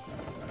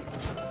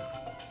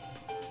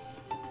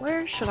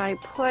 Where should I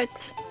put?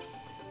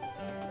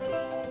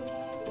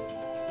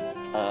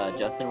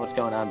 Justin, what's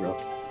going on, bro?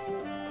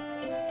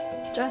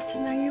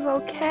 Justin, are you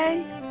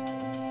okay?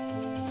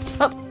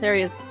 Oh, there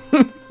he is.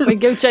 Wait,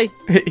 go Jay.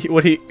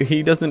 What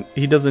he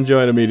doesn't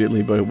join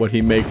immediately, but what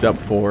he makes up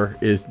for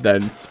is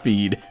that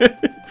speed.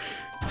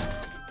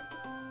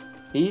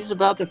 He's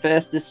about the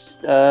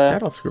fastest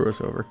That'll screw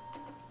us over.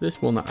 This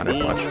will not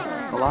being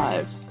touch.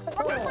 alive.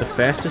 The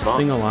fastest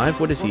thing alive?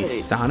 What is he,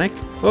 Sonic?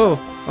 Oh,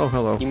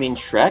 hello. You mean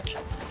Shrek?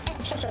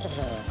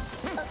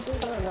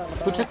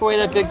 Who took away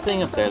that big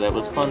thing up there that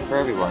was fun for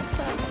everyone?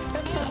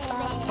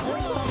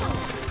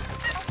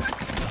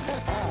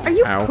 Are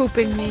you Ow.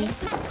 pooping me?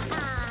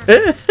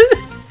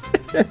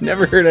 I've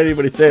never heard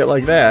anybody say it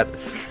like that.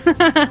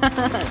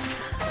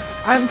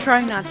 I'm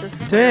trying not to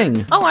swear.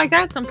 Dang. Oh, I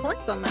got some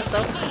points on that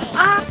though.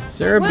 Ah,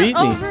 Sarah beat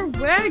me. over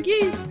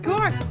Waggy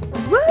score.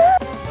 Woo!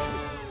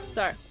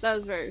 Sorry, that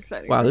was very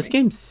exciting. Wow, for this me.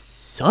 game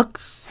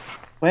sucks.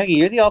 Waggy,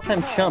 you're the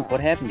all-time chump. What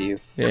happened to you?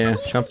 Yeah,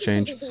 chump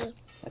change.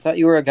 I thought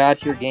you were a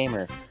god-tier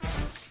gamer.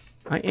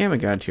 I am a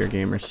god-tier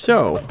gamer.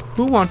 So,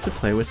 who wants to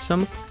play with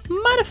some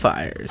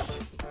modifiers?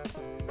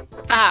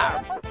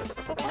 Ah,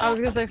 I was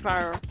gonna say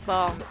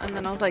fireball, and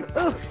then I was like,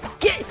 ooh,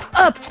 get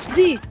up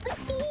the.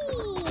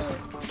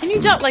 Can you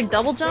jump, like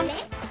double jump?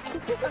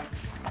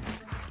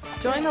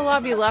 Join the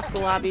lobby, left the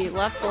lobby,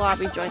 join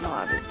the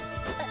lobby.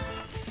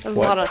 There's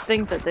What? a lot of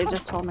things that they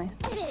just told me.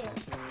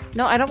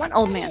 No, I don't want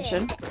old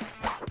mansion.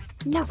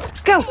 No,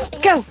 go,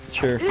 go.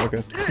 Sure,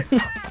 okay.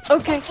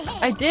 Okay,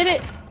 I did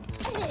it.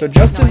 So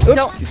Justin,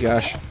 No, I oops,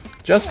 gosh.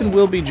 Justin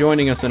will be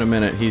joining us in a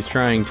minute. He's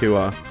trying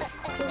to,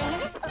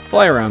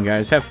 fly around,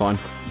 guys. Have fun.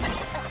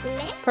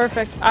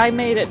 Perfect. I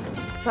made it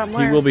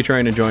somewhere. He will be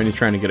trying to join. He's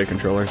trying to get a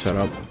controller set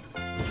up.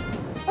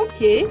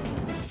 Okay.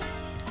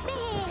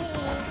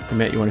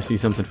 Matt, you want to see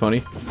something funny?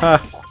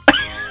 Ha!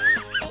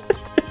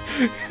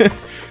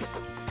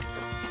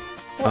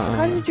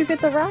 How did you get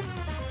the rock?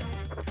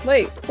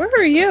 Wait, where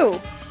are you?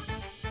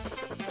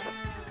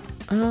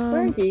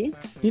 Where are you?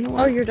 You know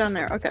what? Oh, you're down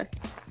there. Okay.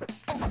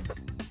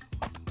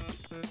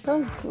 That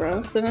was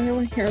gross. Did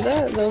anyone hear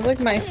that? That was like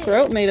my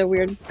throat made a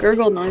weird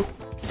gurgle noise.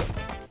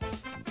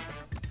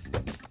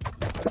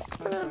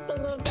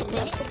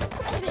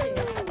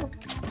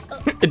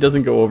 It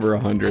doesn't go over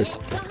 100.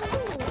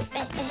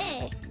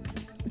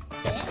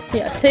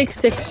 Yeah, take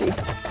 60.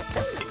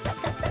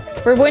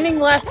 For winning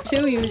last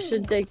two, you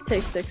should take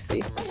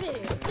 60.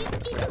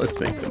 Let's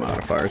make the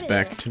modifiers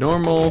back to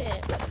normal.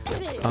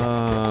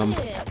 Oh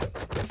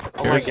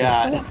my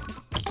god.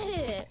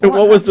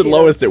 What was the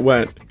lowest it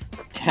went?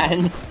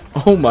 10.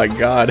 Oh my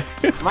god.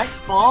 Am I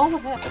small?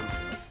 What happened?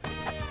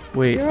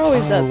 Wait. You're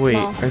always that wait.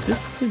 small. Are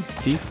this the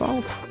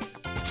default?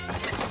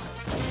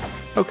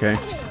 Okay.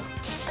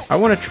 I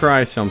want to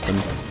try something.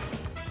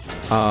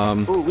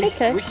 Ooh,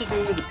 Okay. we should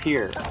do the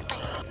pier.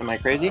 Am I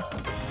crazy?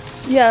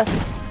 Yes.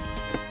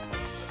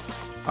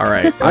 All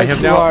right. I have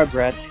You now. are,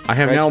 Brett. I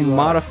have Brett, now you are.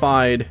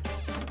 modified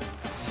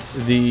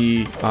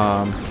the.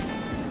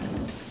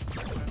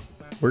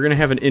 We're gonna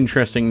have an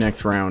interesting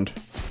next round.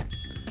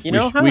 You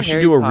know how we should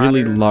Harry do a Potter,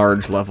 really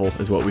large level.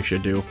 Is what we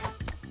should do.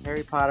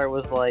 Harry Potter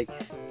was like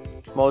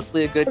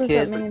mostly a good What does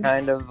kid, that mean? but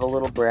kind of a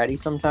little bratty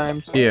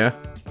sometimes. Yeah.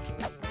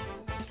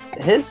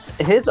 His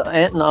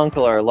aunt and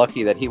uncle are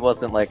lucky that he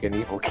wasn't like an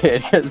evil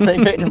kid because they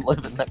made him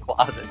live in the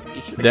closet.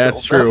 He should've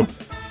That's killed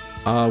true.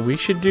 them. We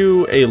should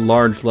do a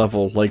large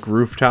level like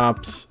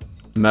rooftops,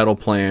 metal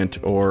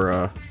plant,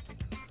 or.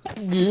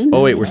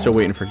 Oh wait, we're still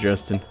waiting for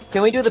Justin.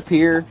 Can we do the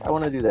pier? I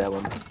want to do that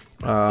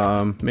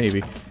one.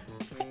 Maybe.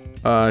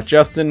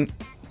 Justin,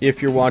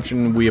 if you're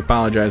watching, we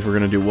apologize. We're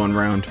gonna do one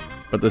round,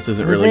 but this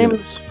isn't really.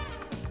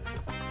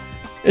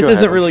 This Go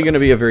isn't ahead. really gonna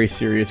be a very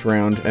serious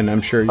round, and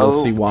I'm sure you'll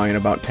Oh. see why in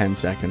about 10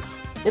 seconds.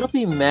 It'll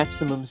be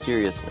maximum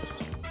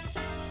seriousness.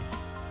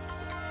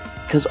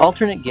 Because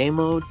alternate game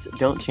modes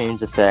don't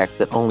change the fact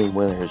that only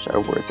winners are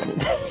worth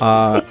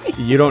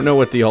anything. You don't know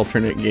what the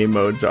alternate game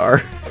modes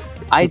are.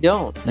 I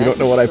don't. You don't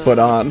know what I put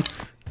on.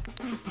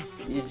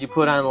 Did you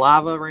put on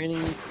lava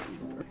raining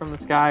from the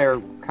sky or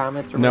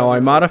comets? Or No, I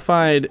whatever?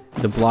 modified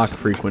the block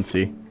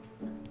frequency.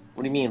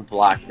 What do you mean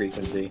block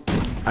frequency?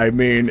 I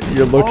mean,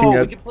 you're looking we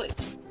at. can play.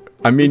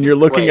 I mean, you're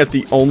looking at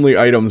the only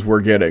items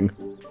we're getting.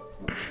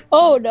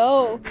 Oh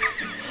no.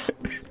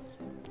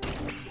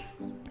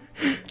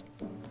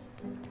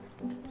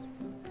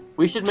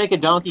 We should make a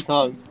Donkey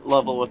Kong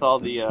level with all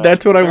the.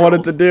 That's what barrels. I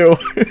wanted to do,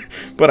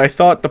 but I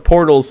thought the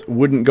portals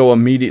wouldn't go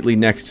immediately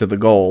next to the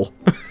goal.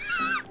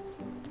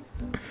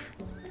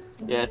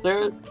 Yeah,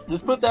 Sarah,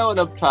 just put that one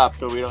up top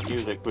so we don't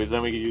use it, because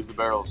then we can use the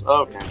barrels.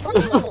 Okay.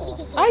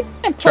 I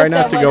can't Try put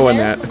not that to go one in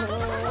there.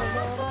 that.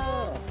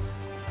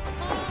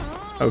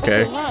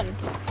 Okay. Run.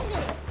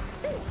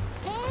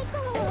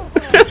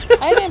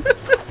 I didn't.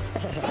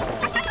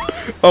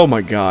 Oh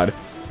my god.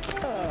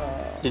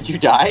 Did you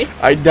die?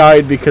 I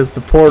died because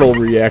the portal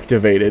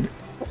reactivated.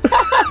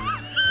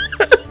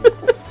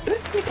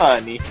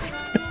 Honey.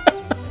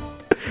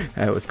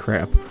 That was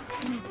crap.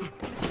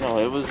 No,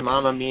 it was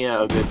Mamma Mia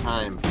a good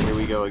time. Here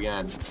we go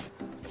again.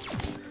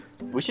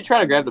 We should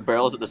try to grab the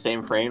barrels at the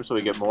same frame so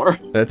we get more.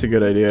 That's a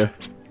good idea.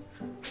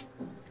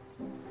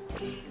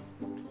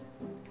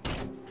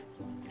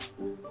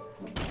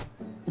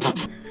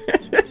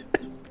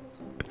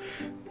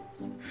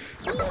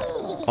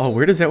 Oh,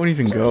 where does that one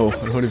even go?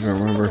 I don't even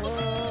remember.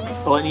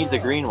 Well, it needs a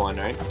green one,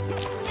 right?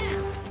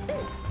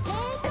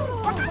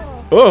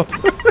 Oh!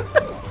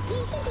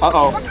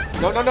 Uh-oh.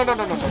 No, no, no, no,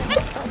 no, no,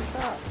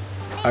 no.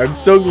 I'm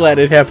so glad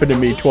it happened to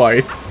me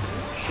twice.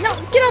 No,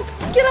 get up!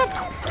 Get up!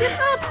 Get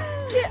up!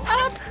 Get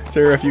up!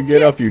 Sarah, if you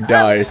get up, you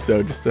die,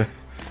 so just a...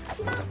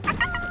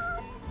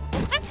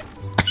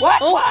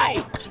 What? Oh.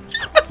 Why?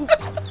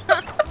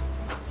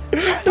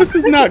 This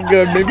is not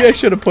good. Maybe I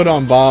should have put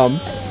on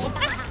bombs.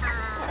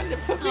 Why did it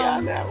put me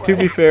on that way? To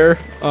be fair,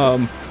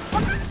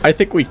 I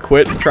think we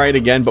quit, try it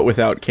again, but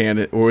without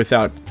cannon, or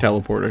without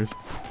teleporters.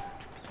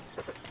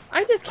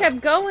 I just kept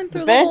going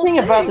through The the bad whole thing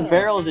about the thing.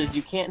 barrels is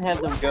you can't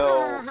have them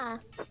go...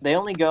 They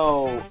only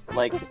go,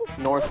 like,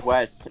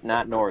 northwest,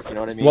 not north, you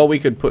know what I mean? Well, we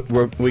could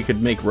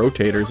make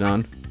rotators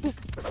on.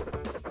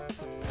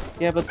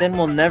 yeah, but then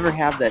we'll never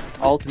have that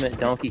ultimate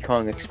Donkey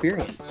Kong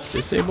experience.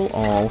 Disable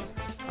all.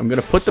 I'm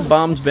gonna put the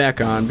bombs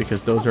back on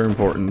because those are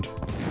important.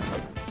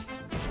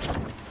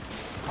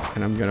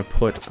 And I'm gonna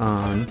put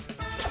on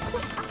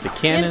the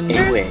cannons.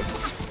 Hey, wait.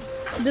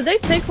 Did they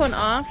take one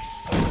off?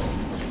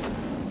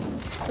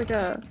 It's like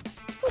a...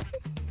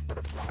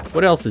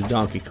 What else is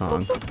Donkey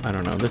Kong? I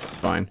don't know. This is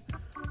fine.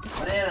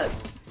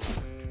 Bananas.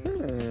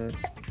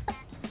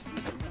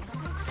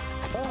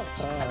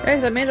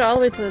 Guys, I made it all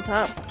the way to the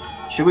top.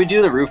 Should we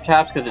do the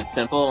rooftops because it's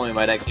simple and we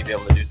might actually be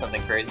able to do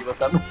something crazy with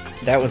them?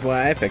 That was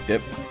why I picked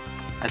it.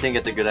 I think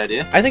it's a good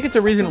idea. I think it's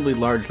a reasonably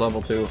large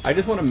level too. I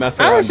just want to mess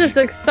around. I was just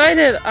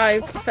excited. I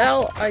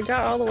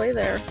got all the way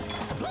there.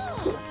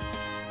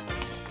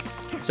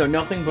 So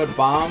nothing but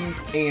bombs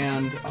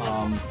and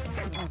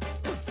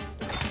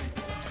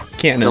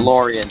cannons.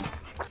 DeLoreans.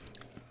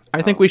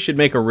 I think we should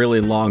make a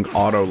really long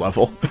auto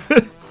level.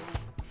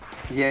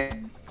 Yeah.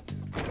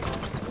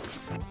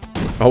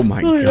 Oh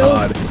my Oh, no.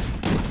 god.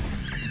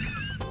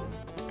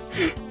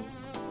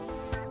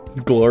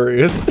 It's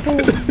glorious.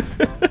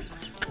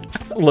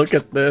 Look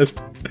at this.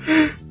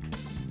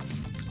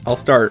 I'll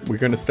start. We're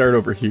gonna start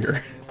over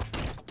here.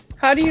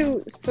 How do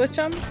you switch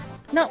them?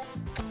 No.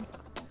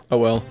 Oh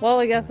well. Well,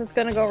 I guess it's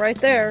gonna go right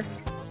there.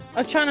 I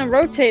was trying to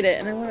rotate it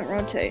and it wouldn't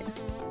rotate.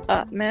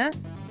 Matt?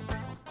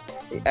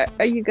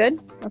 Are you good?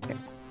 Okay.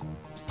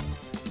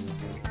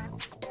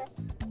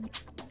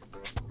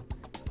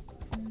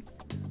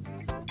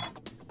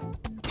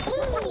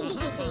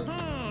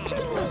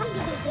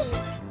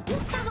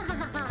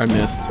 I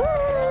missed.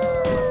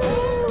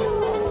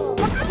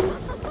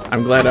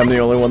 I'm glad I'm the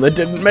only one that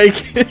didn't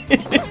make it.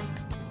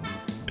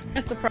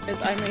 I'm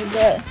surprised I made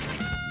that.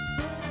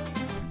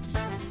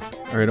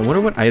 Alright, I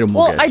wonder what item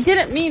we'll Well, get. I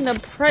didn't mean to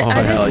Oh, I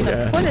hell didn't mean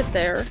yes. to put it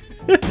there.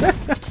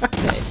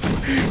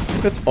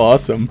 That's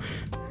awesome.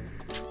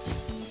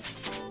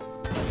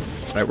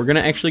 Alright, we're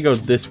gonna actually go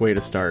this way to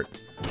start.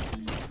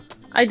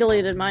 I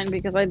deleted mine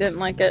because I didn't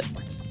like it.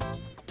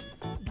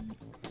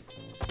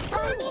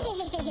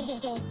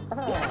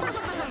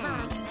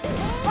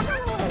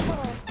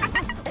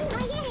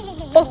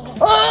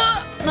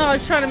 Oh! No, I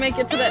was trying to make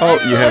it to that. Oh,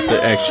 next you have one.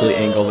 to actually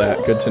angle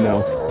that. Good to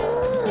know.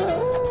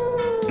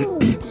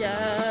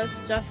 Yes,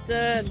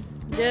 Justin,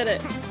 did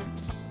it.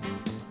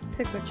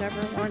 Pick whichever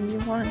one you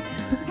want.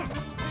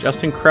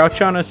 Justin,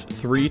 crouch on us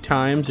 3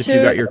 times if you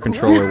got your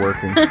controller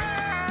working.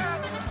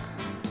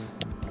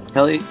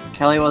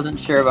 Kelly wasn't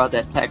sure about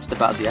that text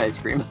about the ice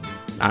cream.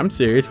 I'm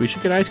serious. We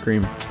should get ice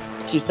cream.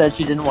 She said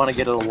she didn't want to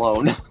get it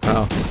alone.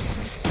 Oh.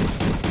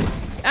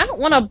 I don't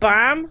want a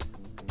bomb.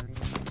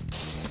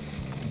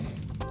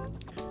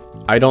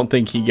 I don't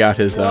think he got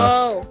his,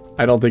 Whoa.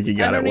 I don't think he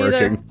got I it don't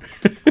either. working.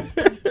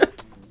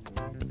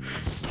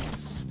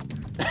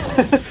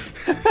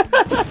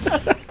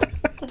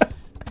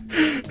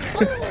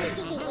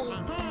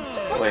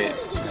 Wait.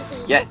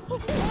 Yes.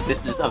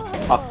 This is a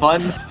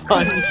fun thing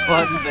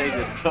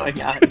that's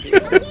going on here.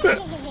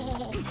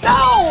 No!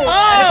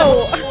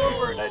 Oh! I hit the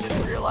forward. I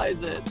didn't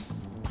realize it.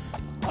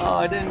 Oh,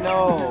 I didn't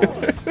know.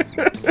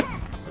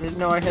 I didn't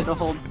know I had to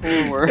hold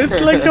forward.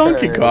 It's like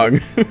Donkey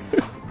Kong.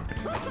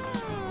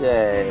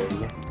 day.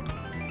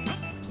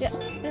 Yeah.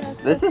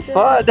 This is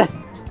fun.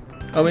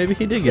 Oh, maybe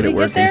he did get Did it he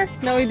working. get there?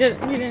 No, he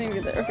didn't. He didn't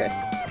even get there. Okay.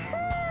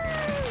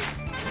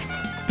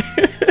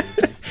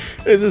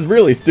 This is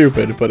really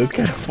stupid, but it's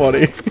kind of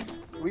funny.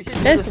 We should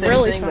do the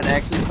same thing, but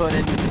actually put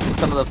in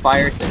some of the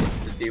fire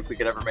things to see if we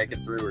could ever make it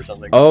through or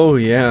something. Oh,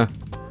 yeah.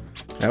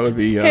 That would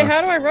be, Okay,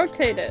 how do I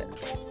rotate it?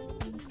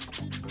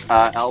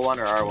 L1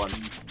 or R1.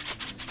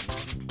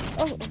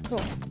 Oh,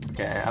 cool.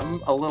 Okay, I'm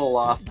a little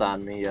lost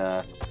on the,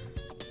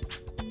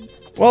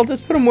 Well,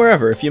 just put them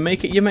wherever. If you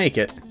make it, you make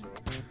it.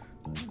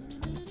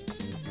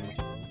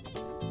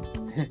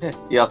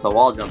 You have to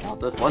wall jump off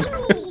this one. Wait,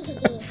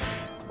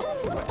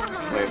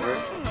 where?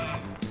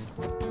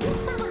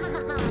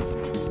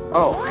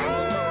 Oh,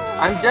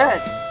 I'm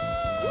dead.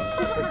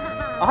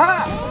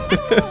 Aha!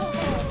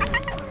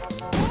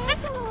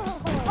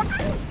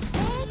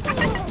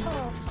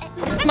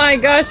 My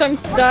gosh, I'm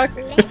stuck.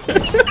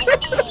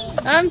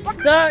 I'm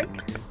stuck.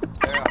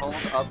 There, hold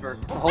upper.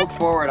 Hold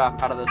forward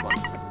out of this one.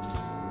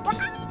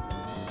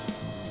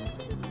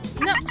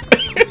 No.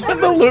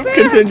 The loop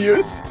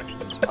continues.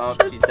 Oh,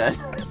 she's dead.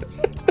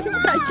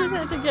 I just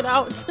had to get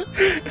out.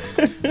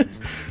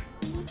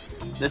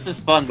 This is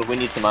fun, but we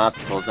need some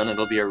obstacles, and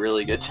it'll be a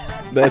really good.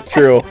 That's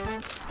true.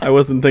 I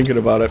wasn't thinking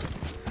about it.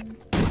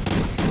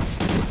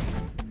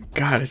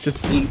 God, it's just...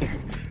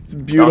 It's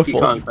beautiful.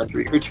 Donkey Kong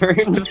Country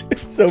Returns.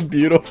 It's so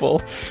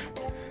beautiful.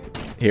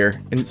 Here,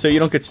 and so you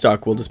don't get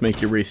stuck, we'll just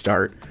make you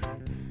restart.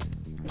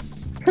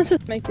 Let's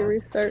just make you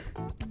restart.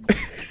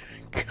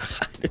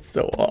 God, it's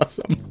so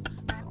awesome.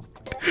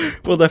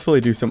 We'll definitely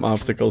do some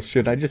obstacles.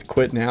 Should I just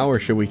quit now, or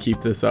should we keep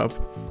this up?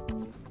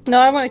 No,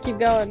 I want to keep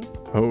going.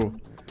 Oh.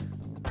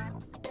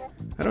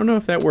 I don't know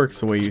if that works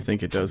the way you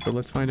think it does, but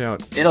let's find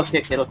out. It'll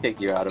kick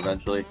you out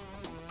eventually.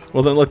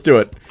 Well, then let's do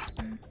it.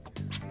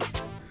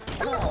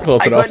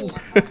 Close enough.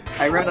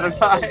 I ran out of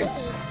time.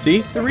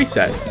 See? The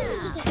reset.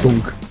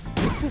 Dunk.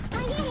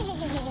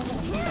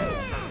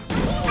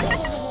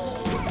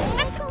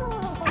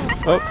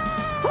 Oh.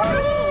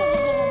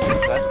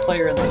 Best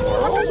player in the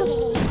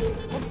world?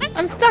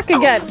 I'm stuck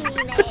again.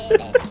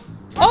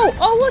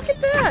 Oh, look at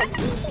that.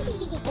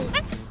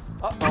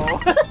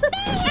 Uh-oh.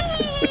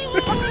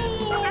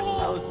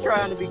 I was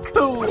trying to be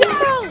cool. Wow,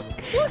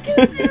 look at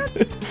that.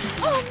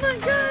 Oh my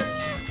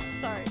gosh.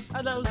 Sorry,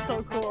 that was so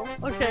cool.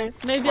 Okay,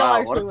 maybe I'll Wow,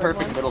 actually what a win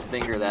perfect one. middle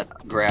finger that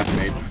graph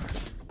made.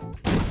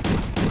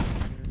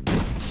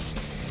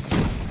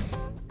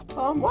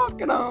 I'm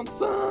walking on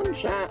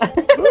sunshine.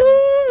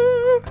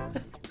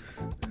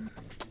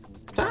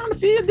 Time to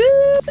feel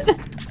good.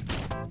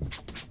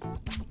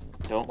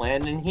 Don't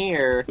land in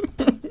here.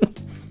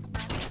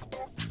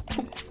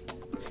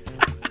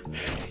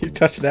 You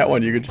touch that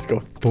one, you could just go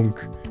thunk.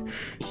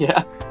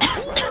 Yeah.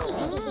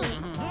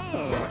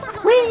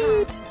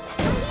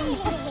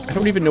 I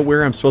don't even know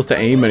where I'm supposed to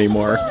aim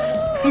anymore.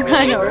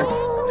 I know.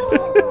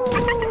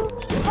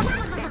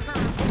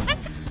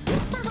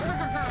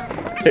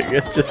 I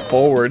guess just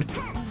forward.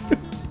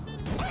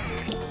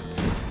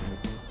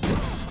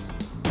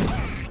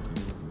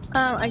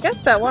 I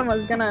guess that one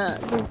was gonna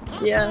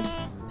just, yeah.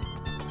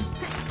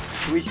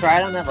 Should we try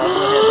it on that level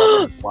that has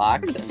all the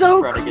blocks and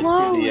So try to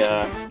close.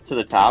 get to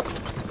the top?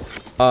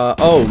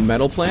 Oh,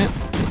 metal plant?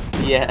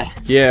 Yeah.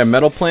 Yeah,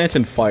 metal plant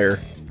and fire.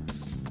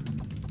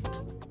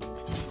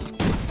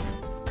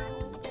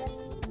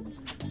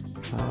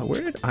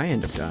 Where did I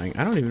end up dying?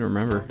 I don't even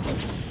remember.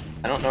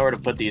 I don't know where to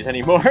put these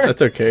anymore.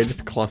 That's okay,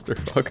 just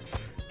clusterfuck.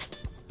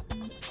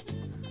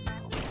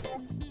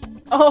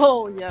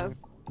 Oh, yes.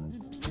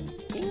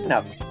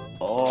 No.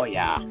 Oh,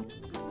 yeah.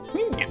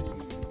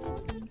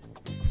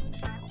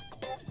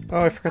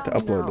 Oh, I forgot to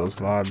upload those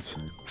VODs.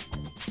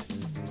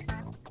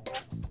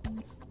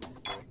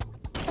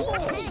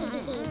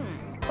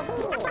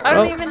 I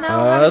don't even know.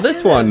 how to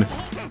This do one.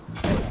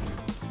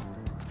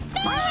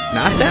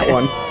 Not that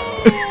one.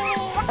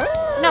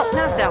 No,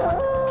 not that one.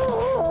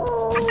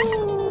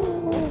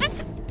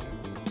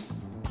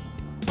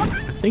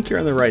 I think you're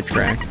on the right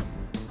track.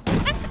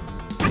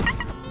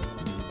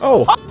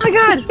 Oh! Oh my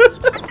god!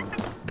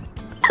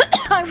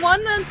 I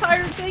won the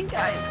entire thing,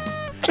 guys.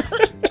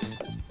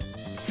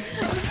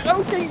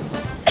 I'm joking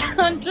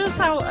on just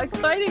how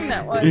exciting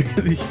that was. You're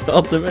the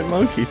ultimate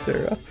monkey,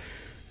 Sarah.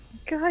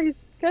 Guys,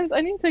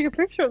 I need to take a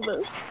picture of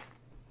this.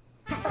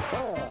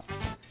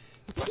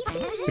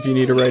 If you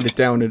need to write it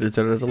down, it is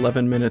at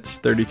 11 minutes,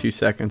 32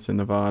 seconds in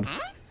the VOD.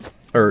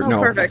 Or, Oh, no.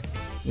 perfect.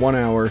 1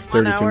 hour,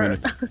 32 hour.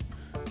 minutes.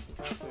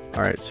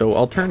 Alright, so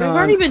I'll turn We've on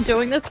already been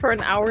doing this for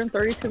an hour and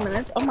 32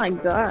 minutes. Oh my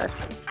gosh.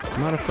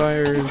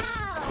 modifiers.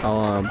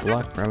 I'll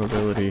block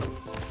probability.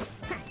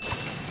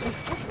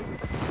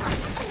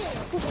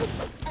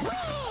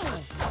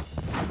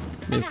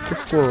 Mr.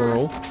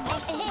 Squirrel.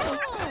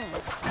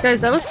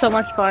 Guys, that was so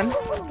much fun.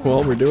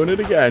 Well, we're doing it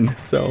again,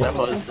 so... That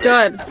was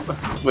Good.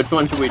 Which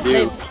one should we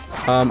do?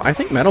 I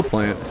think metal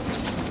plant.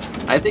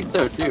 I think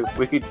so too.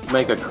 We could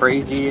make a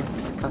crazy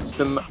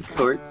custom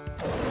course.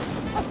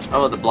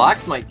 Oh, the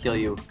blocks might kill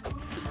you.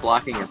 Just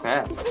blocking your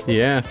path.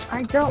 Yeah.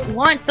 I don't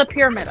want the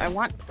pyramid. I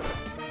want...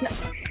 No.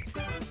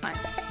 Fine.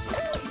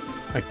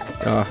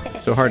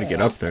 It's so hard to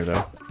get up there,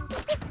 though.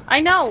 I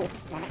know.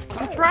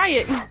 I'm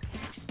trying.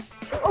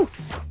 Oh.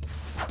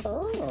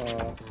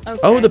 Okay.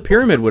 Oh, the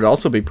pyramid would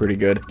also be pretty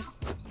good.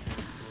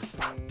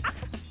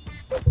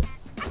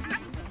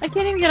 I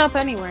can't even get up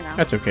anywhere now.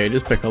 That's okay.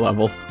 Just pick a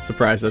level.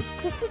 Surprise us.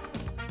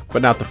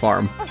 But not the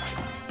farm.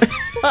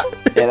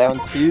 Yeah, that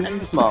one's too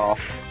small.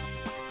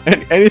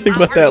 Anything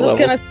but that level. I'm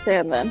just gonna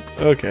stand then.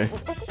 Okay.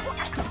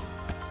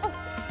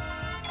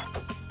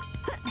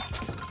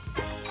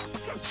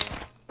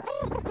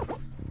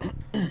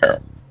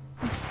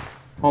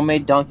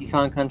 Homemade Donkey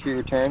Kong Country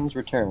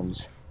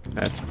returns.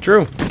 That's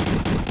true.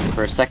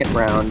 For a second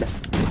round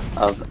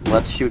of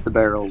Let's Shoot the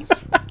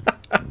Barrels.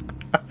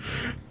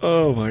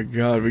 Oh my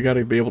god, we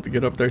gotta be able to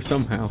get up there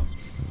somehow.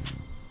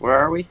 Where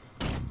are we?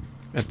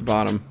 At the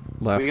bottom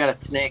left. We gotta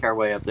snake our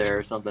way up there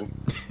or something.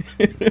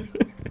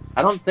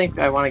 I don't think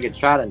I want to get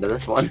shot into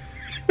this one.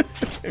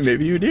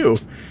 Maybe you do.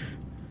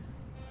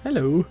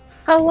 Hello.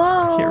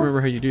 Hello. I can't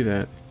remember how you do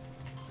that.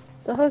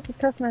 The host is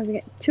customizing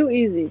it. Too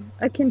easy.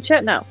 I can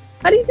chat now.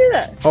 How do you do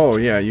that? Oh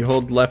yeah, you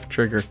hold left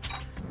trigger.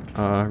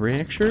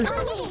 Reaction?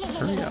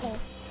 Hurry up.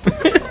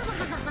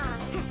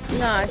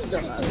 No, I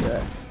still not do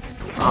it.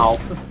 Ow.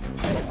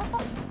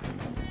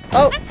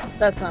 Oh,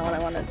 that's not what I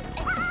wanted.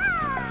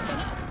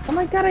 Oh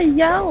my god, I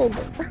yelled.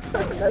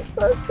 That's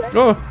so sick.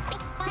 Oh.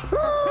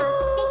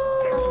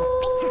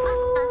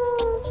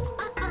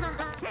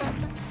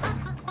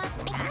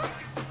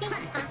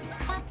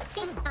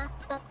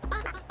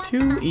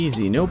 Too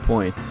easy, no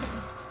points.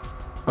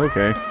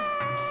 Okay.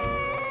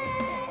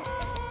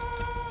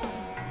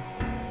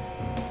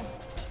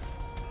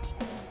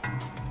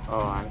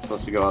 Oh, I'm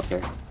supposed to go up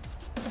there.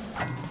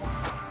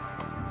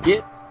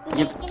 Yep.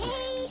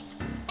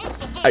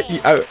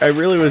 I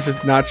really was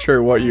just not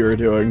sure what you were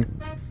doing.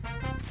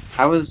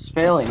 I was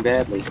failing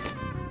badly.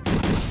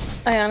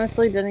 I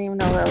honestly didn't even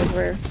know that was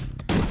rare.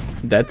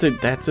 That's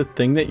a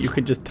thing that you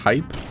could just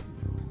type?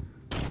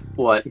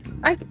 What?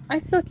 I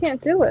still can't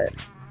do it.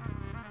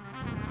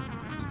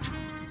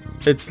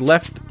 It's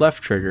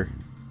left trigger.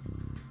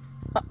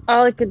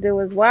 All I could do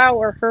was wow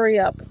or hurry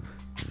up.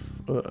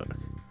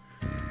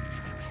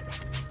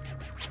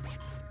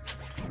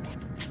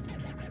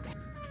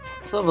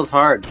 This level's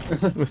hard.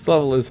 This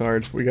level is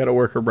hard. We gotta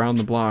work around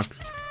the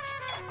blocks.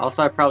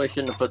 Also, I probably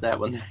shouldn't have put that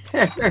one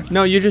there.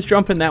 No, you just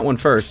jump in that one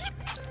first.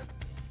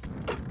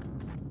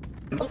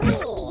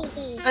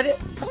 I did.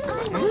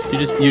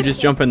 You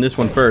just jump in this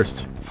one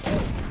first.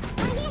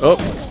 Oh.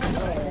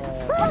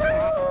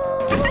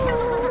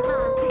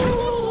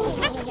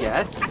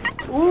 Yes.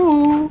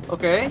 Ooh.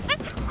 Okay.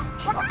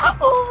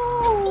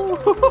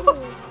 Oh.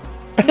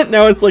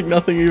 Now it's like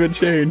nothing even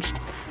changed.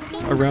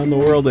 Around the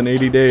world in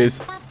 80 days.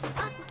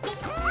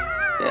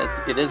 Yes,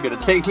 it is gonna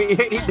take me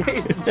 80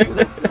 days to do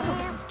this.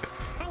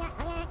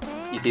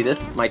 You see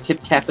this? My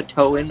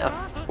tip-tap-a-toe-in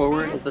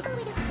forward is a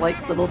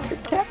slight little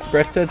tip-tap.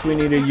 Brett says we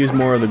need to use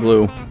more of the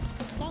glue.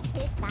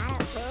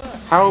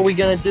 How are we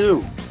gonna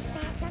do?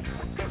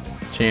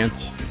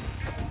 Chance.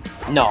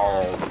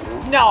 No.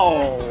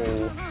 No.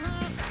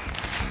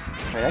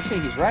 Wait,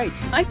 actually, he's right.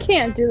 I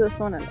can't do this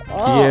one at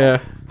all.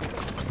 Yeah.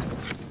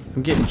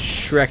 I'm getting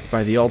Shrek'd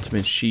by the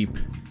ultimate sheep.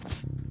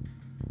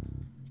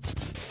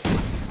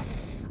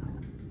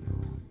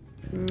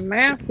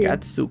 Matthew.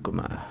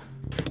 Gatsukuma.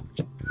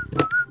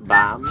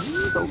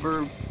 Bombs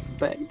over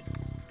bed.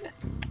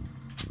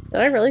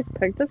 Did I really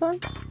pick this one?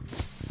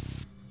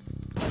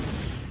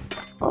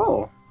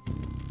 Oh.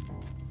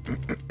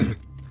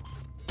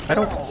 I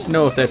don't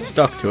know if that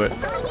stuck to it.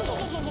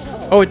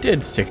 Oh, it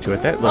did stick to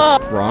it. That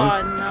looks wrong.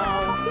 Oh,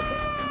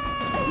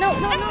 no. No.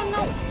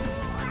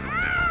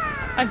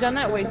 I've done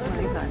that way too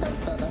many times.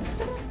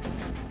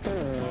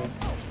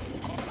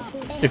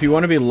 If you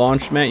want to be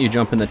launched, Matt, you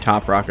jump in the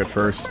top rocket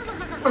first.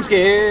 I'm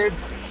scared.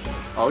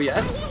 Oh,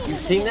 yes. You've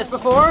seen this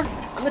before?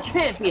 I'm the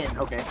champion.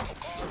 Okay.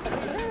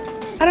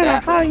 I don't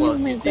know how you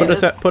made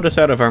that. Put us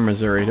out of our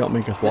misery. Don't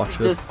make us watch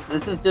this.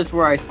 This is just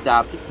where I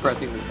stopped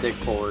pressing the stick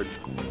forward.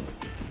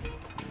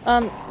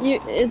 You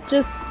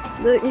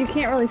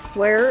can't really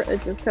swear.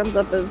 It just comes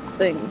up as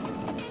thing.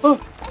 Oh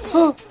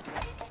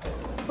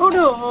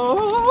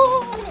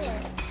no!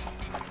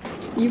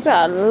 You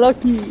got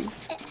lucky.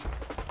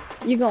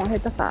 You gonna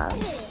hit the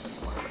 5.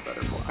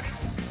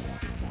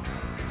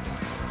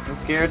 I'm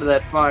scared of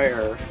that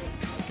fire.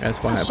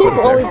 That's why I You put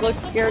it always there. look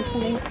scared to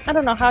me. I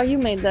don't know how you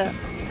made that.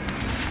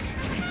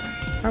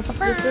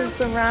 This is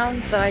the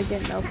round that I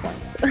get no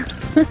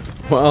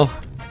points. Well,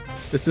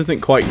 this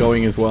isn't quite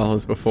going as well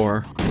as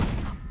before.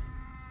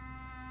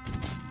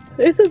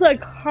 This is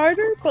like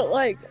harder, but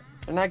like...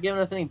 They're not giving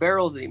us any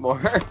barrels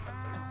anymore.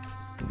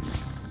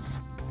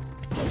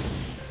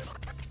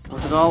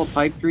 Was it all a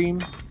pipe dream?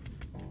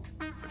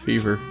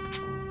 Fever.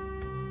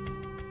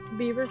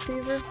 Beaver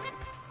fever?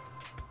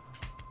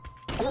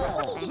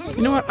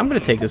 You know what? I'm gonna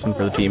take this one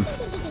for the team.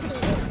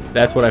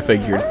 That's what I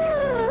figured.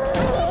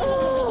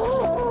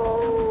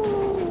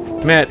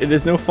 Matt, it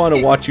is no fun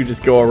to watch you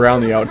just go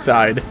around the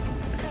outside.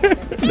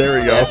 There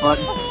we go. Fun?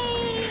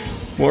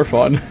 More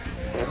fun.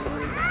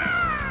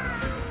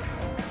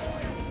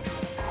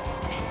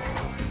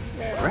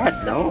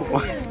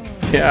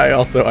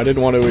 Yeah, I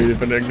didn't want to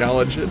even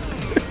acknowledge it.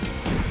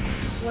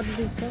 What did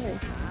he say?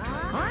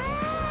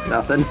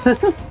 Nothing.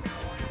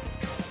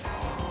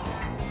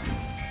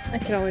 I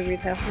can only read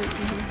half of it.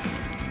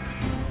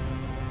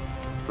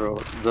 Bro,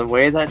 the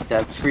way that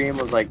death scream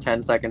was like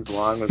 10 seconds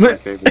long was my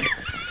favorite.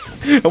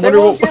 I They wonder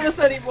won't give us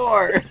any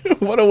more!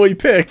 what do we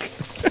pick?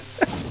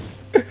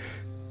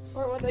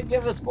 Or when they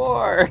give us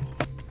more?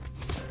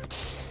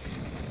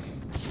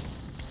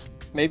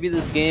 Maybe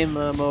this game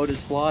mode is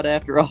flawed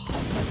after all.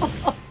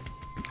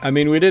 I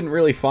mean, we didn't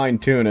really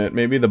fine-tune it.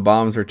 Maybe the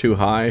bombs are too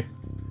high.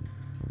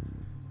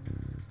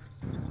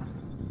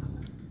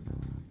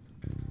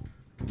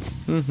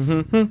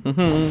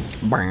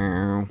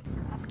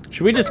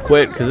 Should we just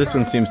quit? Because this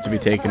one seems to be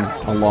taking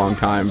a long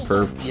time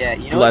for Yeah,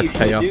 you know less what you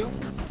payoff. should do?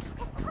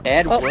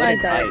 Add wood I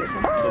and died.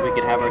 ice so we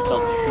could have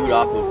ourselves shoot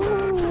off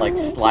of like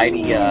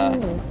slidey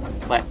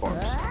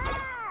platforms.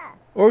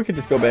 Or we could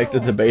just go back to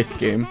the base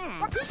game.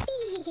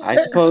 I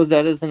suppose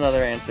that is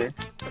another answer.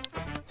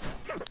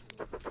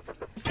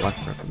 Black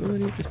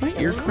probability. Is my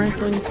ear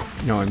crackling?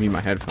 No, I mean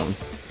my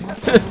headphones.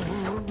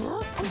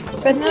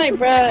 Good night,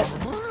 Brett.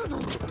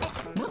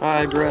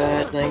 Hi,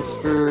 Brett. Thanks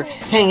for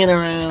hanging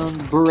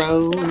around,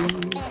 bro.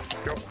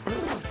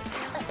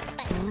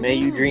 May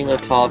you dream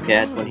of Tall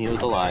Cat when he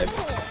was alive.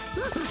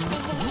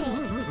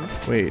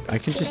 Wait, I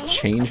can just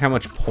change how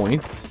much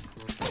points?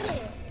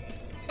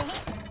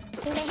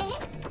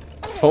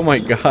 Oh my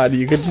god,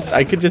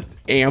 I could just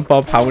amp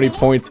up how many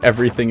points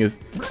everything is.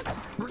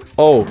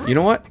 Oh, you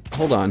know what?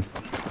 Hold on.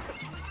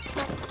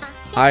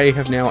 I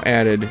have now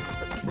added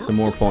some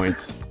more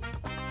points.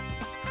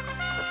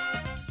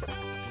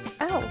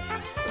 Ow.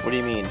 What do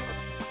you mean?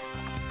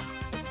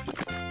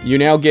 You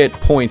now get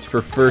points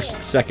for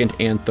first, second,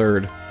 and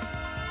third.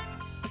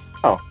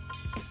 Oh.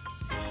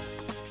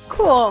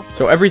 Cool.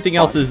 So everything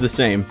else is the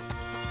same,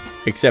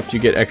 except you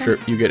get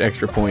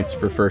extra points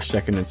for first,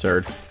 second, and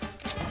third.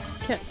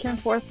 Can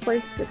fourth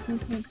place get some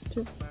points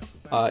too?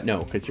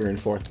 No, because you're in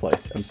fourth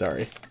place. I'm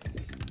sorry.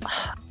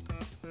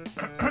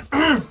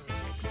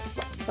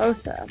 So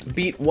sad.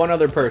 Beat one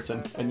other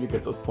person, and you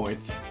get those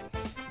points.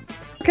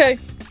 Okay.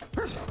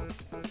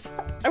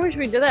 I wish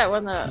we did that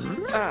when the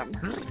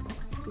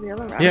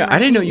other round. Yeah, I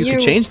didn't know you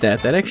could change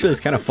that. That actually is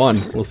kind of fun.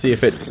 We'll see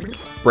if it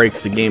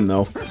breaks the game,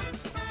 though.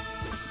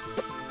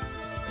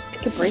 It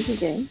could break a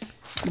game.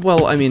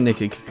 Well, I mean, they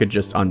could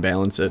just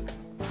unbalance it.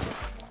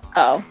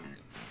 Oh.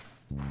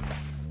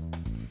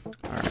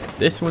 Alright,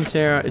 this one,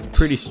 Sarah, is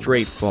pretty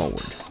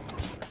straightforward.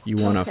 You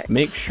want to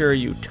make sure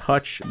you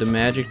touch the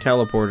magic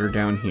teleporter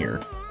down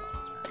here.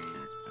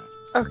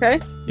 Okay.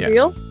 Yes.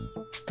 Deal?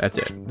 That's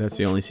it. That's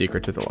the only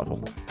secret to the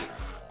level.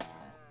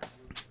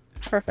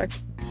 Perfect.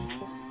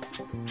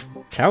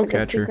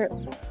 Cowcatcher.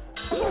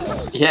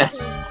 Yeah.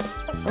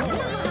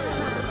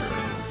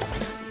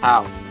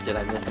 How did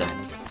I miss that?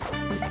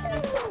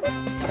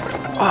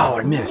 Oh,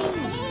 I missed.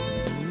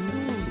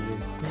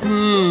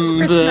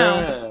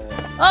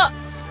 Oh!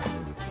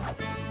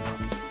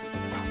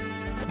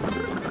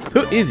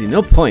 Too easy,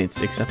 no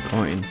points except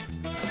coins.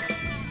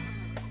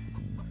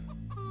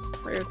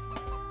 Weird.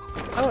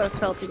 I would have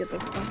felt to get this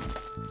one.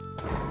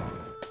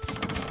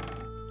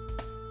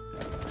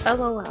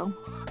 LOL.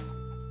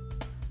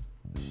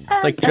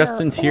 It's like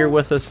Justin's here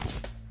with us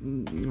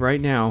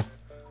right now.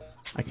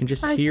 I can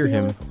just hear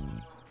him.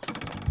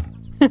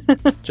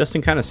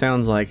 Justin kind of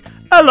sounds like,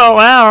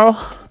 LOL.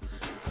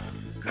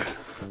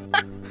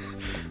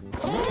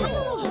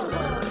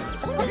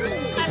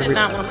 I did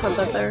not want to put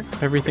that there.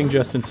 Everything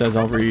Justin says,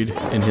 I'll read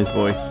in his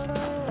voice.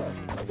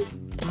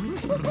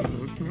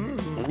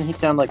 Doesn't he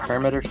sound like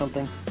Kermit or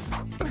something?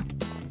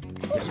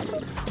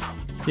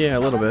 Yeah, a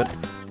little bit.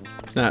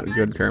 It's not a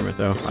good Kermit,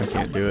 though. I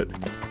can't do it.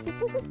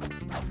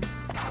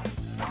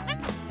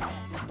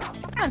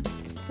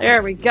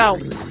 There we go.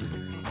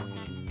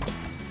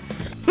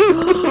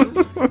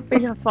 Are you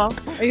gonna fall?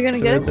 Are you gonna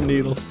get it? The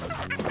needle.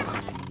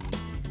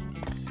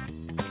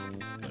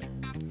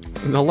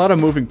 There's a lot of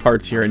moving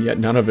parts here, and yet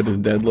none of it is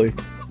deadly.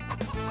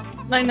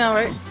 I know,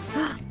 right?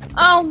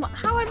 How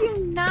have you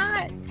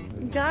not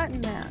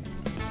gotten that?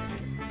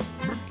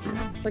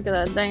 Look at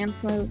that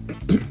dance move.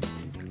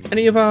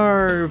 Any of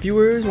our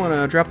viewers want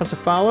to drop us a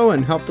follow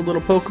and help the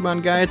little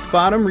Pokemon guy at the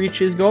bottom reach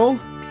his goal?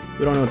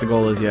 We don't know what the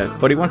goal is yet,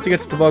 but he wants to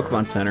get to the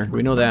Pokemon Center.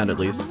 We know that, at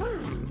least.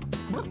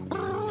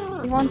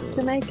 He wants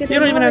to make it. You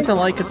don't even have to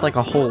like us like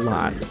a whole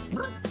lot.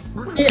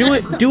 Yeah.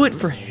 Do it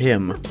for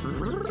him.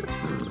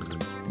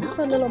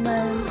 The little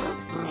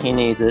man. He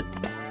needs it.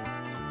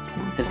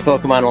 His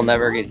Pokemon will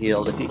never get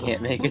healed if he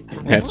can't make it.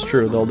 That's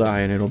true. They'll die,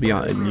 and it'll be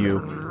on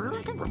you.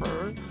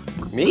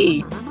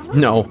 Me?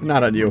 No,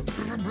 not on you.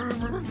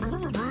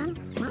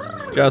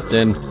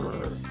 Justin.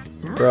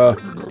 Bruh.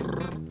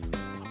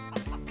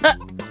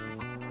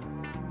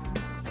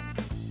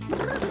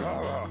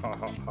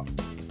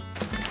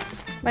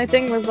 My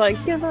thing was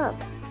like, give up.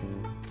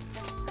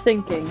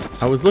 Thinking.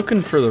 I was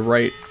looking for the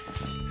right...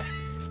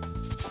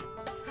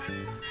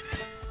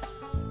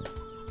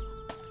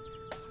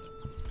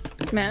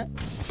 Matt.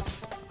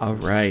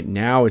 Alright,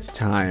 now it's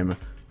time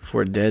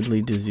for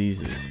deadly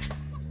diseases.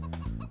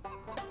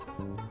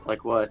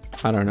 Like what?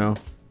 I don't know.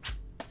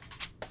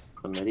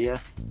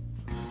 Chlamydia?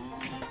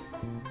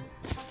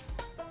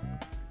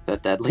 Is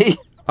that deadly?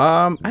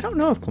 I don't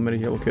know if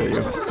chlamydia will kill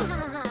you.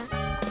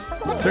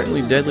 It's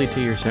certainly deadly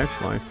to your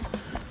sex life.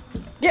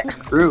 Yeah.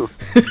 True.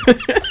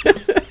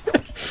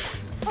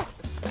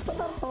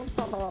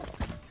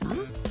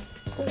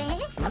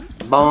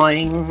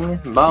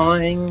 Boing,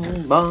 boing,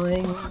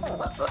 boing.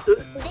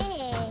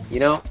 You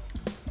know,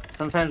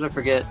 sometimes I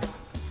forget,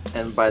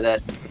 and by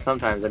that,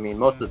 sometimes I mean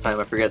most of the time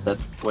I forget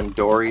that's when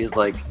Dory is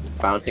like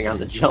bouncing on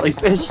the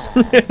jellyfish.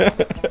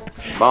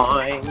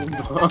 Boing,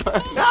 boing.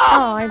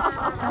 Oh,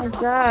 I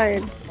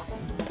died.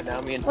 And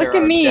now me and Look Sarah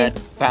at are me.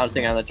 dead,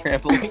 bouncing on the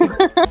trampoline.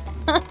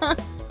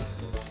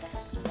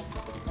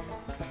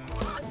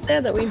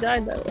 Sad that we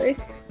died that way.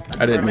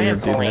 I didn't mean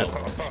to do that.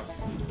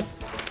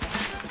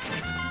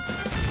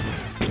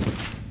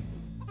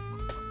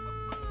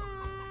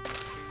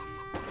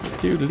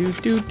 Do do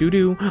do do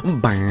do.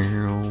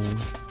 Bow.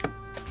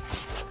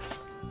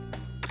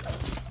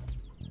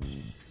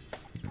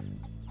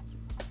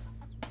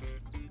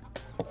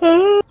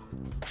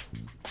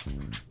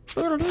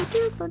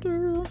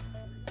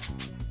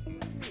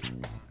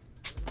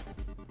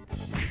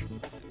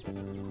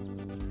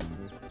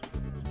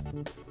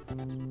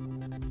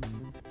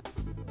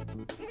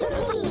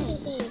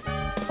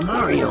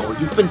 Mario,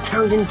 you've been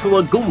turned into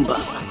a Goomba.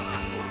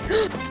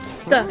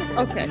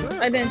 Okay,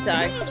 I didn't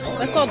die.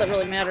 That's all that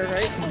really mattered,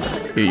 right?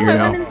 You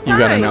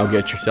gotta now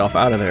get yourself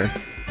out of there.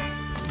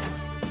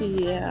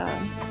 Yeah.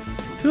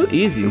 Too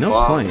easy, no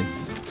Wow.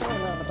 points.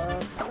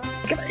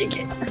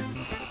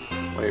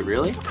 Wait,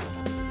 really?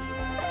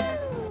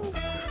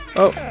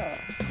 Oh,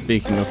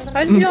 speaking of,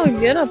 How did y'all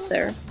get up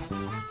there?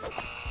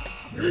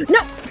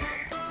 No!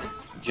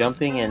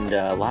 Jumping and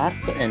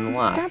lots and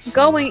lots. Stop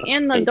going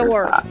in the Paper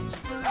door. tots.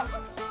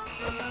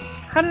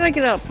 How did I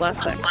get up last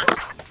time?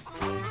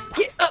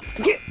 Get up!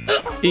 Get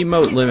up!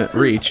 emote limit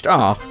reached.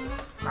 Aw,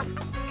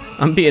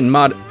 I'm being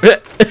mod.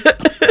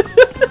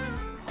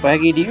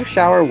 Waggy, do you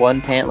shower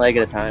one pant leg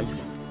at a time?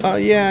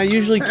 Yeah, I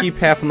usually keep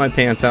half of my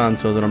pants on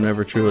so that I'm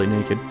never truly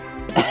naked.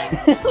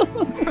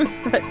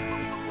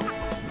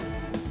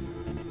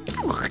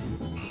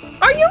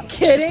 Are you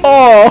kidding?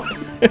 Oh!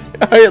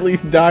 I at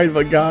least died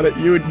but got it.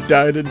 You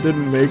died and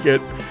didn't make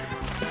it.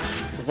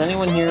 Does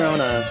anyone here own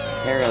a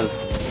pair of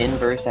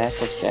inverse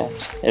assless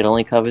chaps? It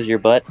only covers your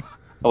butt?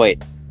 Oh,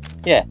 wait.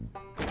 Yeah.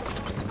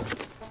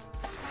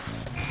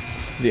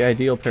 The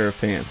ideal pair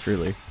of pants,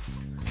 really.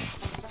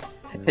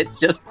 It's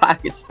just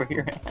pockets for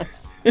your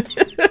ass.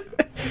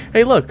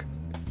 Hey, look.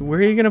 Where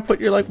are you gonna put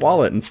your, like,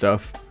 wallet and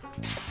stuff?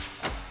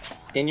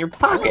 In your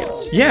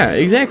pockets. Yeah,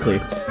 exactly.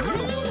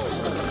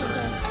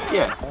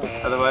 Yeah.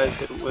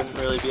 Otherwise, it wouldn't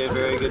really be a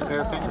very good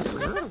pair of pants.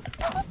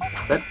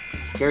 That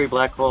scary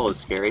black hole is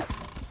scary.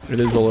 It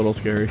is a little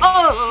scary.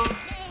 Oh!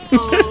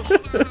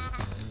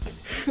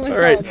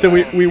 Alright, so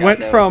we went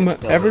that from was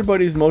good.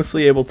 everybody's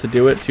mostly able to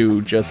do it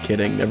to just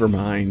kidding, never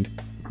mind.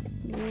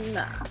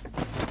 Nah.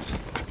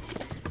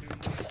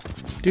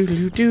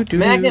 Do-do-do-do-do.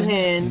 Magnet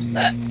hands.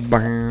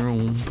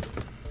 Bow.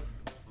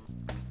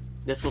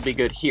 This will be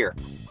good here.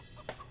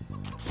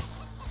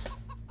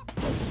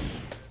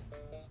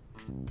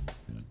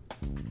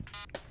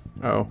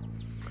 Oh.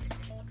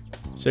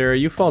 Sarah,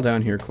 you fall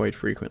down here quite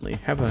frequently.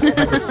 Have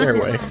a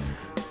stairway.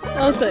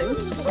 Oh,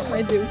 thanks.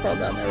 I do fall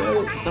down there.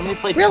 Really. Somebody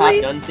played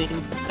Really? Top Gun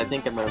theme. I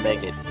think I'm gonna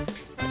make it.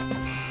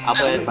 I'll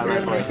play it by my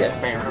voice.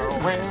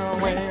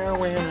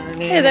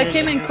 Hey, that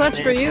came in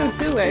clutch for you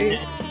too, eh?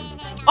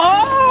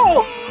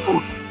 Oh!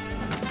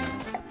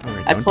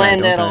 Alright, I don't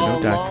planned die, that don't all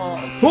die,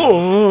 along.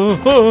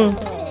 don't die.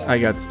 Oh, I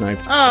got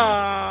sniped.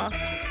 Aww.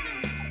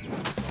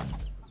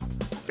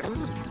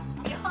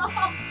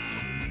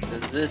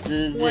 This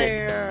is it.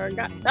 Where?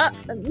 No!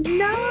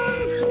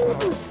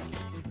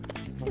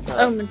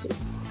 Oh, Minty.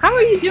 How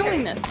are you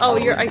doing this? Oh,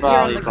 you're on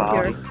the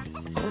computer.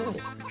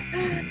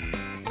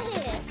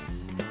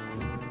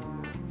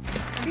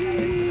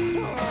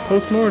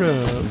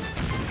 Postmortem.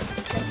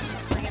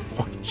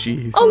 Oh,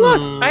 jeez. Oh,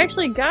 look! I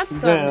actually got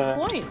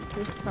some points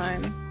this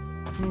time.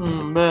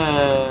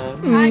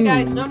 Hi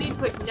guys, no need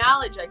to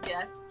acknowledge, I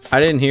guess. I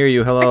didn't hear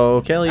you.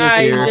 Hello, Kelly is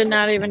I here. did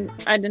not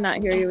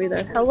hear you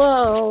either.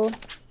 Hello.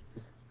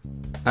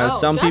 As Oh,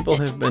 some people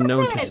Justin, have been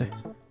known to say.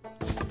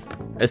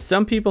 As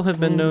some people have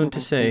been known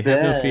to say,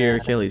 have no fear,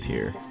 Kelly's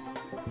here.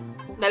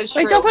 That is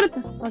true. Wait, don't put it.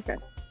 Okay.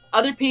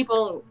 Other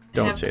people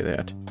Don't have, say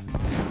that.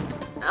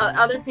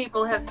 Other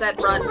people have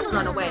said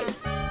run away.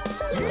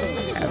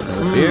 Have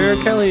no fear,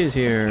 Kelly's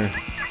here.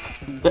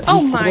 But Oh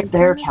he said my it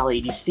there,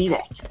 Kelly. Do you see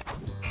that?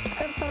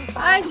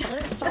 I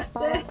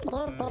Justin.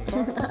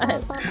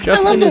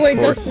 Justin I love the way is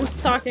hoarse.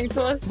 Justin's talking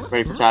to us.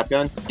 Ready for Top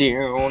Gun?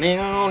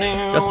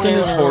 Justin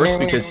is hoarse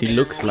because he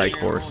looks like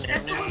horse.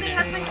 That's the one that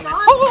has my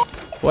song.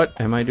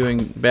 What am I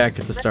doing back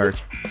at the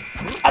start?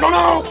 I don't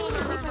know.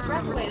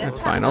 That's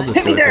fine, I'll just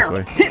do it this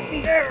way. Hit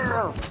me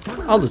there.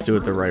 I'll just do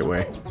it the right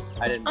way.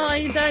 I didn't. Oh,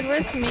 you died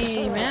with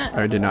me, Matt.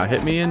 I did not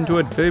hit me into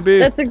it, baby.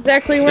 That's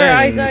exactly where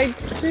I Dang. died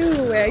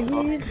too,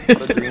 Aggie.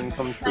 The dream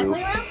come true.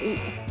 Playground?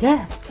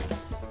 Yes.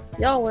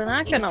 Yo, we're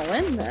not gonna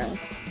win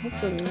this.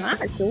 This is not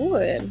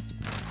good.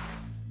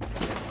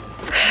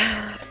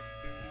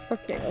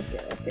 Okay.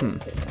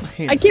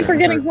 I keep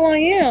forgetting who I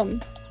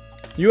am.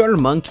 You are a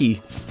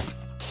monkey.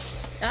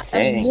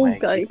 Dang,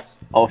 Monkey.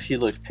 Oh, she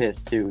looks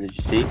pissed too. Did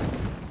you see?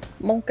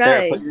 Monkey.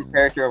 Sarah, put your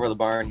character over the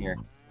barn here.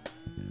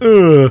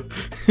 Ugh.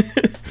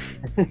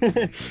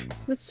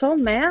 It's so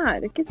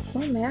mad. It gets so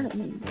mad at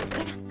me.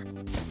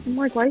 I'm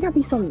like, why you gotta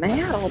be so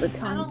mad all the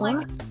time,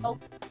 bro?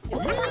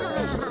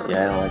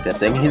 Yeah, I don't like that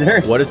thing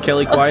either. What does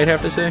Kelly Quiet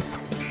have to say?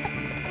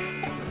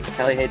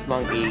 Kelly hates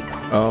monkey.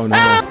 Oh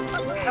no.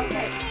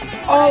 Okay.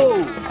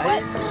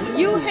 Oh!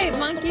 You hate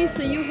monkeys,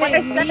 so you What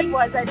I hate said me?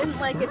 was I didn't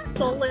like its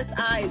soulless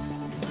eyes.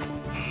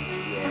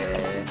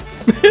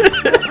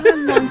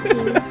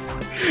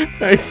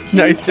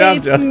 Nice job,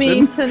 hate Justin.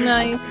 me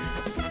tonight.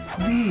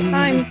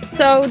 I'm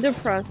so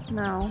depressed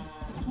now.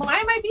 Why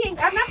am I being?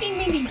 I'm not being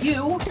mean to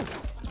you.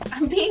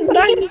 I'm being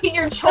mean to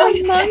your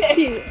choices.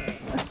 Monkey.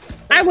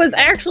 I was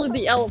actually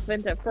the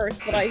elephant at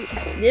first, but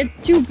it's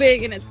too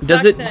big and it's.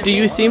 Do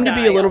you seem to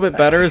be a little bit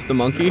better as the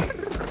monkey?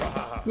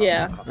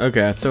 Yeah.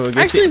 Okay, so I guess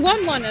Actually,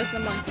 one as the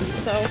monkey,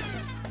 so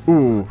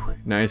Ooh,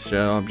 nice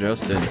job,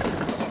 Justin.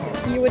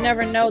 you would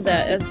never know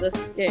that as this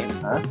game.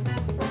 Huh?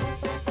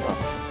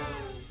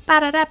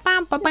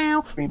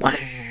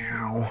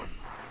 Wow.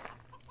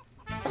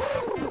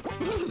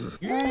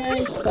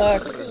 I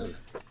suck.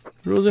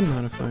 Rules and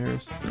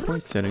modifiers.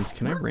 Point settings.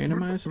 Can I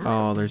randomize?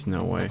 Oh, there's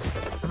no way.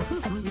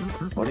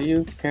 What do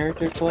you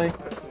character play?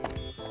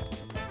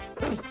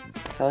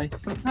 Kelly?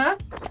 Huh?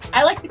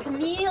 I like the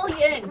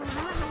chameleon.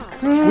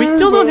 We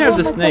still don't have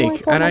the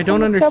snake, and I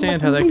don't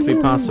understand how that could be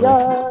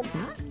possible.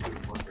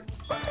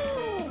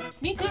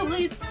 Me too,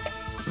 please.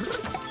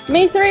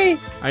 Me three.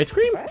 Ice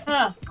cream?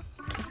 Huh.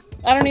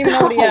 I don't even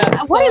know what he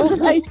has. What is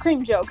this ice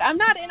cream joke? I'm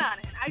not in on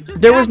it. I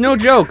just There was no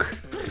joke.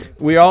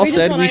 We all We just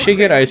said want we ice should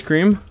get cream. ice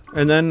cream,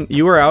 and then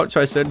you were out, so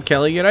I said,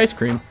 Kelly, get ice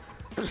cream.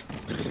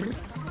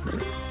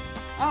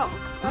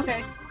 Oh,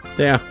 okay.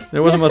 Yeah,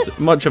 there wasn't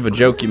much of a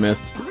joke you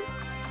missed.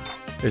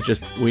 It's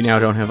just, we now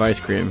don't have ice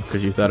cream,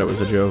 because you thought it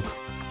was a joke.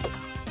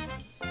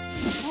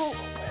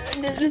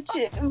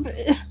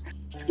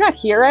 Not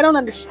here. I don't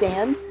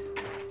understand.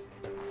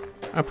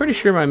 I'm pretty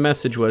sure my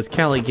message was,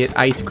 Callie, get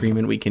ice cream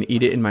and we can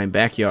eat it in my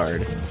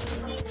backyard.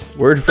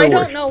 Word for I word.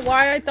 don't know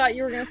why I thought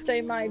you were gonna say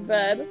my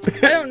bed.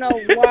 I don't know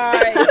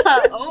why.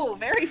 Oh,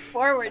 very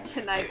forward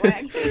tonight,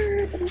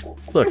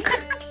 Waggy. Look,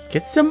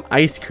 get some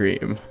ice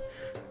cream.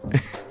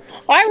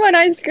 I want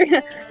ice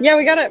cream. Yeah,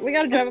 we gotta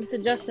drive up to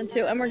Justin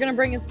too, and we're gonna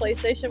bring his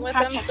PlayStation with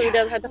him, so he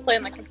doesn't have to play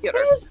on the computer.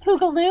 There's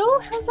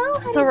Poogaloo.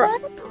 Hello, So we're-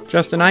 honey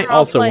Justin, I I'll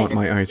also play. want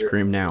my ice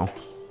cream now.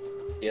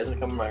 He hasn't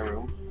come in my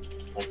room.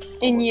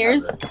 In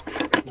years.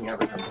 He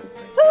never comes in.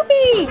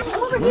 Poopy!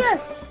 Come over here.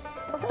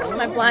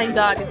 My blind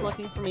dog is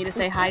looking for me to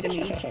say hi to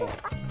me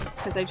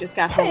because I just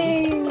got home.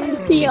 Hey,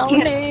 Seem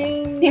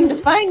Tiones. to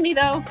find me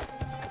though.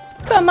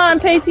 Come on,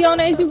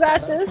 Tiones, you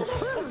got this.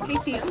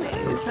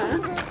 PTOs,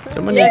 huh?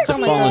 Someone Yeah, needs to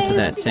come fall on. into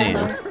that sand.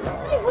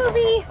 Hi,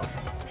 Poopy.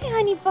 Hi,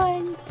 honey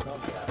buns.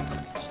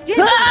 She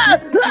did.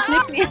 She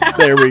sniffed me out.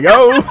 There we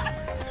go.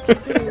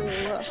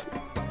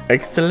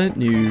 Excellent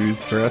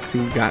news for us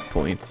who got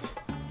points.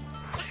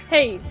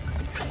 Hey,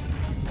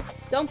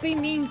 don't be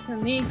mean to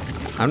me.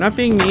 I'm not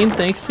being mean,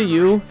 thanks to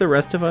you. The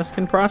rest of us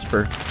can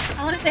prosper.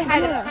 I want to say hi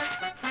to them.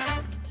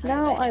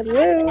 Now I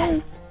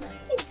lose.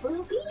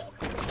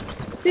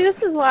 See,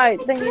 this is why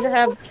they need to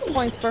have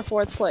points for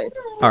 4th place.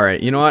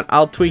 Alright, you know what?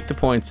 I'll tweak the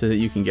points so that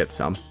you can get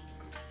some.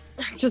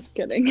 Just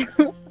kidding.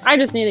 I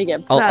just need to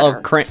get better.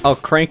 I'll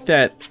crank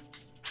that.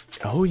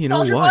 Oh, you know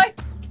Soldier what?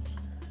 boy.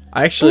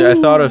 Actually, I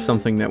thought of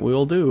something that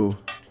we'll do.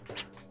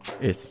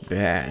 It's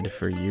bad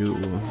for you,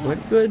 but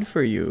good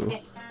for you.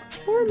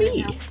 Or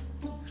me.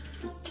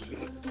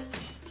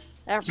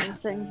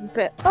 Everything's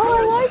bit. Oh,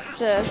 I like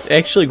this. It's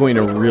actually going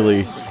to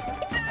really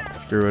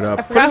screw it up.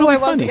 I forgot But it'll who I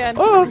be was funny. again.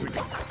 Oh!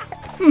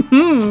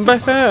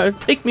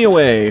 Take me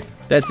away.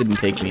 That didn't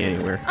take me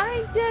anywhere.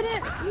 I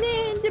didn't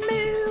mean to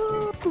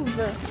move.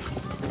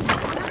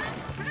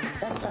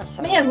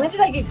 Man, when did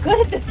I get good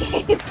at this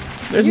game?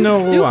 There's You're no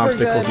super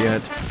obstacles good.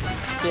 yet.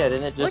 Yeah,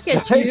 didn't it just Look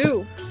at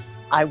you.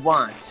 I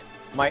want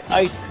my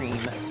ice cream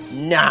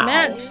now.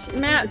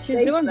 Matt,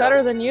 she's doing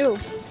better than you.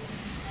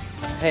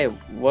 Hey,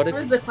 what if...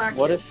 Where's the clock?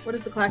 What do? if... What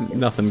does the clock do?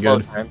 Nothing Slow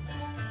good. time.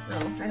 No,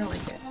 I don't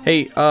like it.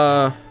 Hey,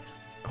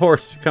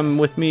 horse, come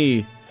with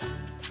me.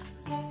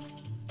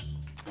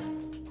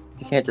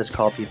 You can't just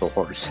call people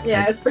horse.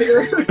 Yeah, it's pretty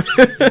rude.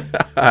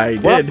 I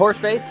What up, did. horse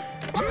face?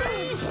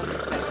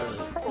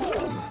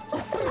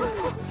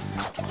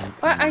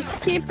 But I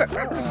keep.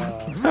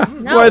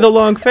 No. Why the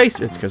long face?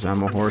 It's because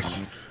I'm a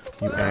horse.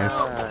 You ass.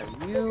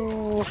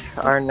 You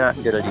are not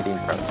good at eating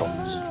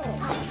pretzels.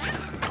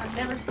 I've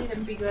never seen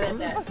him be good at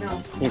that. No.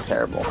 He's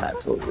terrible,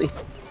 absolutely.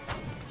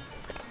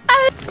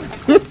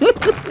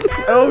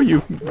 Oh,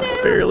 you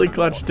barely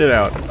clutched it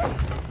out.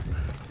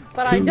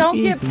 But I Too don't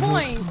get easy.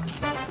 points.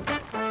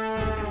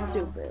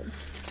 Stupid.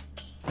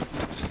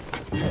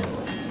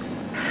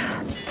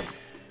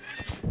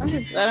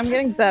 I'm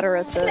getting better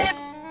at this.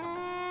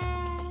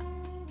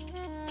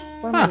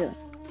 What am I doing?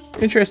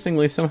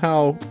 Interestingly,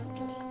 somehow,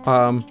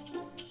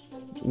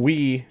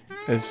 we,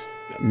 as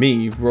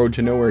me, Road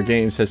to Nowhere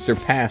Games, has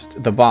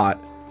surpassed the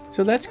bot.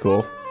 So that's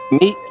cool.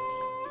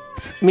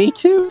 Me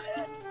too.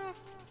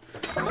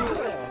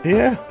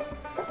 Yeah.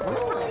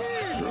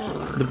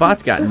 The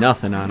bot's got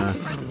nothing on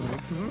us.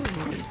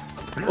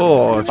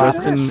 Oh,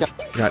 Justin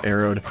got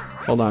arrowed.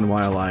 Hold on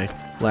while I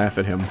laugh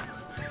at him.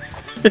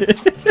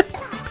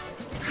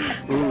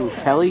 Ooh,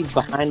 Kelly's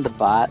behind the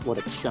bot. What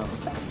a chump.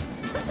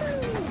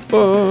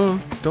 Oh,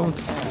 don't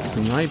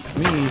snipe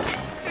me.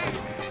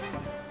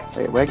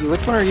 Wait, Weggy,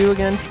 which one are you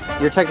again?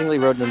 You're technically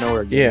Road to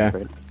Nowhere Games, Yeah.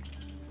 right?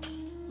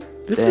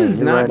 This Dang, is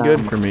you're not right good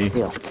on for me. my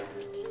heel.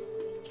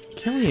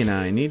 Kelly and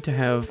I need to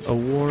have a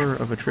war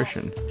of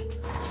attrition.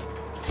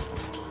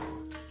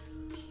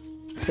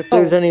 If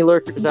there's any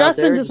lurkers out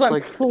there, Justin just went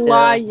like,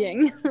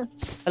 flying.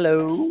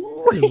 hello.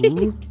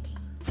 Ooh.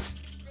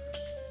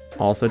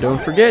 Also, don't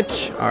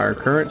forget, our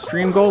current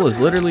stream goal is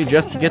literally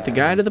just to get the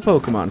guy to the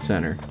Pokemon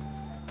Center.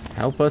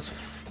 Help us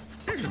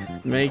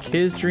make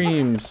his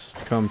dreams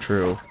come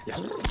true. Yeah,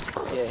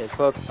 his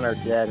Pokemon are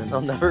dead, and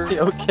they'll never be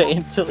okay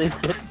until he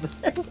gets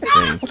there.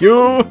 Thank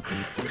you.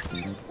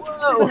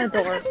 Open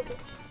the door.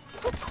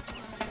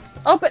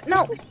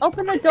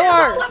 Open the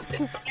door.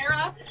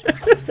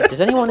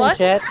 Does anyone in What?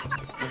 chat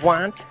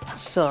want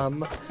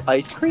some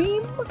ice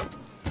cream?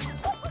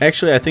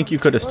 Actually, I think you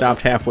could have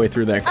stopped halfway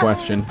through that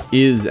question.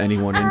 Is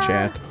anyone in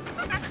chat?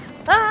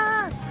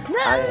 Ah, no.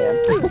 I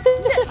am.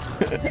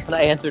 And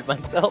I answered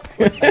myself.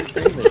 Ice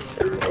cream is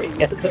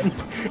yes.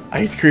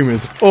 Ice cream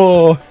is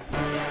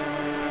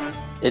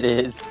It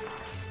is.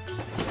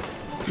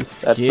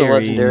 It's That's the scary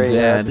legendary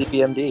and bad.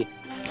 BPMD.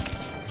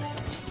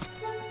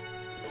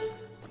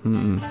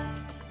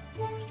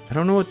 I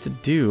don't know what to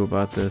do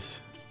about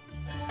this.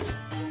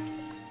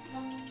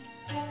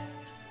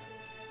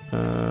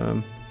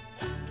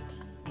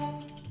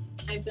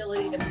 My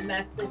ability to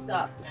mess this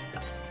up.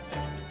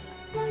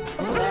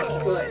 So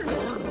that's good.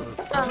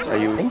 Are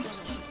you winning?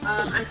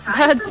 I'm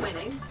tied for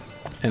winning.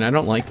 And I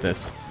don't like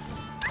this.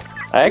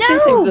 I actually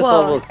think this No!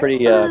 level is pretty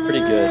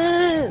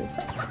good.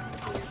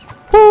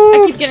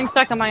 I keep getting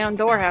stuck on my own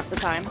door half the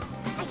time.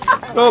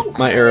 Oh,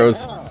 my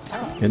arrows.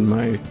 In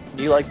my...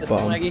 Do you like this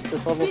Bum. one, Maggie?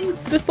 This level?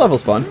 This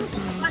level's fun.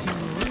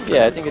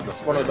 Yeah, I think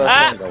it's one of the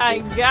best ones. I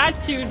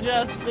got you,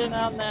 Justin,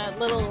 on that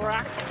little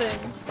rock thing.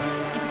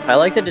 I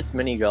like that it's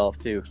mini golf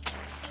too.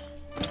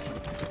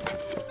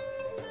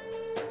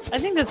 I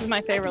think this is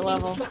my favorite I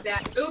didn't mean level. to put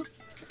that.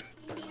 Oops.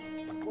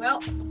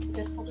 Well, I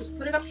guess I'll just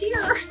put it up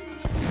here.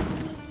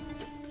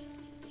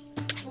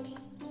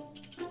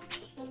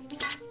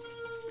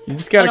 You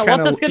just gotta I don't know kind what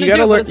of that's gonna you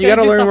gotta do, but learn it's you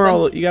gotta gonna do learn where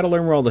something. all you gotta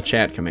learn where all the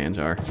chat commands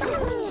are.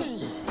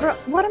 Bro,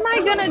 what am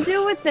I gonna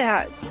do with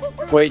that?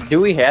 Wait,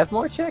 do we have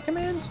more chat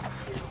commands?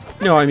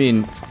 No, I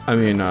mean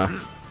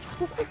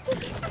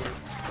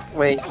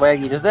Wait,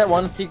 Waggy, does that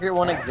one secret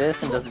one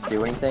exist and does it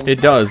do anything?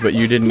 it does, but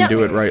you didn't No.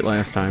 do it right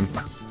last time.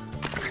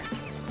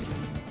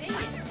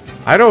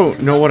 I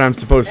don't know what I'm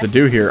supposed to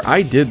do here.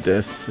 I did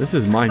this. This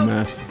is my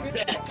mess.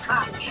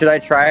 Should I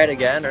try it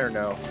again or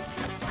no?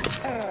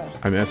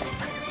 I missed.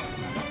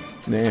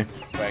 Nah.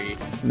 Waggy,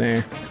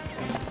 Nah.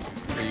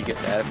 will you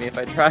get mad at me if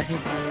I try?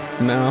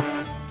 No.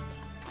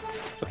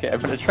 Okay, I'm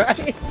gonna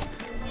try.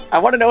 I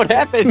want to know what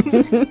happened.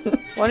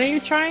 What are you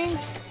trying?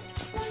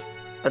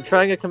 I'm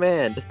trying a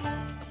command.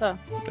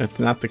 That's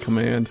not the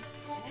command.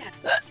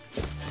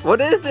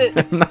 What is it?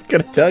 I'm not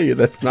gonna tell you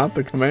that's not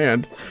the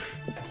command.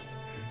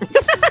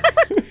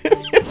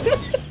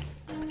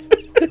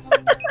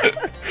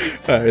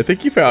 Alright, I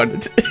think you found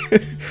it.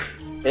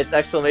 It's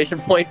exclamation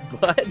point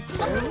but.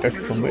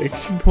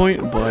 Exclamation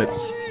point, but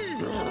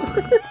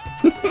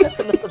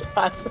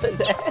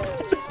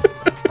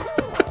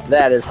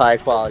That is high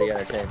quality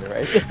entertainment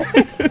right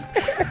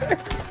there.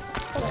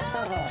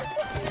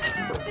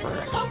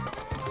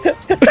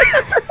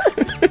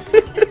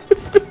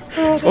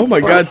 oh my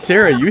god,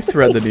 Sarah, you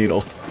thread the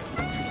needle.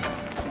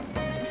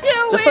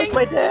 Just like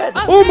my dad.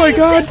 Oh my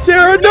god,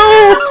 Sarah,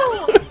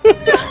 no!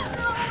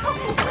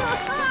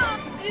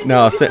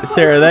 No,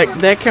 Sarah,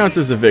 that counts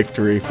as a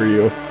victory for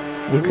you.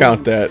 We'll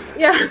count that.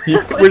 Yeah.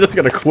 We're just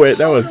gonna quit.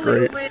 That was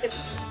great. Wait.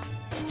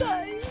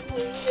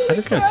 I'm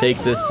just gonna take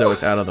this so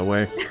it's out of the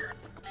way.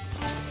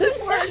 This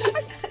works.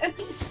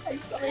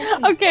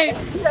 Okay,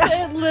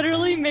 it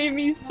literally made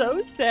me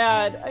so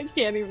sad. I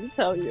can't even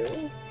tell you.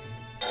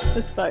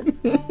 It's fine.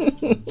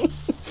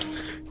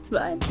 It's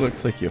fine.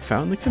 Looks like you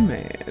found the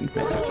command,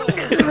 man.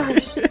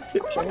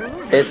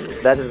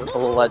 That is a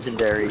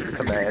legendary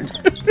command.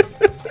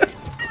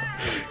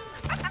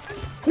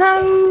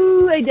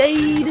 No, I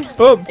died.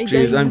 Oh, I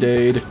jeez, died. I'm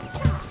dead.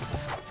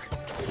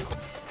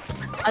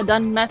 I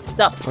done messed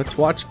up. Let's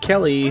watch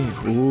Kelly.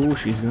 Ooh,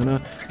 she's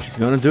gonna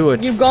do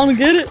it. You gonna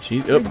get it? She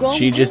gonna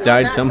she get just it.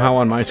 died somehow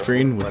on my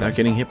screen without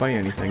getting hit by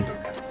anything.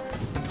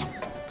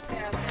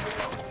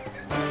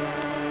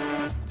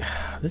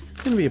 This is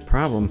gonna be a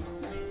problem.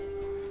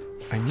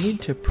 I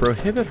need to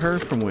prohibit her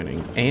from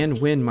winning and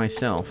win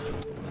myself.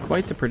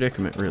 Quite the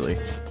predicament, really.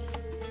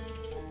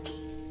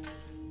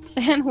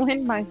 And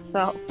win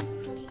myself.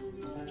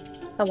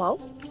 Hello?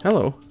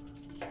 Hello.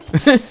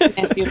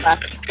 Matthew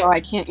left, so I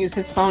can't use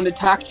his phone to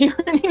talk to you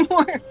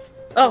anymore.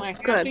 Oh, So I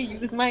have good. to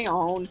use my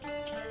own.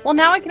 Well,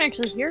 now I can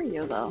actually hear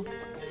you, though.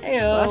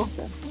 Heyo.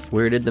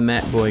 Where did the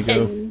Matt boy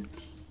go?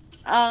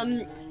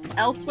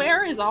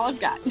 Elsewhere is all I've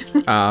got.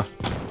 Ah.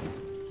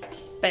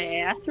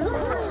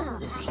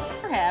 Bathroom?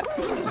 Perhaps.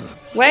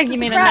 Waggy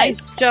made a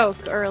nice Surprise. joke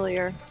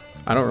earlier.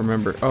 I don't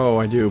remember. Oh,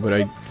 I do, but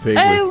I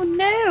vaguely. Oh,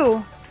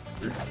 no!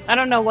 I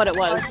don't know what it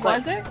was. What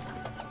was it?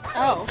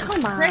 Oh,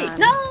 Come on. great.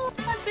 No,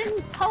 I've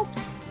been poked.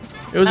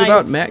 It was Nice.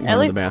 about Matt At going to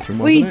least the bathroom,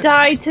 We wasn't it?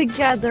 died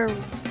together.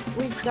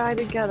 We died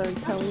together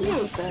until we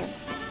did that.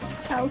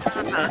 How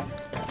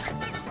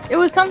cute. It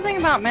was something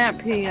about Matt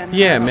P. And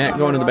Yeah, Matt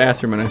going to the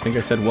bathroom, and I think I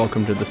said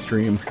welcome to the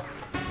stream.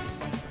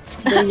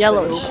 The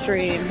yellow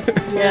stream.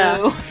 Yeah.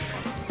 Ew.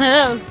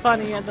 That was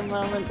funny at the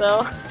moment,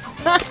 though.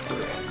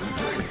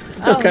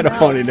 Still kind of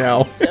funny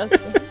now.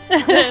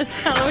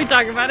 Can we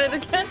talk about it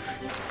again?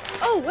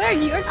 Oh,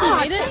 Waggy, you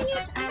actually made dang it?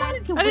 it. I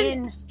wanted to I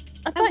didn't- win.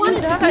 I I thought wanted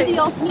you to died. be the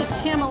ultimate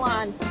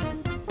Camelon.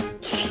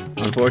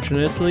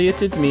 Unfortunately,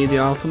 it is me, the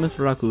ultimate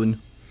raccoon.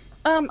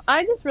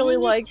 I just really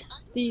Dang it. like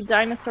the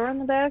dinosaur in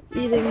the back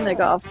eating the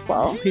golf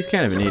ball. He's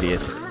kind of an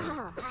idiot.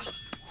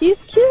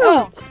 He's cute!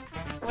 Oh.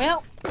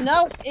 Well,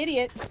 no,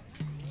 idiot.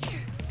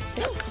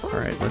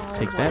 Alright, let's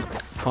take that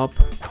up.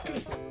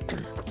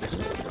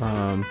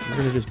 I'm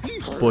gonna just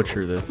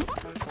butcher this.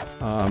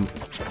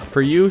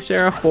 For you,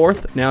 Sarah,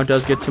 4th now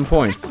does get some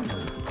points.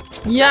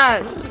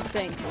 Yes!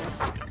 Thank you.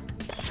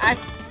 I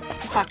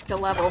pucked a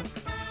level.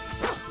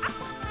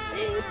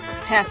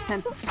 Past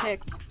tense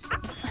picked.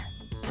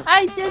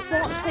 I just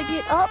won't pick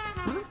it up.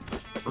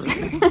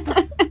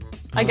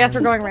 I guess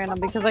we're going random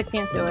because I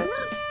can't do it.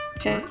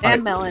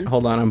 And melon.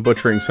 Hold on, I'm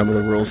butchering some of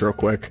the rules real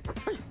quick.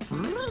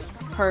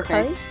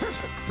 Perfect.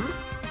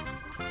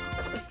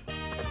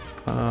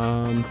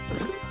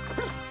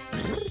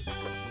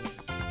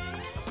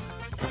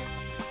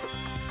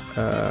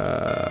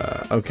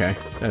 Okay,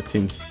 that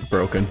seems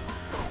broken.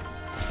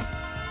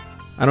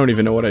 I don't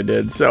even know what I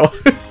did, so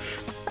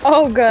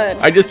Oh, good.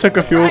 I just took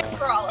a few. Fine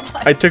for all of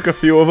us. I took a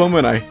few of them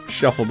and I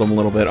shuffled them a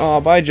little bit.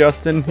 Oh, bye,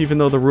 Justin. Even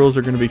though the rules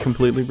are going to be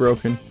completely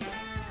broken.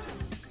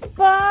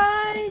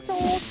 Bye,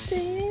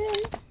 Justin.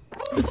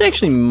 This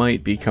actually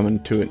might be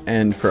coming to an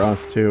end for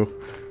us too.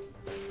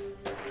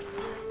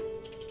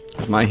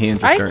 'Cause my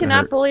hands are I starting to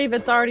cannot hurt. believe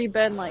it's already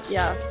been like,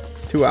 yeah.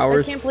 2 I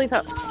hours. can't believe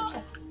how.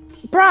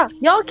 Bruh,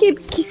 y'all keep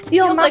stealing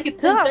Feels my like it's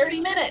been stuff.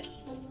 30 minutes.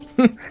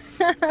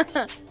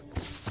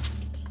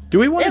 Do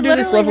we want to It do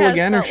this literally level has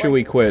again, or felt should like-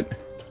 we quit?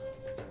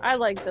 I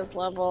like this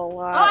level a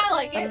lot. Oh, I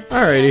like it.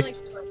 Alrighty. I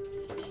like this one.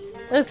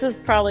 This is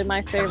probably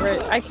my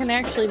favorite. I can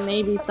actually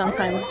maybe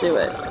sometimes do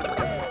it.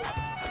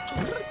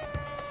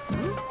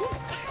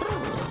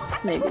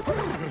 Maybe.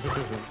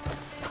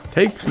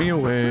 Take me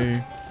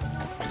away.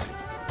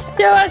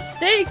 To a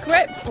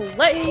secret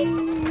place.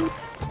 No,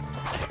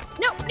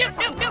 no,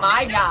 no, no.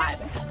 My God.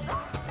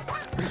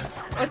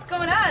 What's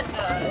going on?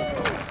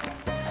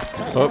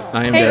 Oh,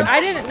 I am Hey, dead. I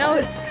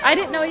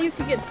didn't know you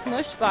could get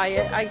smushed by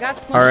it. I got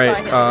smushed All by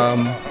right,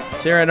 it.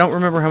 Sarah, I don't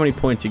remember how many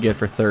points you get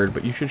for 3rd,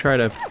 but you should try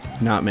to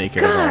not make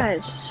it at all.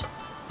 Gosh.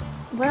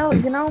 Well,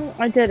 you know,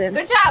 I didn't.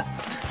 Good job.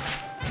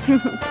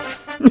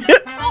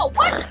 Oh,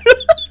 what?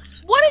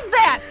 What is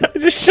that? I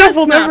just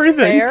shuffled Not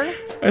everything. fair.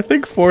 I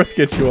think 4th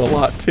gets you a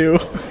lot too.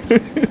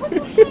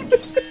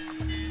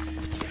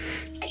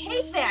 I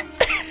hate that.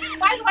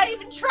 Why do I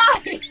even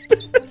try?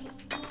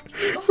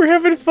 We're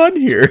having fun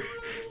here.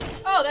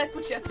 Oh, that's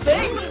what you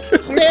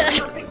think? I Yeah.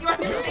 don't think you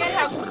understand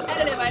how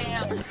competitive I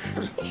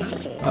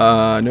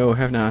am. No,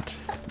 have not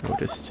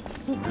noticed.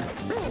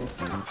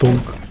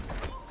 Bonk.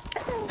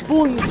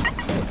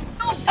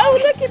 Oh,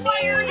 look at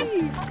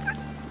me!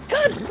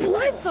 God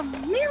bless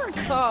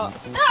America!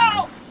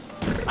 No!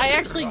 I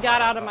actually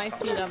got out of my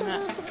seat on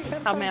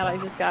that. How mad I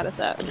just got at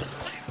that.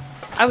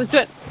 I was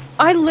just.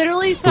 I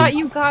literally thought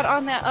you got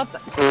on that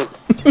upside.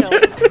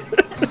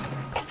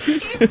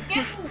 He's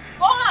getting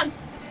bonked.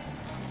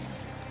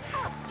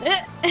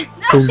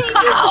 Bonk.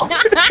 No!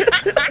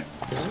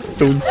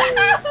 Bonk.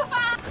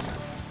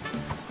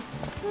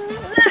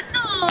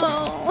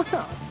 Oh,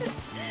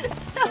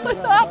 That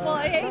was awful.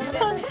 I hate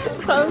it. I'm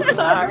so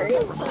sorry.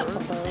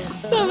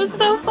 That was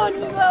so funny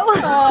though.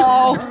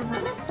 Oh.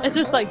 It's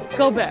just like,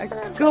 go back.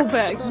 And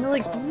you're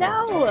like,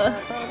 no.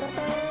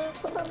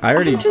 I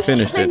already I'm just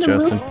finished trying it, to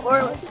move Justin.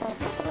 forward.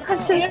 I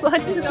just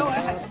want to Go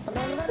ahead.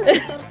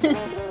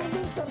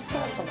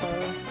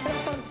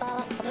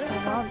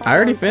 I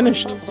already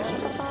finished.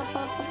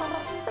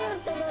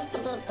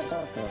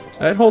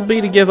 That whole B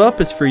to give up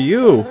is for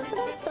you.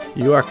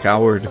 You are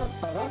coward.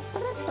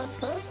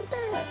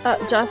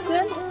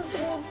 Justin?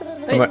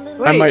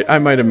 I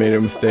might have made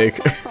a mistake.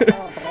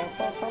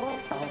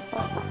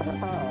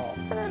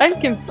 I'm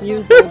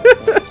confused.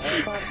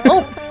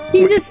 Oh,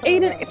 he just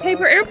ate a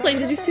paper airplane.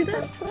 Did you see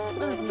that?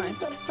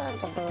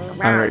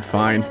 Alright,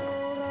 fine.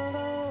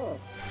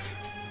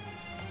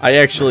 I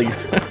actually...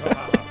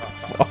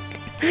 Fuck.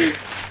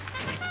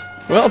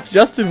 Well,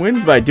 Justin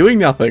wins by doing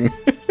nothing.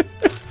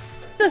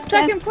 The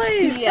second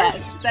place.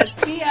 Yes, that's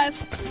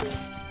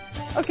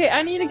BS. Okay,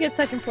 I need to get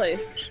second place.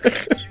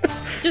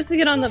 Just to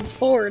get on the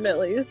board, at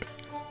least.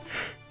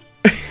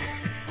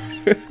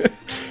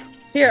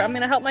 Here, I'm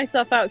gonna help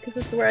myself out, because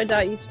this is where I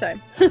die each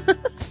time.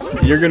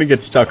 You're gonna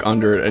get stuck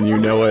under it, and you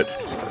know it.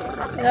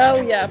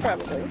 Oh, yeah,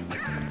 probably.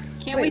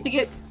 Can't wait to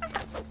get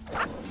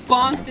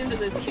bonked into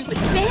this stupid.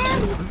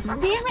 Damn!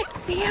 Damn it!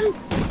 Damn!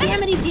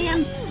 Dammity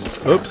damn!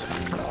 Oops.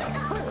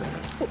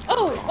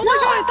 Oh my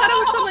god, I thought it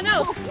was someone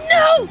else.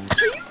 No!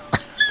 Are you...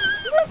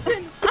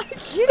 Listen, I'm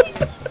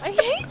kidding. I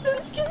hate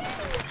this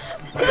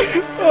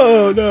game.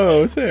 Oh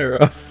no,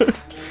 Sarah.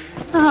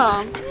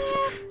 Oh.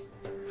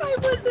 I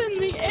was in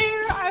the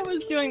air. I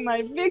was doing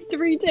my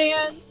victory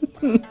dance.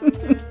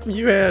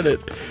 You had it.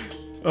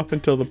 Up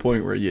until the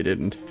point where you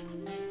didn't.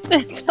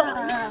 Until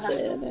I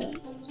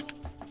didn't.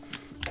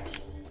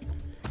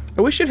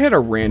 I wish it had a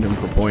random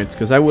for points,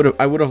 because I would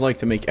have liked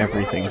to make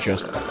everything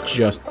just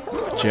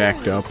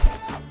jacked up.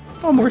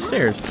 Oh, more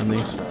stairs on the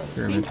I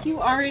pyramid. think you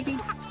already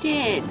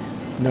did.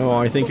 No,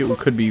 I think it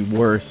could be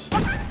worse.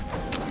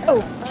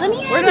 Oh, Let me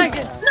where in. did I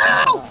get?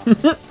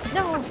 No!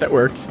 No. That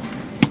works.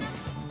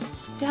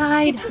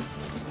 Died.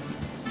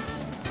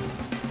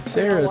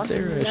 Sarah, watch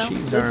it now.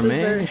 she's This our is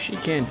man. her. She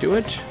can't do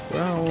it.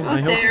 Well, Go, I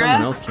hope Sarah.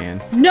 someone else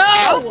can. No.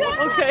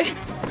 Oh, Okay.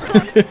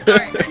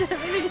 Sorry. I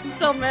didn't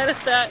so mad at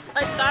that.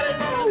 I thought it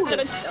was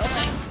gonna kill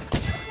me.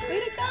 Way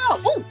to go!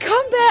 Oh,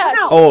 Come back.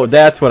 Wow. Oh,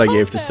 that's what I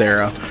gave to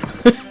Sarah.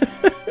 For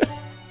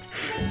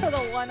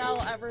the one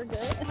I'll ever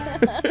get.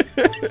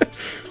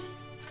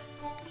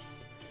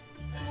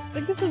 I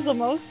think this is the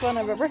most fun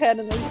I've ever had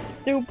in this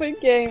stupid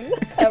game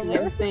ever.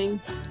 everything.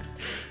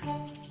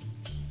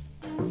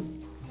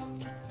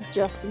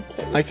 Just in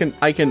case.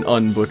 I can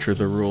unbutcher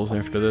the rules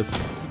after this.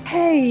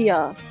 Hey,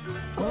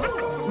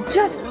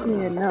 just so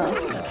you know,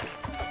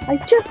 I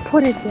just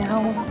put it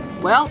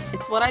down. Well,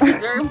 it's what I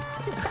deserved.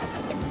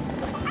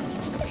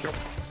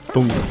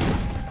 Boom.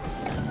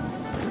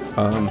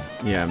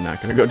 Yeah, I'm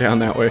not gonna go down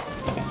that way.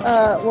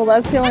 Well,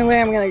 that's the only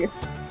way I'm gonna go.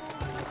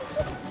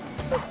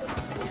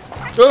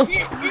 Oh!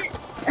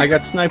 I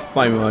got sniped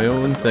by my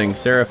own thing.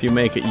 Sarah, if you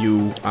make it,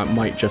 you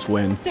might just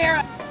win.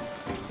 Sarah!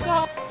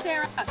 Go,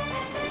 Sarah!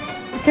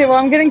 Okay, well,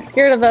 I'm getting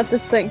scared about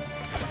this thing.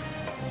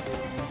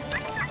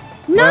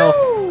 No!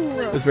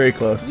 It was very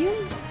close. You...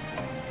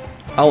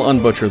 I'll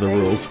unbutcher the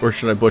rules, or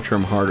should I butcher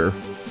them harder?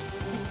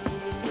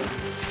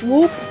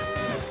 Whoop.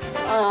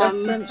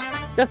 Um,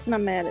 Justin,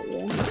 I'm mad at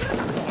you.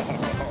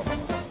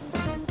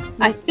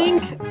 I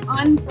think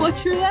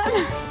unbutcher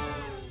them.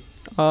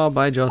 Oh,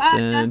 bye,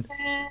 Justin.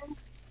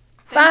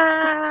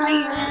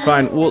 Bye!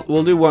 Fine,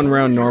 we'll do one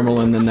round normal,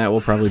 and then that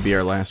will probably be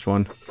our last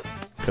one.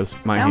 Because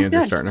my Sounds hands are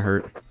good. starting to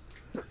hurt.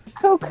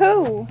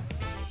 Cool.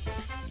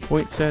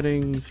 Point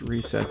settings,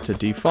 reset to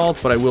default,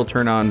 but I will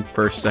turn on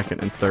first,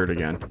 second, and third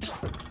again.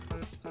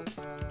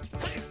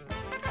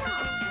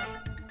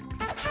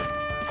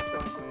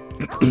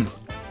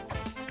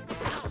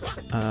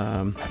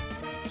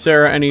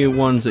 Sarah, any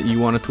ones that you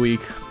want to tweak?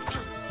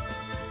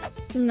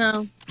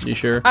 No. You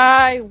sure?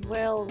 I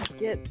will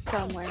get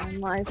somewhere in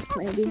life,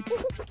 maybe.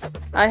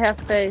 I have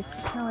faith.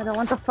 No, I don't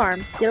want the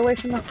farm. Get away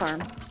from the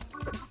farm.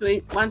 Do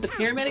we want the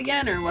pyramid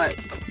again, or what?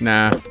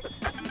 Nah.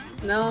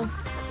 No?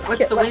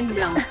 What's the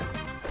windmill?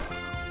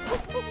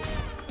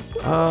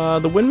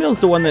 The windmill's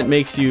the one that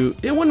makes you...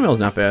 Yeah, windmill's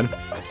not bad.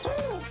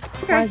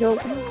 Wide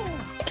open.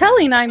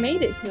 Kelly and I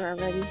made it here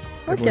already.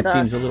 Look Everyone at us.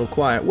 seems a little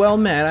quiet. Well,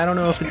 Matt, I don't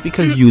know if it's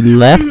because you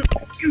left.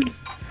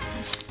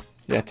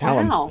 Yeah, tell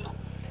him. Wow.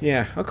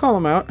 Yeah, I'll call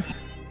him out.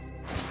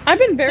 I've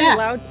been very Yeah.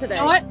 loud today.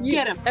 You know what?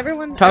 Get him.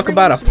 Everyone. Talk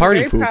about a should be party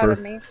very proud pooper.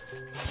 of me.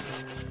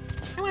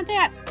 I want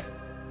that.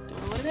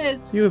 Don't know what it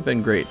is. You have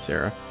been great,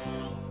 Sarah.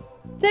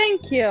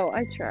 Thank you.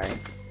 I tried.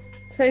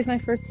 Today's my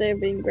first day of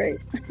being great.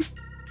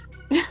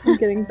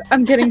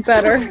 I'm getting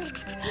better.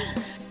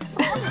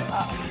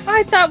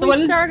 I thought So we what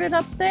is- started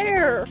up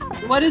there.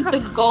 What is the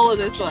goal of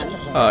this one?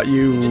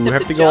 You just have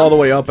have to to go all jump?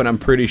 the way up, and I'm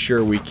pretty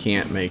sure we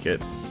can't make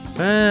it.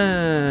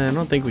 I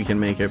don't think we can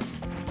make it.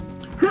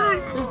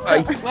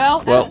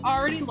 Well, Well. I've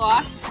already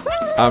lost.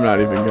 I'm not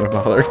even gonna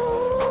bother.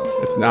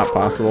 It's not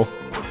possible.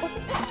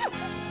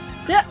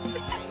 Yeah.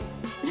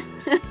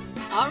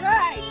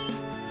 Alright.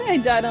 I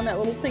died on that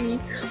little thingy.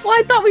 Well,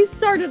 I thought we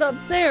started up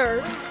there,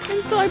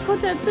 and so I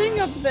put that thing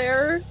up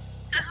there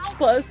to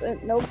help us.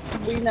 And nope,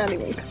 we're not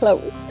even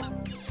close.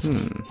 Well, Wait,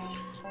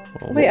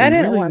 what I we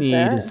didn't really want need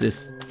that. is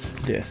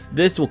this.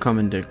 This will come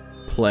into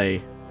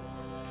play.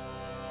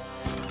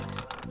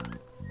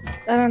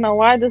 I don't know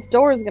why this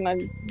door is gonna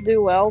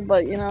do well,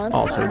 but you know. It's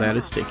Also, fine. that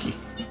is sticky,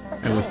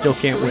 and we still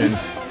can't win.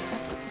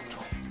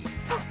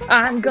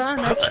 I'm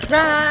gonna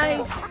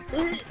try.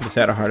 Just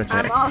had a heart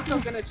attack. I'm also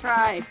gonna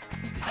try.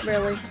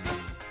 Really.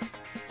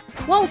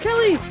 Whoa,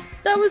 Kelly,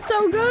 that was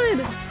so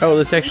good. Oh,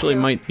 this actually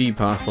might be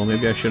possible.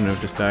 Maybe I shouldn't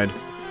have just died.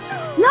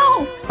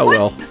 No! Oh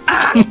well.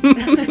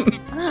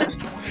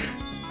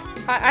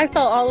 I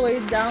fell all the way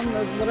down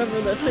the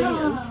whatever the thing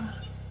is.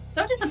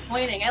 So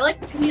disappointing. I like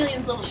the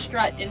chameleon's little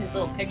strut in his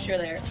little picture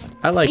there.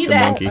 I like Be the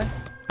that. monkey.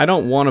 I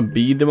don't want to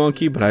be the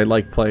monkey, but I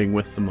like playing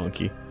with the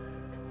monkey.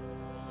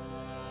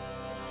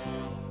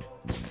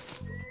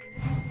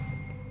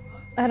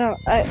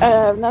 I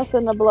have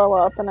nothing to blow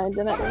up, and I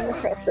didn't mean to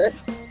press it.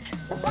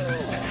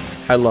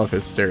 I love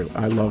his stare.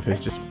 I love his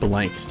just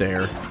blank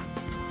stare.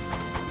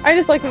 I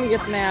just like when he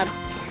gets mad.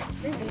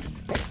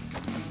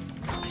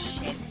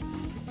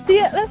 See,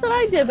 that's what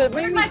I did, but it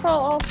made me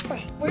fall off.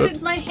 Where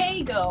did my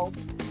hay go?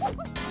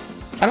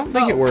 I don't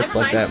think it works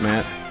like that,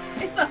 Matt.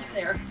 It's up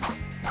there.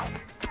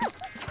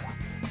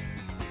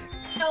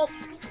 Help.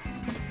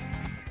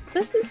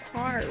 This is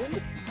hard.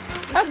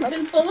 I've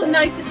been full of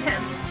nice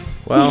attempts.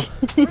 Well,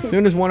 as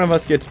soon as one of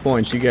us gets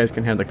points, you guys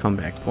can have the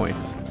comeback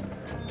points.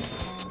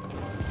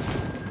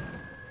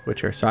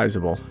 Which are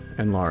sizable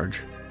and large.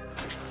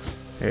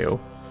 Heyo.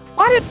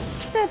 Why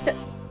did that?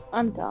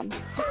 I'm dumb.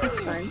 It's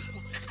fine.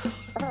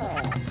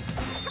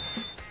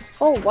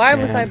 Oh, why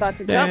was I about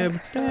to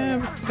jump?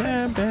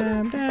 Yeah,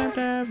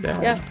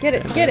 get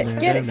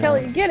it,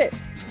 Kelly, get it.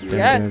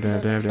 Yes.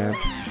 Where'd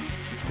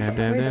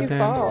you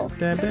fall?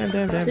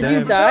 Did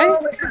you die?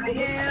 I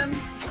am.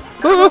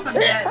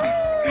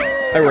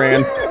 I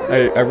ran.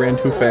 I ran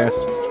too fast.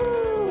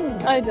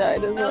 I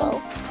died as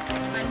well.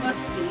 I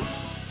must be.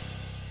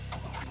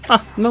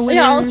 No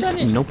Yeah, all of a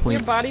sudden, no your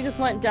points. body just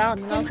went down,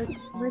 and I was like,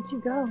 where'd you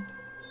go?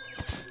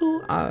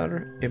 You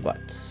are a butt.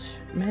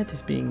 Matt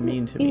is being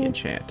mean to me in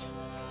chat.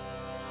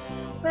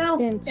 Well,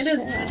 In it is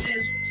chat. what it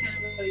is. It's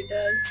kind of what he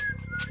does.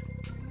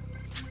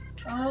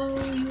 Oh,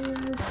 you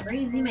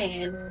crazy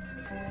man.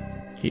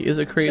 He is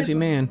a crazy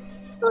man.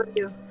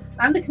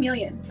 I'm the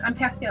chameleon. I'm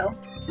Pascal.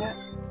 Yeah.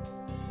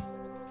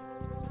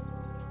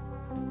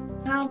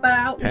 How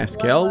about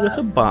Pascal with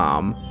a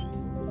bomb.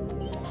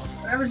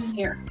 whatever's in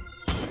here?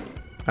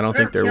 I don't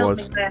think there Whatever was.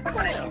 killed me last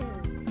night.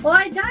 Well,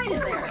 I died in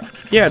there.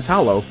 Yeah, it's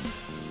hollow.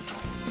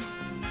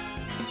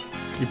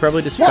 You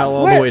probably just fell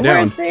all the way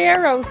down. Where's the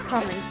arrows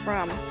coming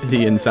from?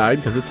 The inside,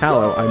 because it's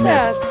hollow. I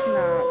missed. That's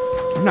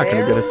not. I'm not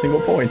going to get a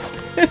single point.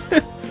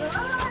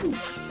 Run!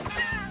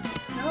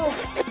 No.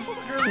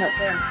 You're up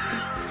there.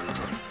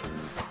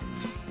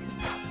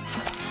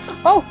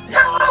 Oh!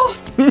 No!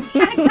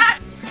 I got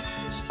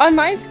On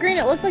my screen,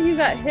 it looked like you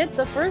got hit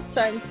the first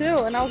time too,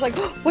 and I was like,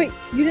 "Wait,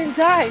 you didn't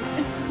die!"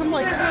 And I'm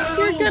like,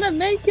 "You're gonna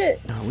make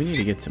it!" No, we need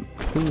to get some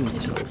Did you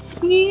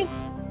puntos. see?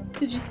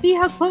 Did you see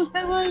how close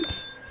I was?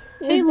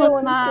 Hey, You're look,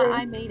 doing Ma, great.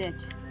 I made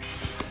it.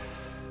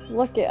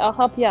 Look it, I'll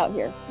help you out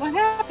here. What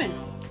happened?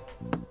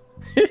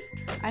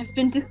 I've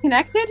been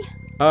disconnected?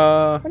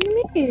 What do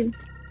you mean?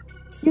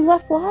 You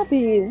left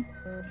lobby.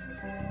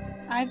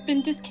 I've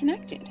been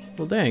disconnected.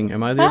 Well, dang.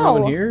 Am I the only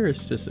one How? here, or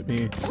is it just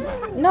me?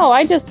 No,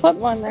 I just put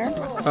one there.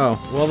 Oh,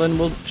 well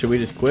then should we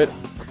just quit?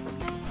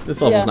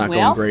 This level's Yeah. not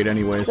Well, going great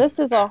anyways. This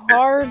is a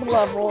hard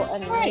level,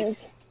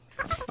 anyways.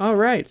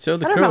 Alright, so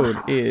the I don't know.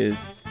 code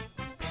is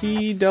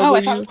Oh,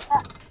 I thought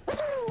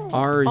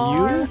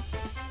PWRU?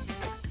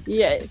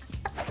 Yes.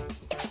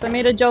 I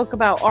made a joke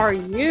about "Are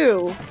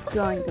you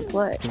going to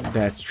play?"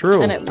 That's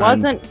true. And it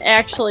wasn't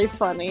actually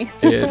funny.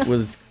 It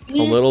was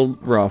a little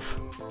rough.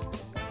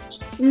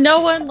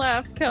 No one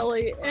laughed,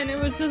 Kelly, and it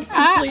was just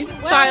complete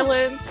well,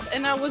 silence.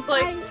 And I was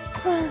like,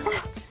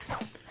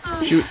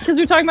 Shoot. because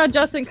we were talking about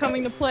Justin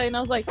coming to play, and I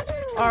was like,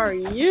 "Are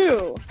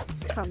you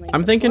coming?"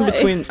 I'm thinking to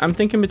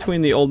play?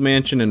 between the old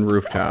mansion and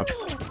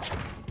rooftops.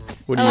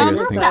 What do you guys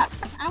think?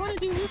 rooftops. I want to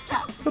do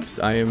rooftops. Oops,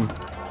 I am.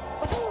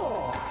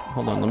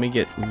 Hold on, let me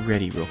get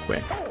ready real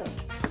quick.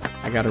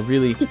 I gotta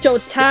really, Get your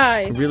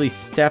tie. really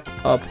step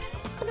up.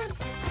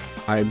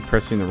 I'm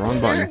pressing the wrong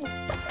button.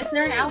 Is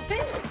there an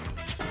outfit?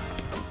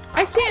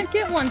 I can't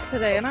get one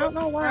today, and I don't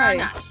know Or why.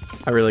 not?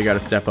 I really gotta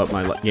step up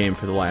my game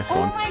for the last Oh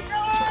one. my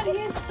god, he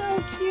is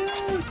so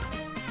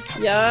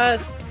cute.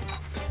 Yes.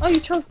 Oh, you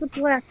chose the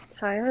black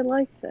tie. I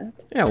like that.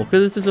 Yeah, well,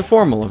 because this is a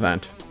formal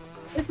event.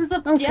 This is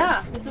a Okay.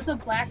 this is a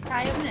black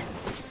tie event.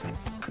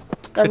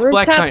 The It's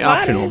black rooftop tie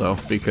body. optional though,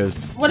 because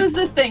What does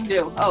this thing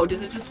do? Oh,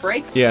 does it just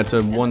break? yeah, it's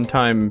a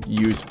one-time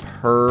use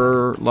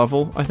per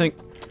level, I think,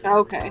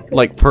 Okay.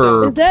 like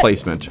per Is that-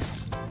 placement.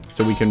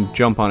 So we can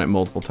jump on it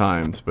multiple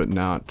times, but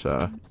not.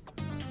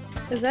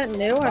 Is that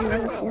new? I've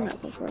never seen that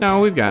before.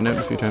 No, we've gotten it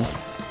a few times.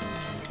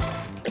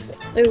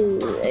 Ooh,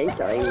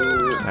 sorry.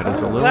 That is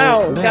a little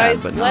Wow, bad, guys,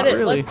 but let not it.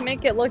 really. Let's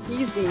make it look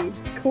easy.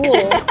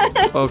 Cool.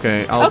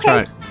 Okay, I'll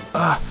Okay.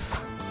 try.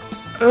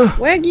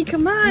 Waggy,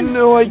 come on.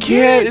 No, I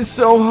can't. It's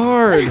so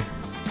hard.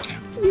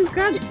 You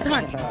got it. Come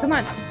on, come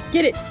on.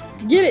 Get it.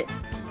 Get it.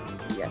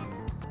 Yes.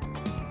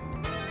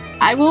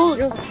 I will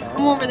You'll-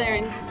 come over there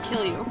and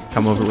kill you.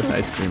 Come over with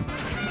ice cream.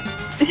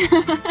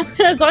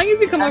 As long as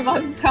you come As long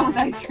over. as you come with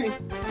ice cream.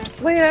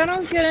 Wait, I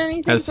don't get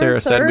anything. As for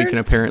Sarah said, we third? can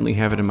apparently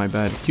have it in my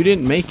bed. You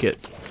didn't make it.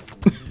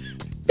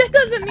 That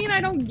doesn't mean I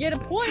don't get a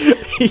point.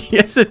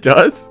 Yes, it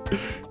does.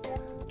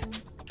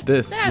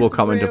 This That's will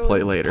come into rude.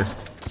 play later.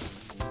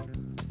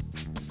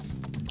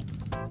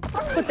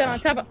 Put that on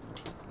top of.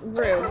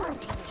 Rude.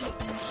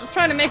 I'm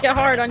trying to make it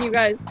hard on you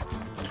guys.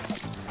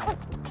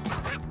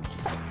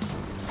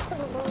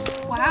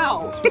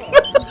 Wow.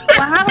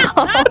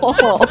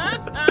 Wow.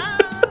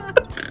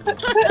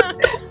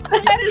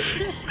 That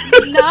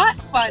is not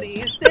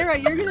funny. Sarah,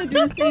 you're gonna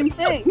do the same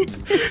thing.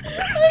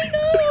 I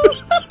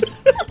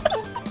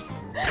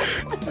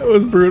know. That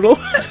was brutal.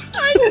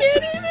 I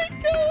can't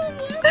even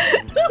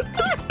go.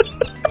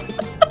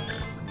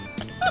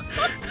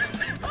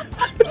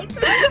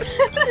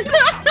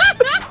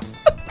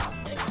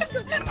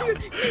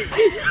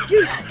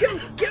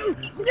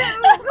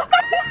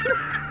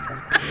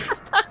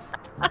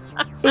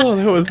 Oh,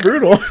 that was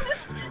brutal.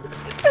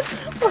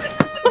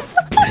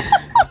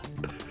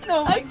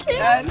 Oh my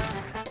god.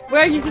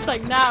 Where are you just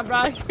like, nah,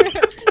 bro?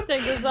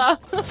 Take this off.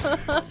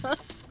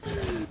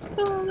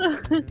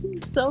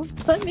 So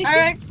funny.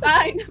 Alright,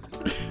 fine.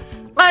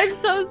 I'm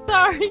so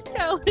sorry,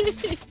 Kelly.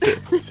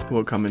 This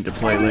will come into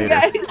play later.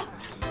 Guys,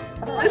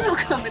 this will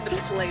come into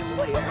play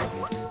later.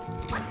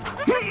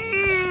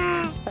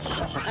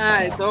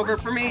 Ah, it's over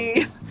for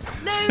me.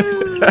 No.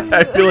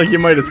 I feel like you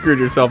might have screwed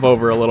yourself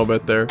over a little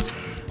bit there.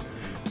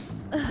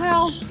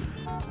 Well,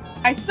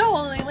 I still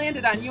only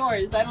landed on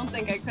yours. I don't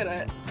think I could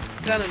have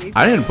done anything.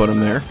 I didn't put him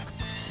there.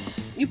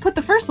 You put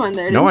the first one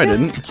there, didn't No, I you?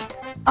 didn't.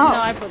 Oh, No,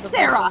 I put the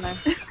Sarah.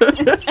 first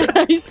one there.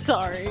 I'm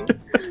sorry.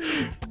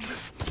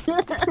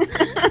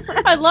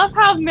 I love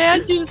how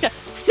mad you just got.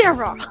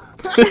 Sarah!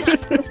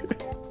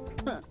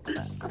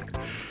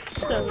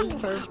 That was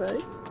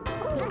perfect.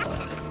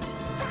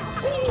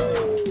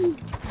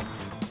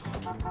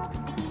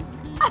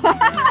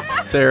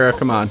 Sarah,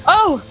 come on.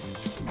 Oh!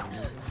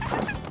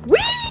 Whee!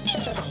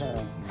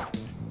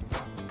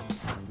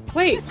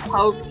 Wait,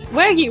 Poked.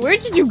 Waggy, where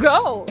did you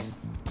go?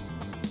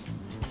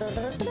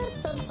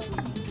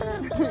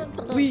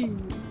 Wee.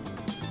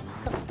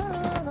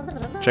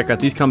 Check out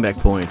these comeback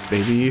points,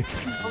 baby.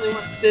 Only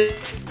one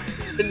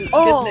didn't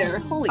Oh, get there.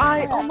 Holy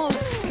I crap.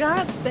 almost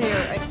got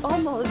there.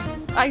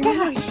 I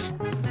managed.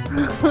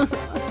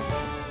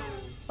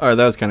 Alright,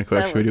 that was kind of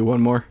quick. That Should we do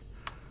one more?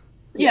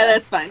 Yeah,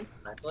 that's fine.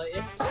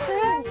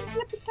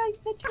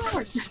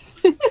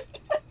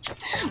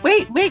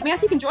 Wait,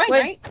 Matthew can join,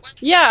 Wait. right?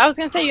 Yeah, I was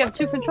gonna say you have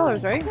two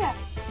controllers, right?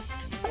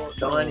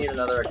 Don't I need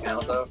another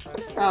account though?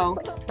 Oh.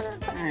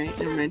 Alright,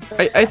 never mind.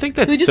 I think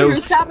Can we that's do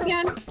the so... rooftop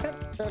again?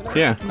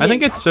 Yeah, I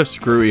think it's so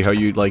screwy how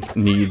you, like,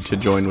 need to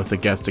join with a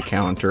guest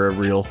account or a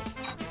real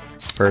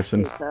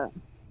person.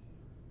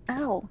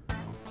 Ow.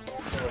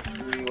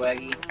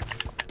 Waggy.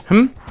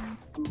 Hmm?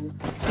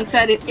 He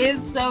said it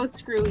is so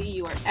screwy.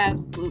 You are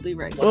absolutely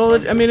right. Well,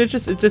 I mean, it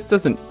just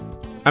doesn't...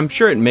 I'm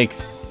sure it makes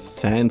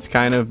sense,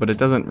 kind of, but it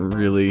doesn't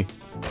really...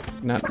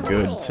 Not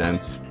good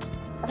sense.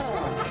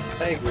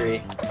 I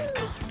agree.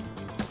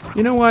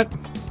 You know what?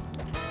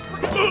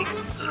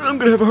 I'm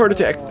gonna have a heart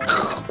attack.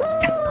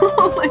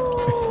 Oh my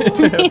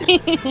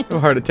A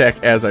heart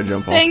attack as I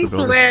jump off the Thanks,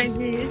 building.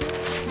 Waggy.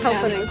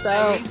 Helping thanks, us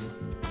out. Maggie.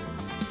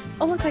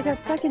 Oh look, I got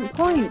second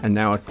point. And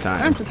now it's time.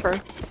 That's the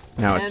first.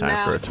 Now it's And time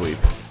now- for a sweep.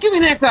 Give me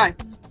that guy.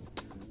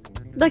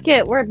 Look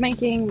it, we're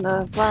making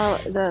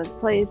the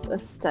place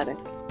aesthetic.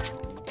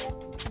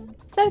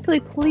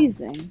 Aesthetically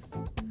pleasing.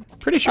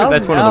 Pretty sure Oh,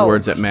 that's one of the no.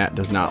 words that Matt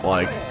does not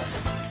like.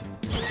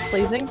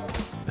 Pleasing?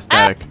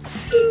 Aesthetic.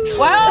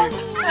 Well,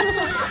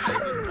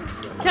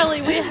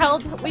 Kelly, we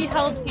held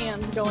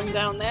hands going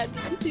down that.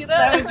 Did you see that?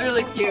 that was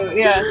really cute.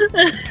 Yeah.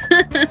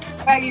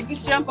 Maggie,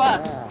 just jump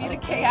up. Be the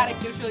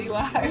chaotic neutral you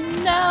are.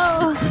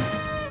 No.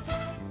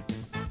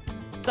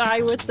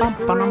 Die with the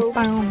group.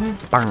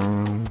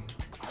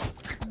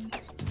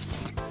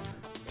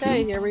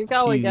 Okay, here we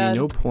go Easy, again.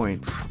 no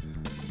points.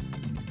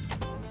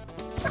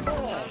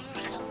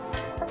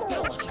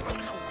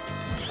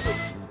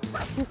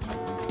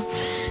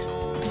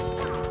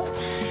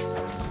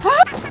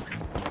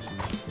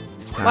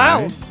 Wow,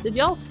 Nice. did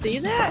y'all see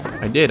that?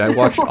 I did. I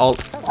watched all.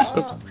 Oops.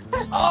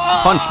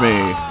 Oh, Punch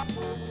me.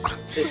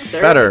 Is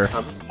Sarah Better.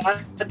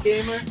 a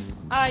gamer?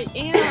 I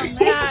am,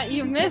 Matt.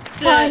 You missed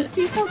Punched.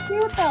 it. He's so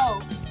cute though.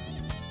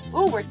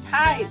 Ooh, we're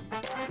tied.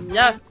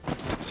 Yes.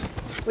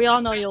 We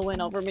all know you'll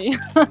win over me.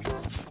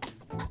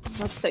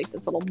 Let's take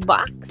this little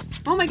box.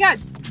 Oh my god.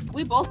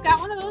 We both got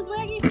one of those,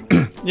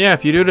 Waggy? Yeah,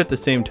 if you do it at the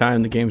same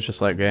time, the game's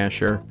just like, yeah,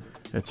 sure,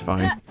 it's fine.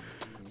 Yeah.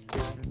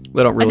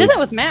 They don't I really. did that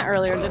with Matt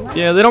earlier, didn't I?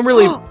 Yeah, they don't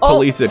really Oh.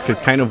 police it because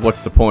kind of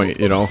what's the point,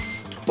 you know?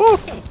 Woo!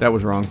 That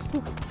was wrong.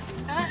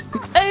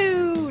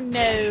 Oh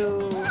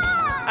no!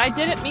 I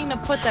didn't mean to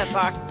put that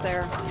box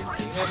there. Are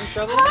you having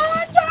trouble?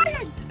 Oh, I'm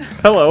dying!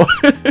 Hello.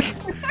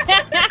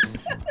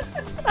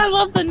 I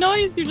love the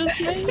noise you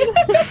just made.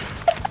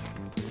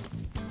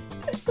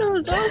 That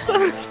was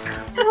awesome.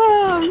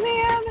 Oh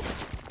man.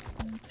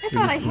 I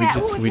thought I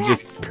had we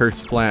just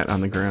curse flat on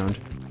the ground.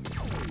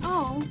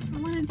 Oh, I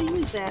wanted to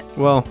use that.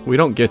 Well, we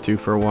don't get to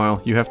for a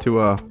while. You have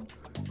to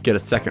get a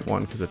second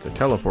one because it's a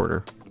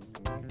teleporter.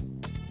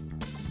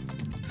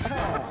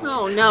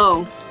 Oh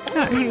no.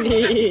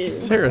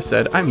 Sarah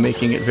said, "I'm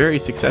making it very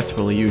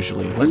successfully.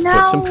 Usually, let's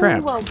put some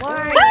traps."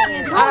 Why?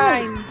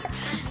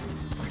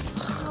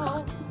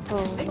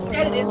 I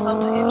said it in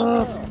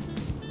something.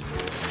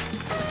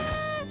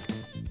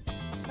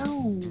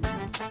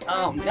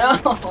 Oh no.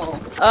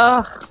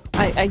 Ugh,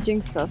 I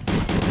jinxed us.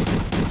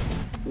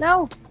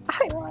 No,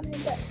 I wanted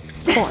that.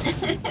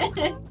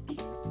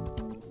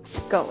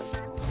 Go.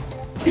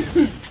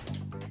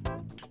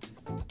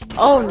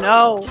 Oh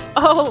no.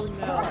 Oh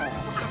no.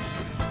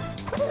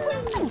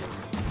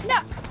 No.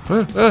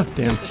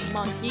 Damn.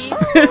 Monkey.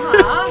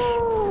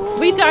 Aw,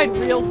 We died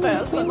real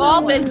fast. we've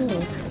all been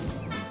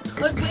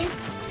hoodwinked,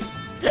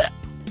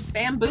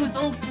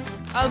 bamboozled,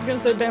 I was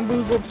gonna say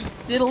bamboozled.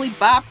 diddly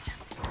bopped.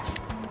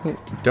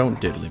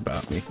 Don't diddly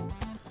bop me.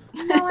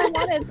 No, I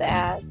wanted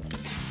that.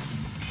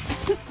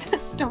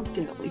 Don't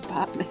diddly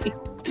bop me.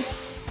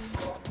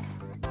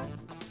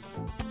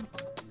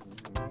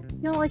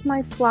 You don't like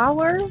my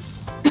flower?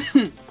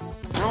 I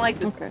don't like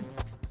this Okay.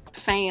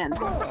 fan.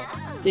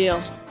 Deal.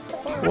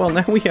 Well,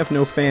 now we have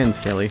no fans,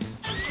 Kelly.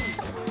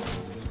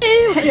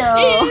 Ew, ew.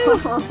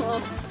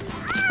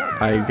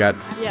 I got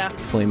Yeah,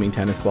 flaming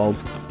tennis balls.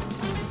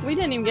 we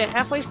didn't even get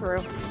halfway through.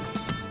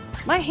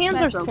 My hands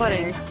That's are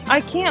sweating. okay.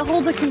 I can't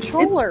hold the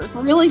controller. It's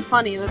really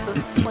funny that the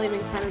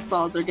flaming tennis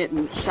balls are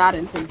getting shot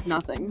into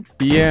nothing.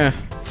 Yeah.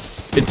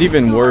 It's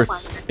even Oh,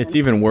 worse. my It's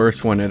even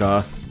worse when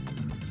it'll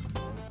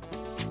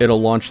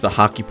launch the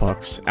hockey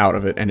pucks out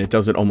of it, and it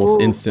does it almost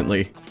Ooh.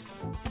 instantly.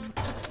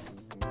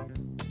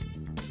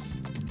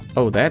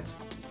 Oh, that's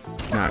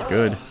not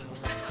good.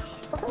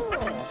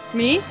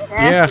 Me?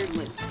 Yeah.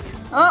 Dastardly.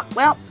 Oh,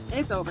 well,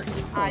 it's over.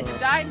 I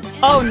died.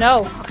 Oh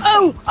no.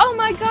 Oh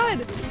my god.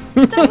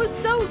 That was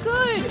so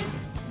good.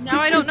 Now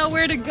I don't know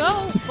where to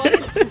go, but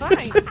it's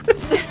fine.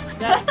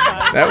 That's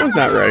fine. That was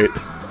not right.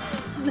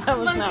 That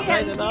was Monkey not had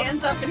right his at all.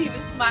 hands up and he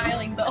was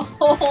smiling the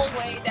whole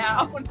way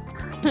down.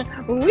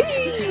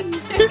 Whee!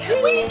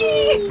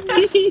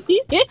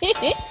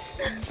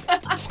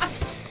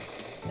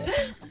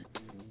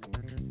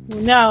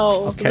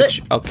 No.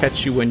 I'll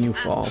catch you when you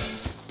fall.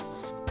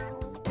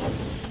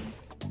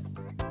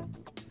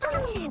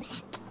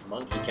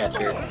 Monkey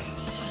catcher.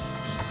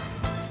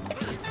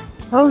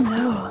 Oh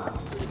no.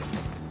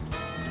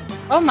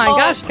 Oh my Oh,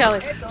 gosh, Kelly.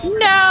 it's over.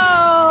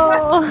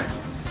 No!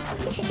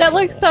 That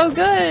looks so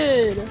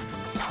good.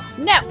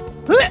 No.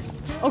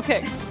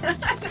 Okay.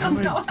 I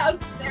don't know how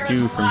Sarah's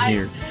Do from alive.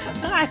 here.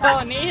 I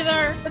don't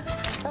either.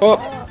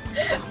 Oh,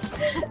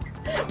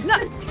 No.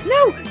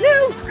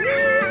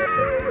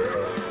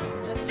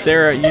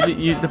 Sarah,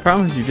 the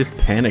problem is you just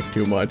panic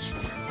too much.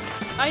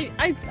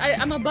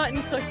 I'm a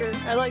button clicker.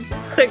 I like to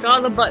click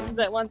all the buttons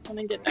at once when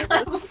I get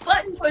nervous. I'm a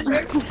button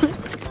pusher.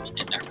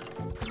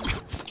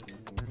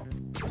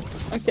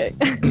 Okay.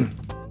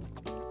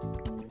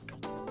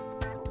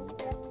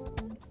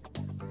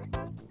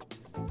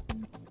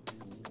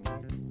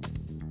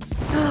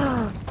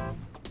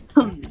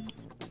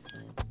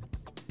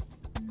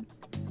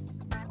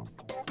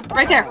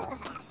 Right there.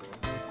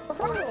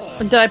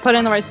 Did I put it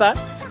in the right spot?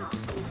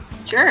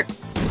 Sure.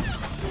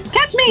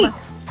 Catch me!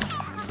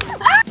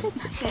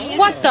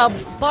 What the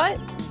butt?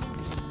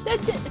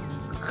 That's it.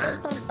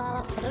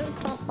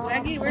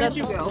 Waggy, where did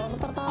you go?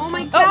 Oh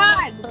my Oh.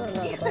 god!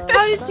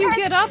 How did you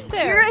get up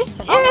there? You're a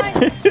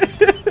shit!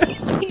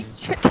 He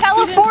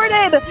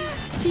teleported!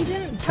 He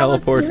didn't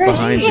Teleports tell us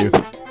behind shit.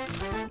 you.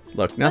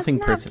 Look, nothing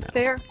That's not personal.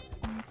 fair.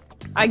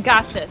 I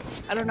got this.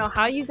 I don't know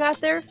how you got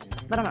there,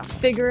 but I'm gonna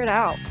figure it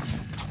out.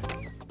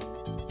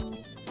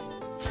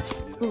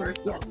 Where's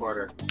the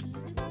teleporter?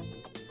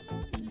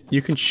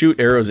 You can shoot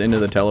arrows into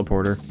the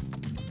teleporter.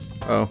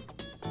 Oh.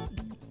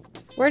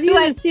 Where do you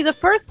even see the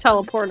first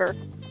teleporter?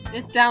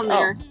 It's down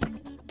there.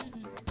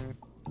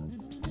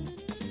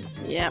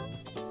 Yep.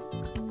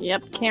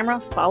 Yep, camera,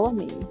 follow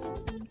me.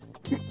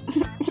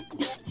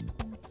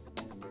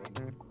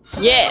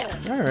 Yeah!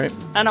 Alright.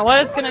 I don't know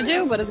what it's gonna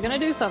do, but it's gonna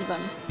do something.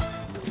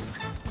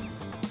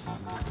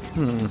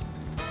 Hmm.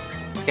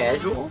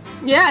 Casual?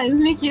 Yeah,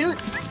 isn't he cute?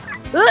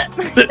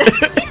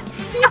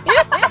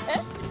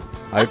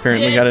 I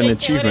apparently got an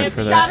achievement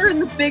for Shot that. her in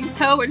the big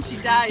toe and she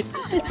died.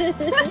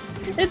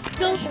 It's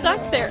still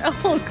stuck there.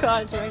 Oh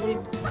gosh, Randy.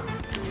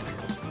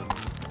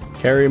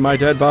 Carry my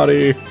dead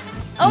body.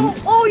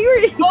 Oh,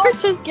 you're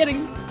just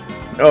getting.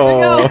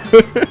 Oh.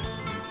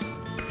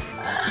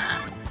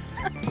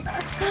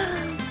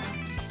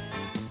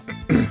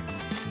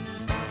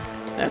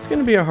 That's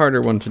gonna be a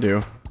harder one to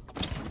do.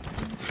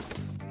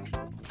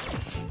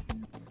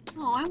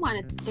 Oh, I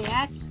wanted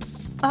that.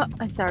 Oh,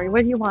 I'm sorry.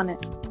 Where do you want it?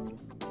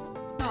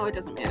 Oh, it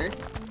doesn't matter.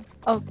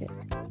 Okay.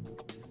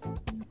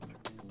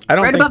 I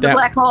don't Right think above the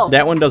black hole.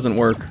 that one doesn't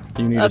work.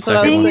 You need That's a what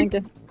I was second one.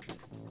 thinking.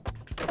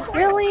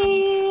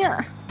 Really?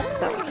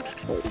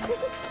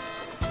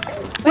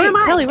 Where Wait, am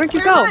I? Kelly, where'd you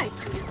Where go? am I?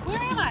 Where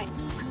am I?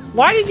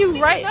 Why did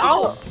you right? No.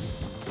 Oh,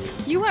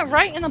 you went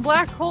right in the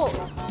black hole.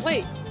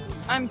 Wait,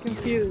 I'm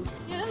confused.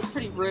 Yeah, that was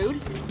pretty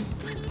rude.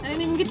 I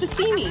didn't even get to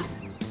see me.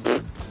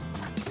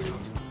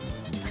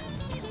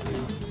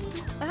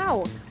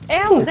 Ow!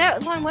 Ow!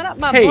 That one went up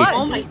my Hey. butt.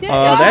 Oh my You see it?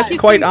 God. That's Keep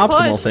quite getting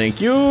optimal, pushed.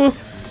 thank you.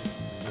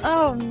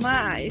 Oh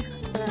my!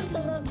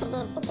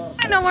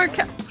 I know where.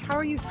 How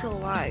are you still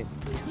alive?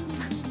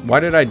 Why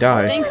did I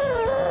die? Thanks.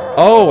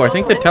 Oh, I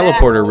think the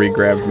teleporter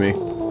re-grabbed me.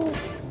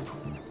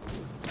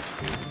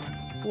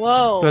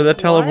 Whoa! So the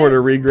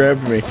teleporter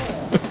re-grabbed me.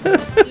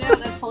 Yeah,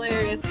 that's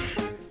hilarious.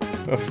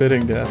 A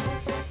fitting death.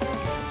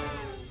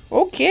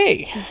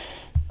 Okay.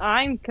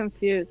 I'm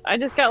confused. I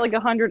just got like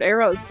 100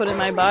 arrows put in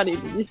my body.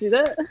 Did you see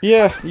that?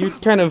 Yeah, you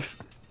kind of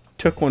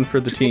took one for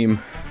the team.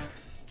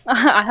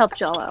 I helped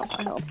y'all out.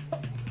 I hope.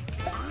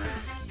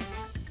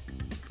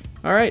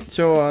 All right,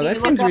 so that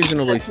seems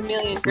reasonably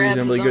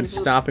good good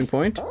stopping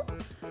point.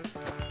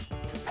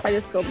 I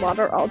just spilled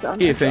water all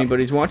down. If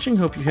anybody's watching,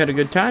 hope you had a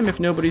good time. If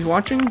nobody's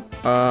watching,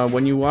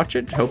 when you watch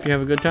it, hope you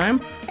have a good time.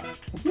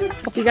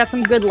 Hope you got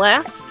some good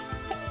laughs.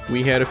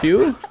 We had a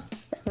few.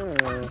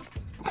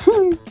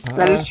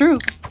 That is true.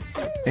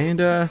 And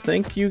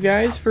thank you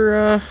guys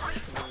for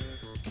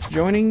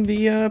joining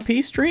the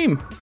P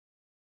stream.